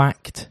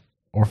 Fact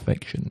or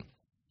fiction?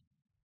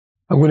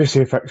 I'm going to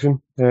say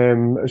fiction.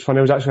 It's funny,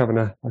 I was actually having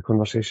a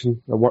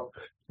conversation at work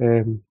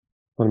with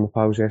one of my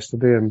pals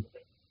yesterday, and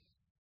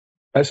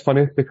it's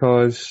funny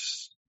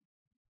because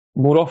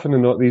more often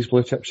than not, these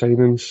blue chip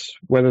signings,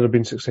 whether they've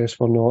been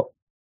successful or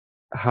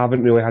not,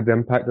 haven't really had the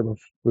impact that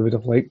we would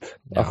have liked.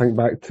 Yeah. I think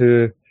back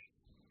to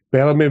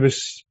Bellamy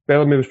was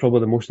probably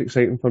the most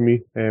exciting for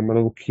me. I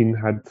know Keane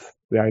had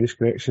the Irish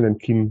connection, and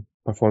Keane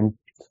performed,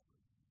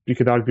 you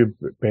could argue,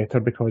 better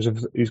because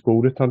of his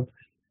goal return.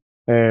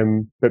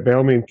 But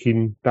Bellamy and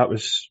Keane, that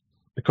was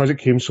because it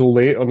came so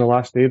late on the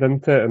last day,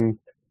 didn't it? And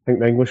I think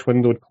the English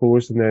window had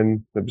closed, and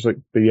then it was like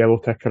the yellow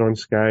ticker on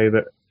Sky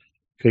that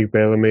Craig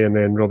Bellamy and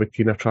then Robbie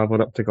Keane are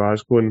travelling up to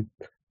Glasgow. And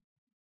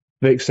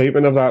the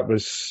excitement of that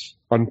was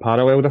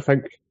unparalleled, I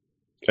think.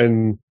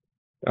 And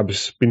I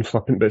was being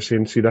flippant but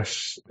saying, see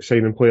this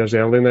signing players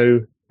early now,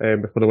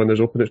 before the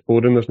window's open, it's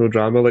boring, there's no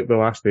drama like the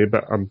last day,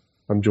 but I'm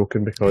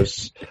joking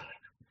because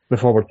the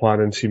forward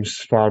planning seems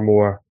far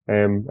more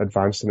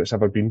advanced than it's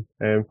ever been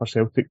for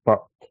Celtic,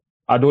 but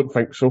I don't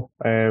think so.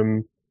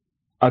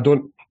 I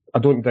don't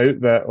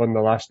doubt that on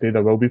the last day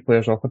there will be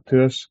players offered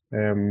to us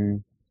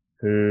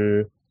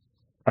who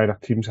either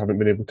teams haven't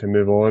been able to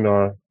move on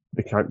or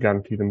they can't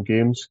guarantee them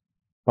games,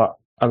 but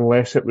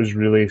unless it was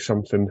really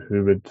something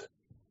who would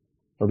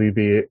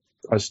alleviate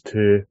us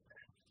to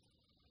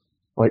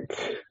like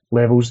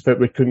levels that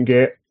we couldn't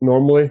get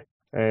normally,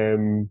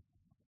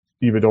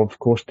 you would of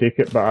course take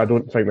it, but I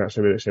don't think that's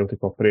the way that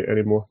Celtic operate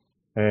anymore.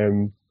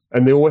 And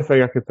the only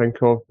thing I could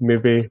think of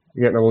maybe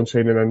getting a loan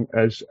signing in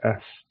is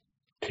if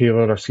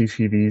Taylor or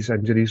CCV's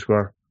injuries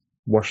were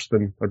worse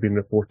than are being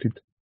reported.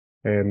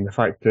 The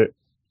fact that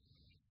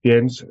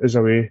Jens is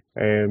away,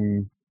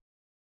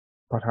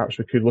 perhaps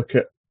we could look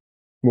at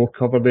more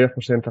cover there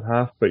for centre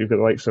half, but you've got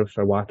the likes of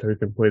Iwata who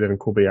can play there and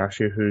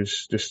Kobayashi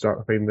who's just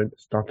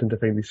starting to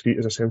find his feet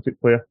as a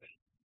Celtic player.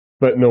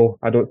 But no,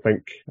 I don't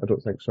think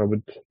so. I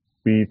would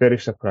be very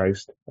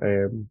surprised.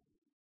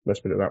 Let's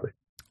put it that way.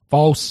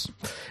 False.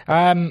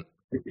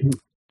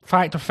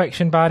 Fact or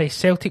fiction, Barry?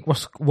 Celtic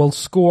will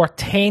score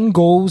 10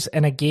 goals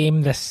in a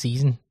game this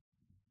season.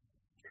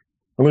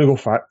 I'm going to go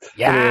fact.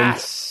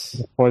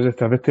 Yes!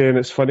 Positivity, and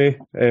it's funny,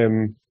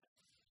 the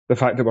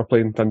fact that we're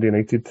playing Dundee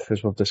United,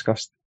 as we've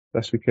discussed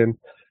this weekend.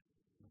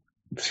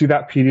 See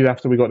that period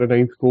after we got the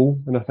 9th goal,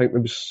 and I think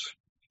it was,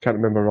 can't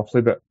remember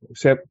roughly, but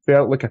it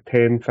felt like a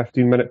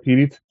 10-15 minute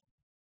period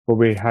where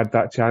we had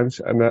that chance,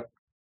 and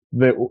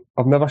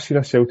I've never seen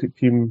a Celtic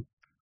team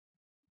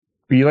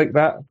be like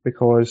that,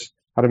 because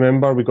I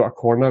remember we got a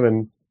corner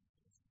and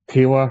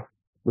Taylor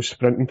was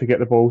sprinting to get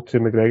the ball to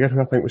McGregor, who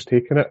I think was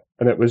taking it,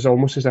 and it was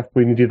almost as if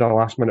we needed a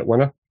last minute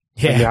winner.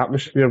 Yeah. And the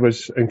atmosphere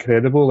was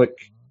incredible. Like,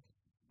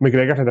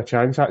 McGregor had a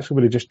chance actually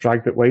where he just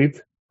dragged it wide,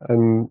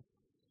 and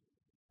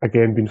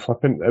again being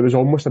flippant, it was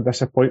almost a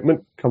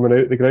disappointment coming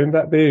out of the ground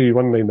that day. He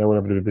won 9-0 and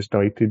everybody was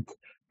delighted.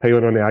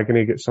 Piling on the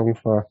agony gets sung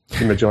for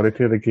the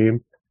majority of the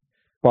game,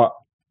 but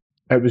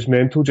it was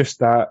mental, just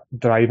that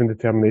drive and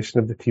determination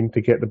of the team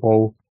to get the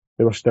ball.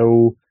 They were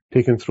still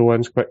taking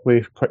throw-ins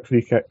quickly, quick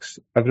free kicks.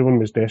 Everyone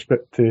was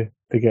desperate to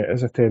get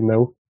us a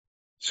 10-0.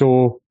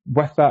 So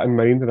with that in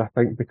mind, and I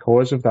think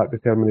because of that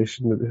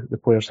determination that the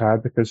players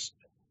had, because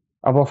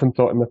I've often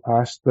thought in the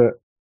past that,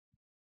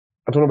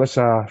 I don't know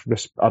if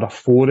it's a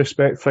full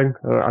respect thing.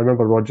 I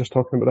remember Rodgers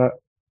talking about that.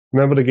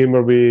 Remember the game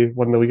where we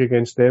won the league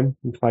against them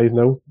in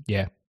 5-0?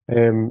 Yeah.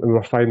 And we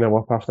were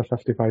 5-0 up after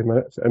 55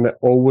 minutes, and it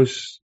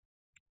always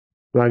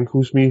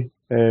rankles me.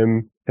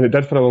 And it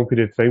did for a long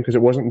period of time, because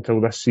it wasn't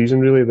until this season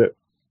really that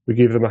we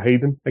gave them a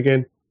hiding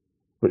again,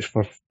 which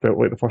felt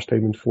like the first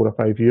time in 4 or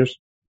 5 years,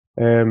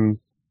 that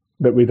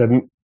we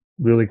didn't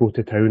really go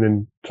to town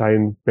and try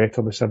and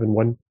better the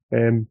 7-1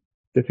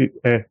 defeat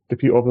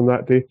of them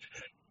that day.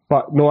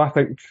 But no, I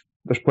think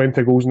there's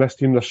plenty of goals in this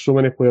team. There's so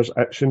many players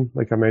itching,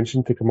 like I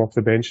mentioned, to come off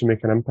the bench and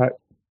make an impact.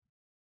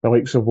 The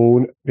likes of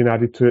Owen being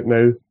added to it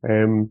now,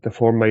 the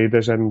form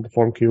Maeda's in, the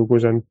form Keogh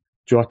goes in,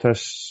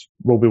 Jotas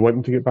will be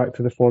wanting to get back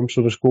to the form,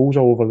 so there's goals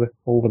all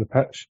over the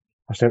pitch.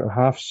 Our centre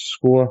halves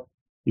score,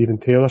 even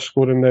Taylor's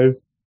scoring now.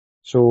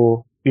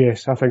 So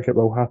yes, I think it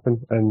will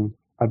happen, and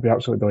I'd be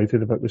absolutely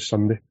delighted if it was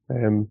Sunday.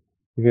 You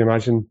can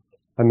imagine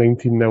a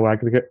 19-0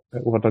 aggregate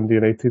over Dundee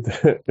United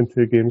in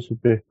 2 games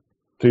would be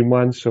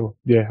dreamland. So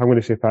yeah, I'm going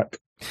to say fact.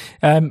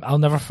 I'll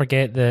never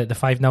forget the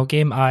 5-0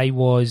 game. I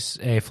was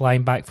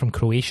flying back from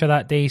Croatia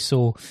that day,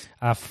 so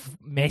I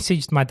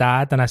messaged my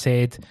dad and I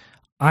said,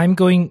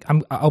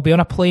 I'll be on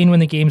a plane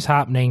when the game's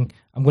happening.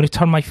 I'm going to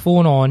turn my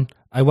phone on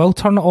I will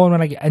turn it on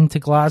when I get into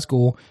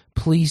Glasgow.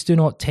 Please do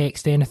not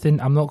text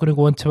anything. I'm not going to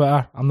go on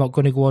Twitter. I'm not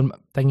going to go on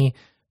thingy.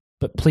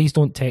 But please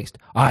don't text.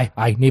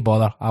 Aye, no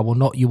bother. I will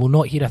not. You will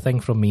not hear a thing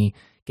from me.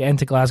 Get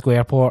into Glasgow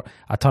Airport.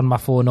 I turn my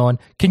phone on.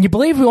 Can you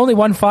believe we only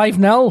won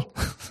 5-0?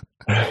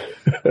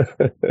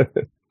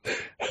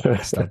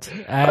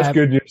 That's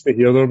good news to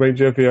hear, though, mind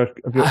you. If you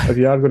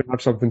are going to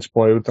have something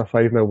spoiled, a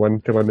 5-0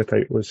 win to win the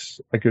title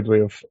is a good way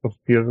of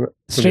hearing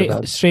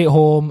it. Straight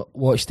home,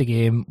 watch the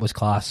game, was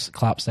class,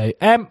 claps out.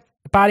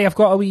 Barry, I've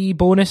got a wee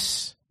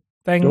bonus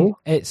thing. No?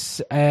 It's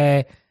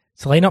a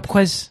lineup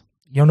quiz.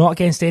 You're not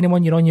against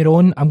anyone, you're on your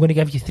own. I'm going to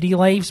give you 3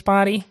 lives,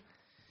 Barry.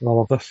 I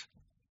love this.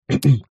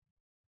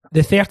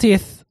 The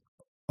 30th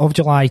of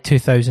July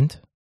 2000.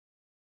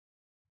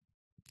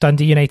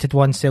 Dundee United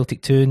 1,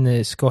 Celtic 2 in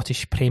the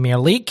Scottish Premier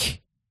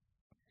League.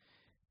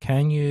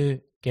 Can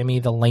you give me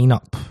the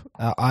lineup?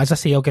 As I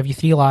say, I'll give you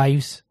 3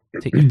 lives.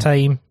 Take your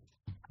time.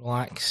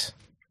 Relax.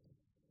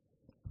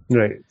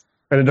 Right.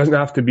 And it doesn't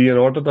have to be in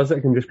order, does it?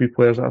 It can just be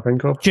players that I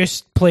think of.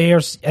 Just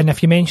players, and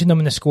if you mention them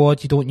in the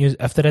squad, you don't use.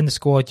 If they're in the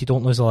squad, you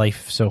don't lose a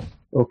life. So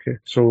okay,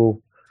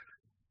 so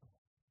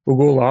we'll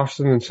go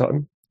Larsson and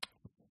Sutton.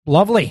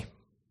 Lovely.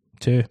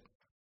 2.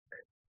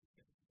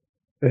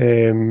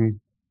 Mahe,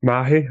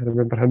 I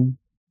remember him.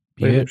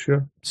 I'm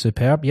sure.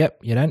 Superb.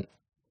 Yep, you're in.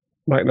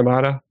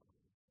 McNamara.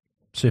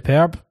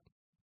 Superb.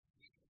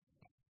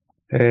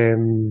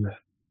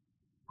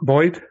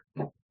 Boyd.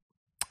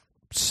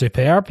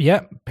 Superb.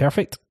 Yep,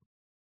 perfect.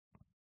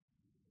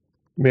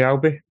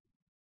 Mialby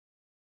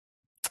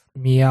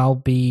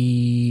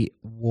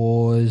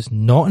was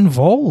not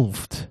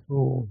involved.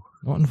 Oh.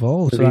 Not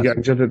involved. Did he get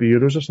injured at the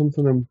Euros or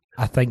something?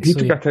 I think he so.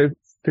 He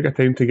took a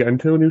time to get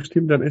into the O'Neill's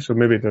team, didn't he? So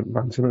maybe he didn't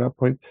advance him at that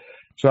point.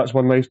 So that's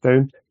 1 life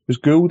down. Was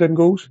Gould in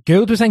goals?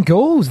 Gould was in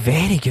goals.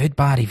 Very good,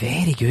 Barry.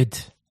 Very good.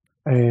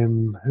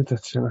 Who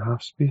did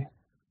centre-halves be?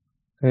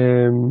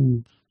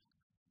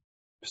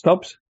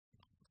 Stubbs?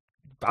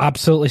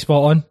 Absolutely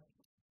spot on.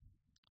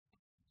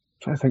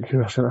 I think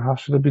who our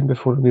centre-halves should have been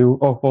before O'Neill.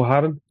 Oh,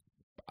 O'Haran.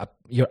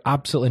 You're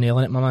absolutely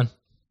nailing it, my man.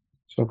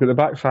 So I've got the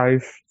back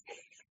 5.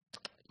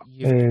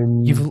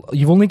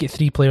 You've only got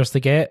 3 players to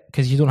get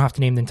because you don't have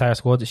to name the entire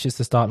squad. It's just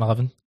the starting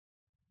 11.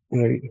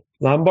 Right.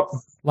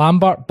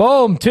 Lambert.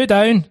 Boom. 2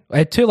 down.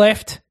 2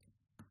 left.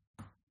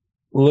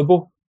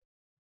 Libbo.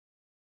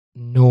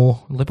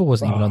 No, Libbo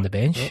wasn't even on the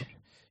bench.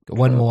 Got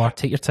 1 more.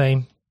 Take your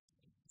time.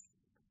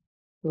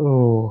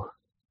 Oh.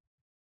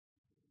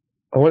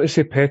 I want to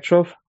say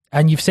Petrov.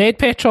 And you've said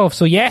Petrov,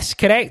 so yes,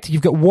 correct.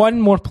 You've got 1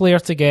 more player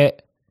to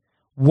get.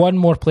 1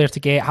 more player to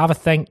get. Have a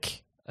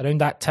think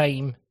around that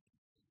time.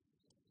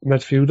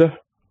 Midfielder.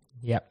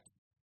 Yep.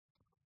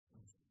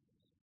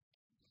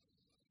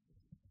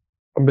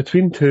 I'm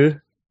between 2.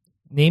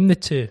 Name the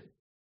 2.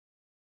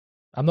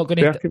 I'm not going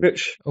to...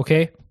 Berkovic.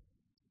 Okay.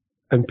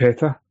 And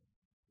Peta.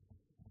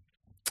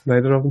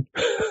 Neither of them.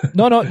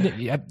 No.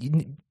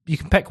 You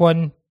can pick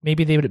one.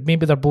 Maybe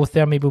they're both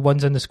there. Maybe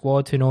one's in the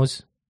squad. Who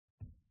knows?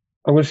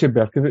 I'm going to say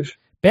Berkovic.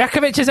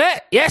 Berkovic is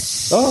it?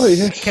 Yes. Oh,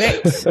 yes.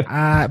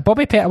 Correct.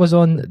 Bobby Peta was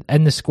in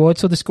the squad.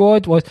 So the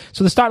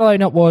starting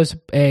lineup was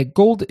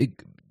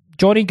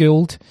Johnny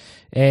Gould,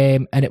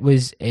 and it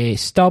was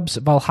Stubbs,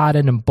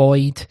 Valharin and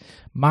Boyd,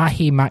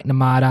 Mahe,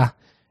 McNamara,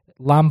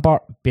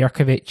 Lambert,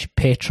 Berkovic,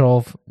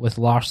 Petrov with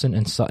Larsson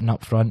and Sutton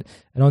up front.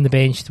 And on the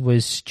bench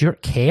was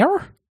Stuart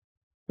Kerr,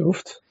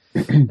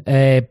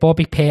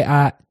 Bobby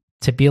Peta,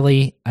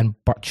 Tabili and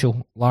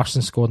Burchell.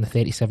 Larsson scored in the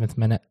 37th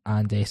minute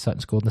and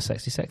Sutton scored in the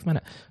 66th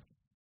minute.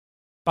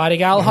 Barry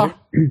Gallagher,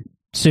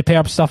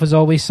 superb stuff as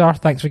always, sir.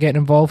 Thanks for getting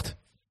involved.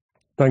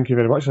 Thank you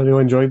very much. I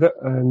really enjoyed it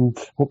and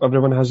hope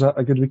everyone has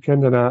a good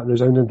weekend and a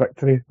resounding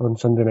victory on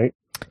Sunday night.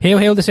 Hail,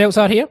 hail, the Celts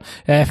are here.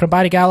 From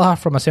Barry Gallagher,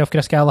 from myself,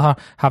 Chris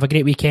Gallagher. Have a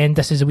great weekend.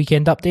 This is a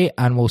weekend update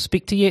and we'll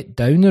speak to you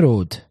down the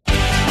road.